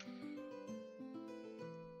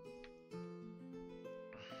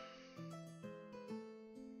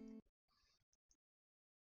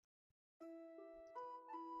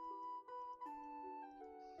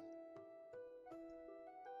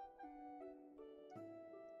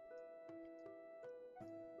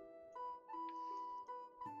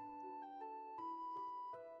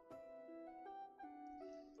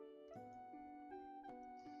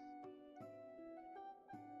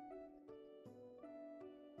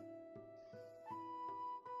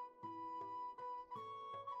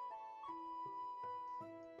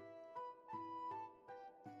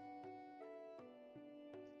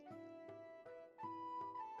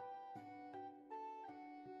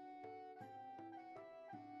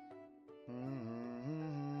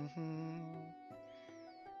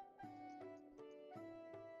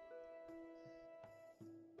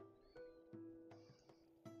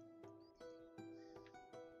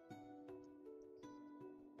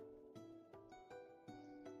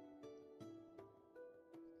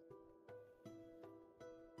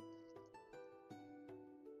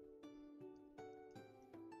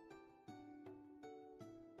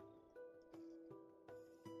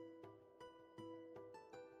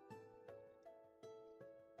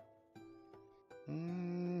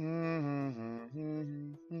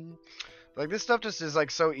 Like this stuff just is like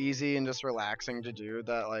so easy and just relaxing to do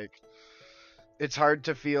that like it's hard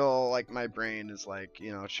to feel like my brain is like,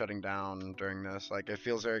 you know, shutting down during this. Like it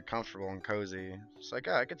feels very comfortable and cozy. It's like,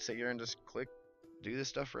 oh, I could sit here and just click do this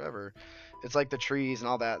stuff forever. It's like the trees and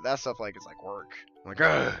all that stuff like it's like work. I'm like,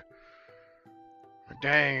 ugh.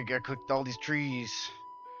 Dang, I gotta click all these trees.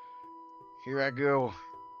 Here I go.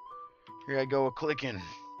 Here I go a clicking.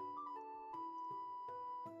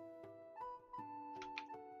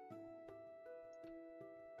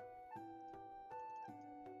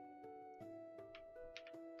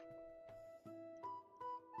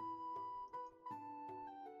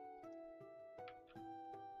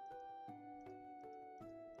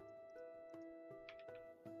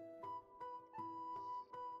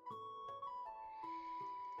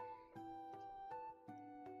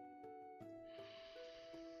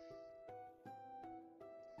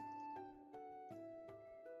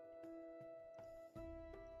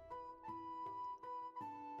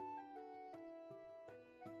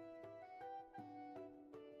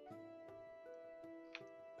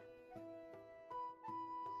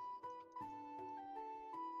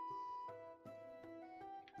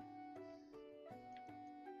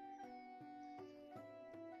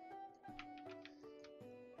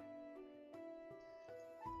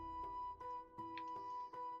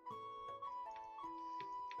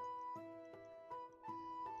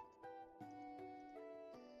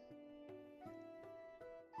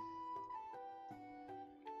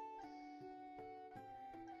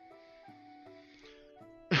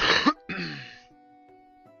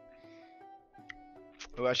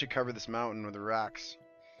 Oh, I should cover this mountain with the rocks.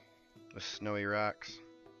 With snowy rocks.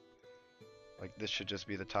 Like this should just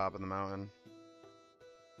be the top of the mountain.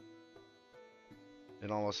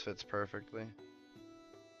 It almost fits perfectly.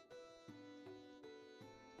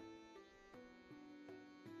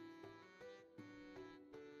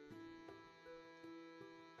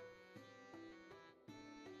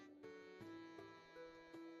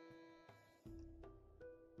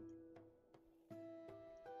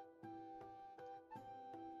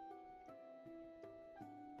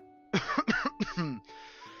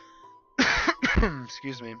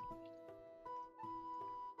 Excuse me.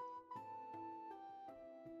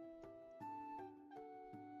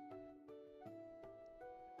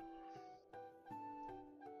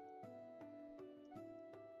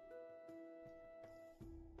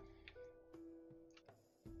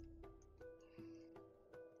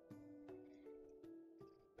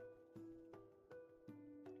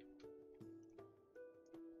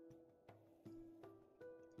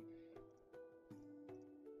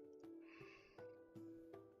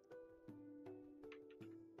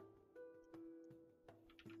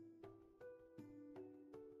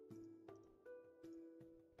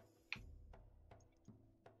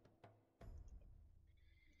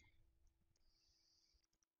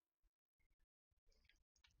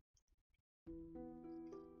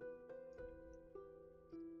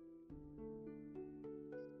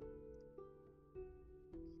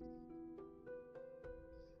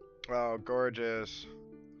 Oh, gorgeous.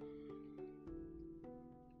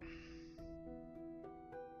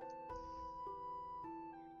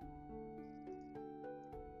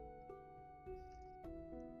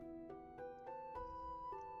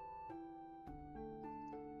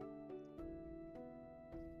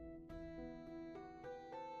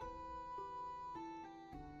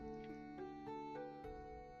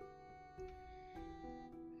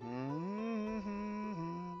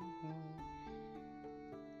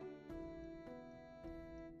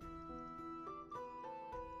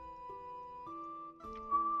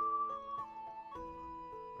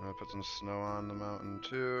 I'll put some snow on the mountain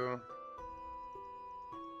too.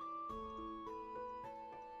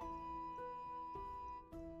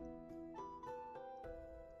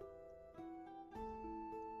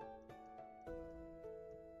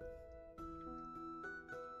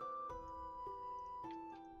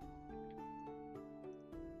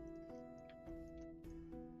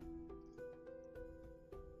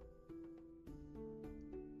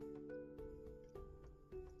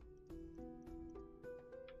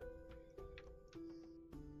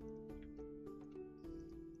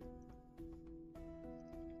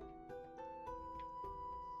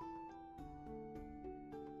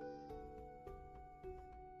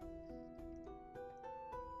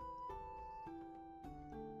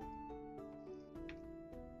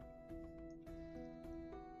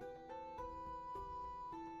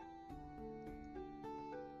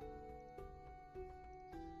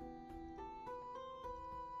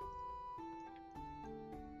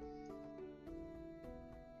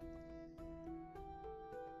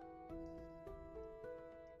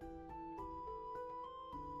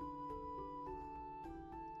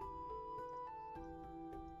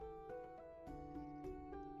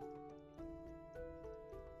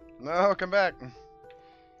 No, come back.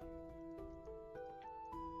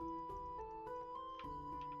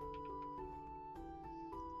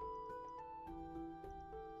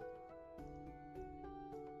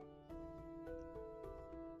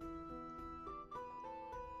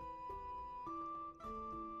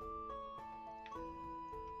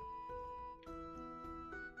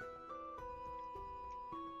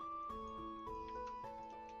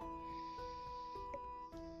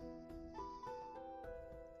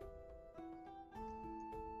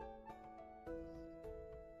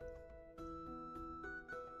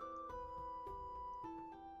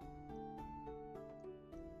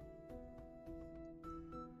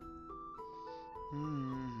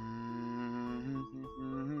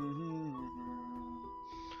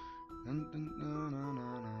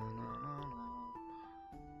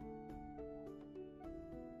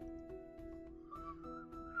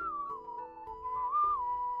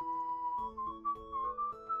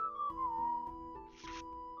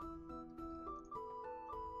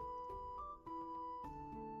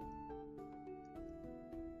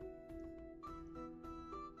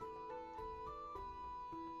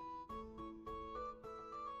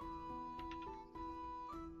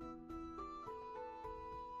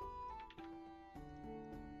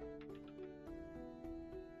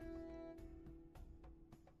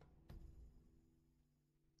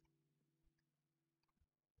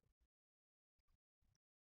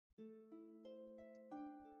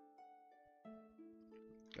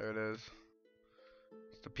 There it is.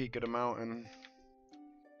 It's the peak of the mountain.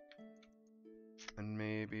 And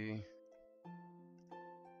maybe...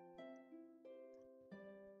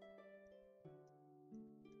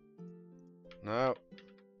 No.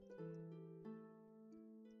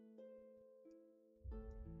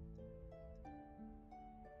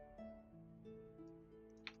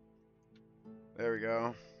 There we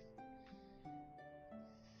go.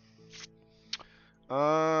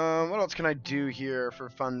 What else can I do here for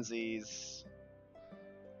funsies?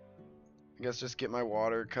 I guess just get my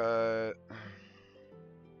water cut.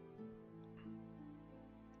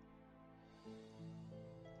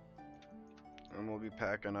 And we'll be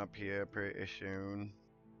packing up here pretty soon.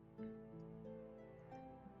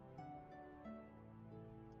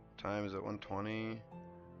 Time is at 1:20.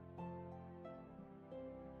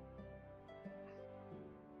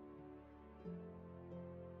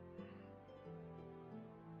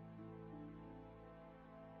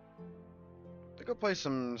 I think I'll play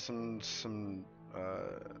some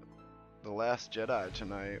The Last Jedi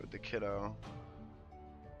tonight with the kiddo.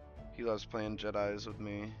 He loves playing Jedis with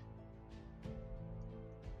me.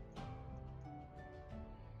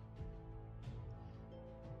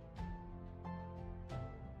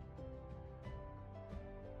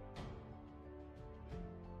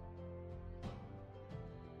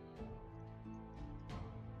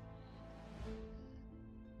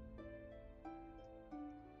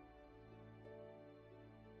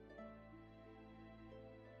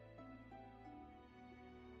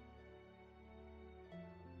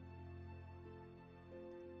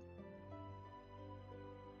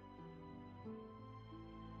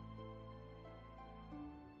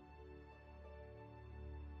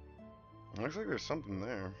 Looks like there's something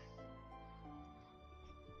there.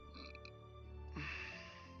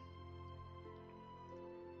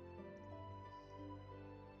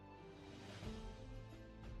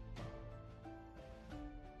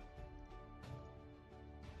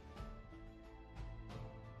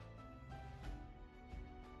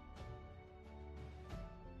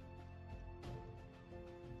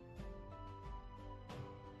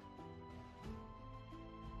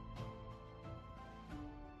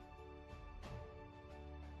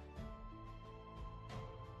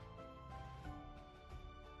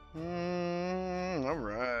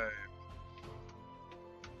 Alright.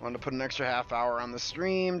 Wanted to put an extra half hour on the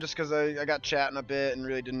stream just because I got chatting a bit and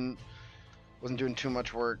really wasn't doing too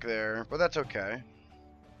much work there, but that's okay.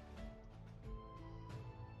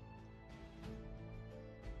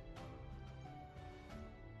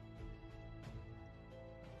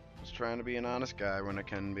 Just trying to be an honest guy when I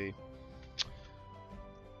can be.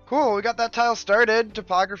 Cool, we got that tile started,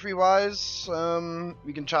 topography wise.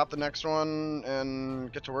 We can chop the next one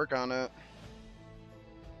and get to work on it.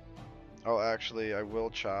 Oh, actually, I will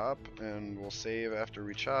chop, and we'll save after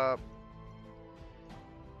we chop.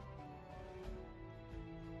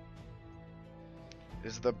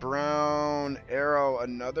 Is the brown arrow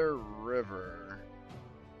another river?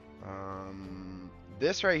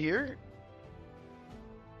 This right here?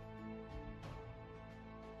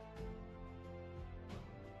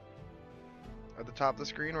 At the top of the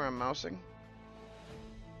screen where I'm mousing?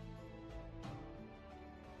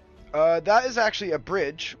 That is actually a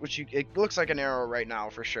bridge, which it looks like an arrow right now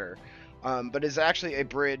for sure. But it's actually a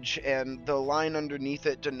bridge, and the line underneath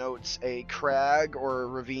it denotes a crag or a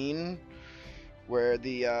ravine where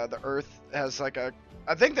the earth has like a.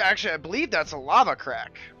 I believe that's a lava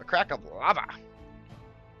crack, a crack of lava.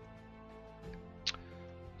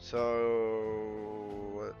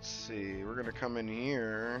 So let's see. We're gonna come in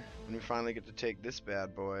here, and we finally get to take this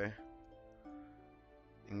bad boy.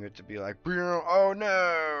 And get to be like, oh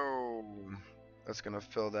no! That's gonna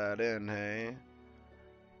fill that in, hey?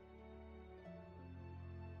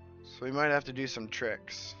 So we might have to do some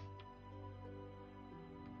tricks.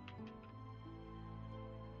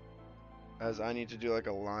 As I need to do like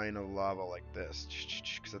a line of lava like this,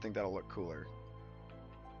 because I think that'll look cooler.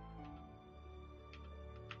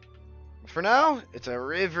 For now, it's a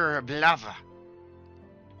river of lava.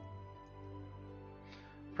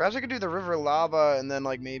 Perhaps I could do the river lava and then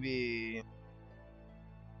like maybe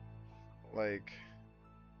like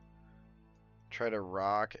try to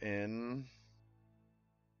rock in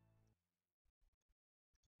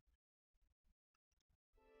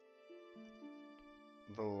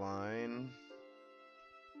the line.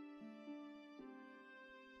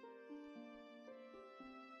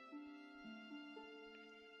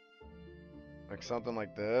 Like something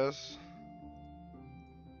like this.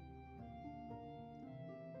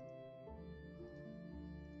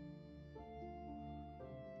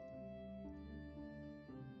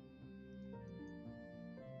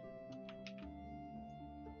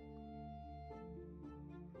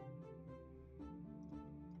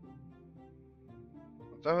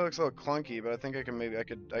 Definitely looks a little clunky, but I think I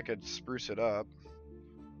could spruce it up.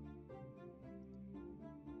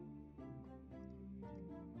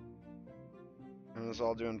 And it's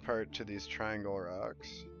all doing part to these triangle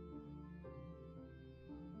rocks.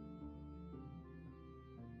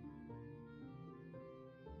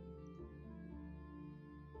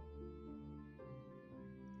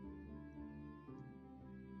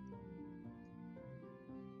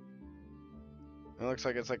 It looks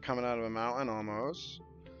like it's like coming out of a mountain almost.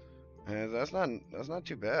 And that's not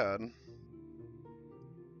too bad.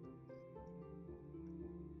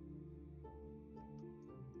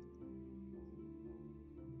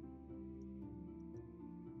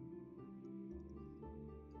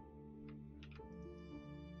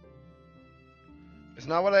 It's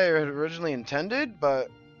not what I had originally intended, but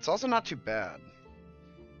it's also not too bad.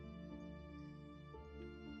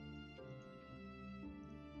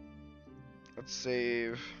 Let's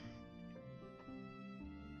save.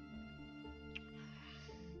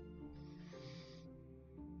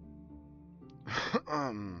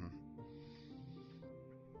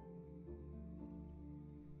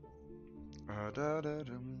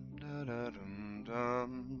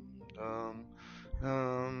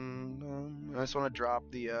 I just want to drop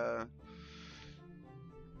the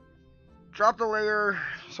layer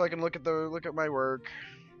so I can look at my work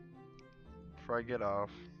before I get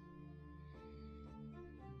off.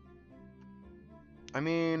 I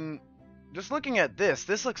mean, just looking at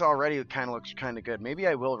this looks already kind of good. Maybe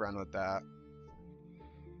I will run with that.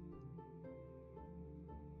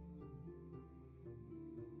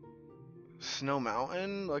 Snow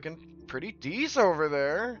Mountain looking pretty decent over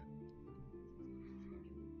there.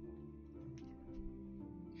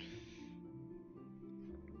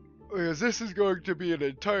 Because this is going to be an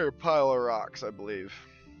entire pile of rocks, I believe.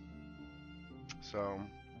 So,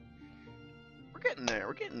 we're getting there,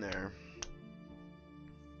 we're getting there.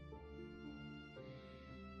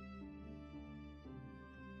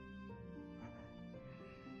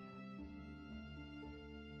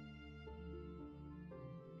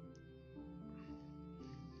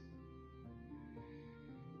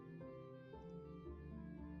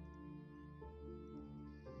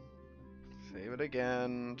 Save it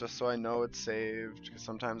again, just so I know it's saved, because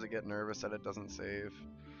sometimes I get nervous that it doesn't save.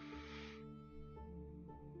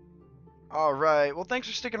 Alright, well thanks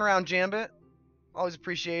for sticking around, Jambit. Always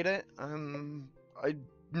appreciate it. I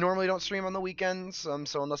normally don't stream on the weekends,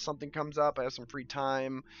 so unless something comes up, I have some free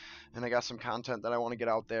time, and I got some content that I want to get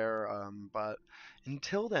out there, but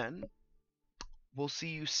until then, we'll see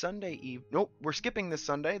you Sunday eve. Nope, we're skipping this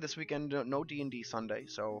Sunday. This weekend, no D&D Sunday,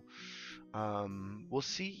 so we'll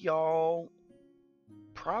see y'all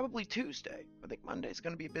probably Tuesday. I think Monday's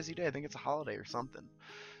going to be a busy day. I think it's a holiday or something.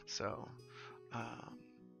 So,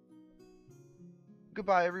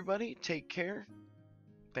 goodbye, everybody. Take care.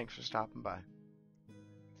 Thanks for stopping by.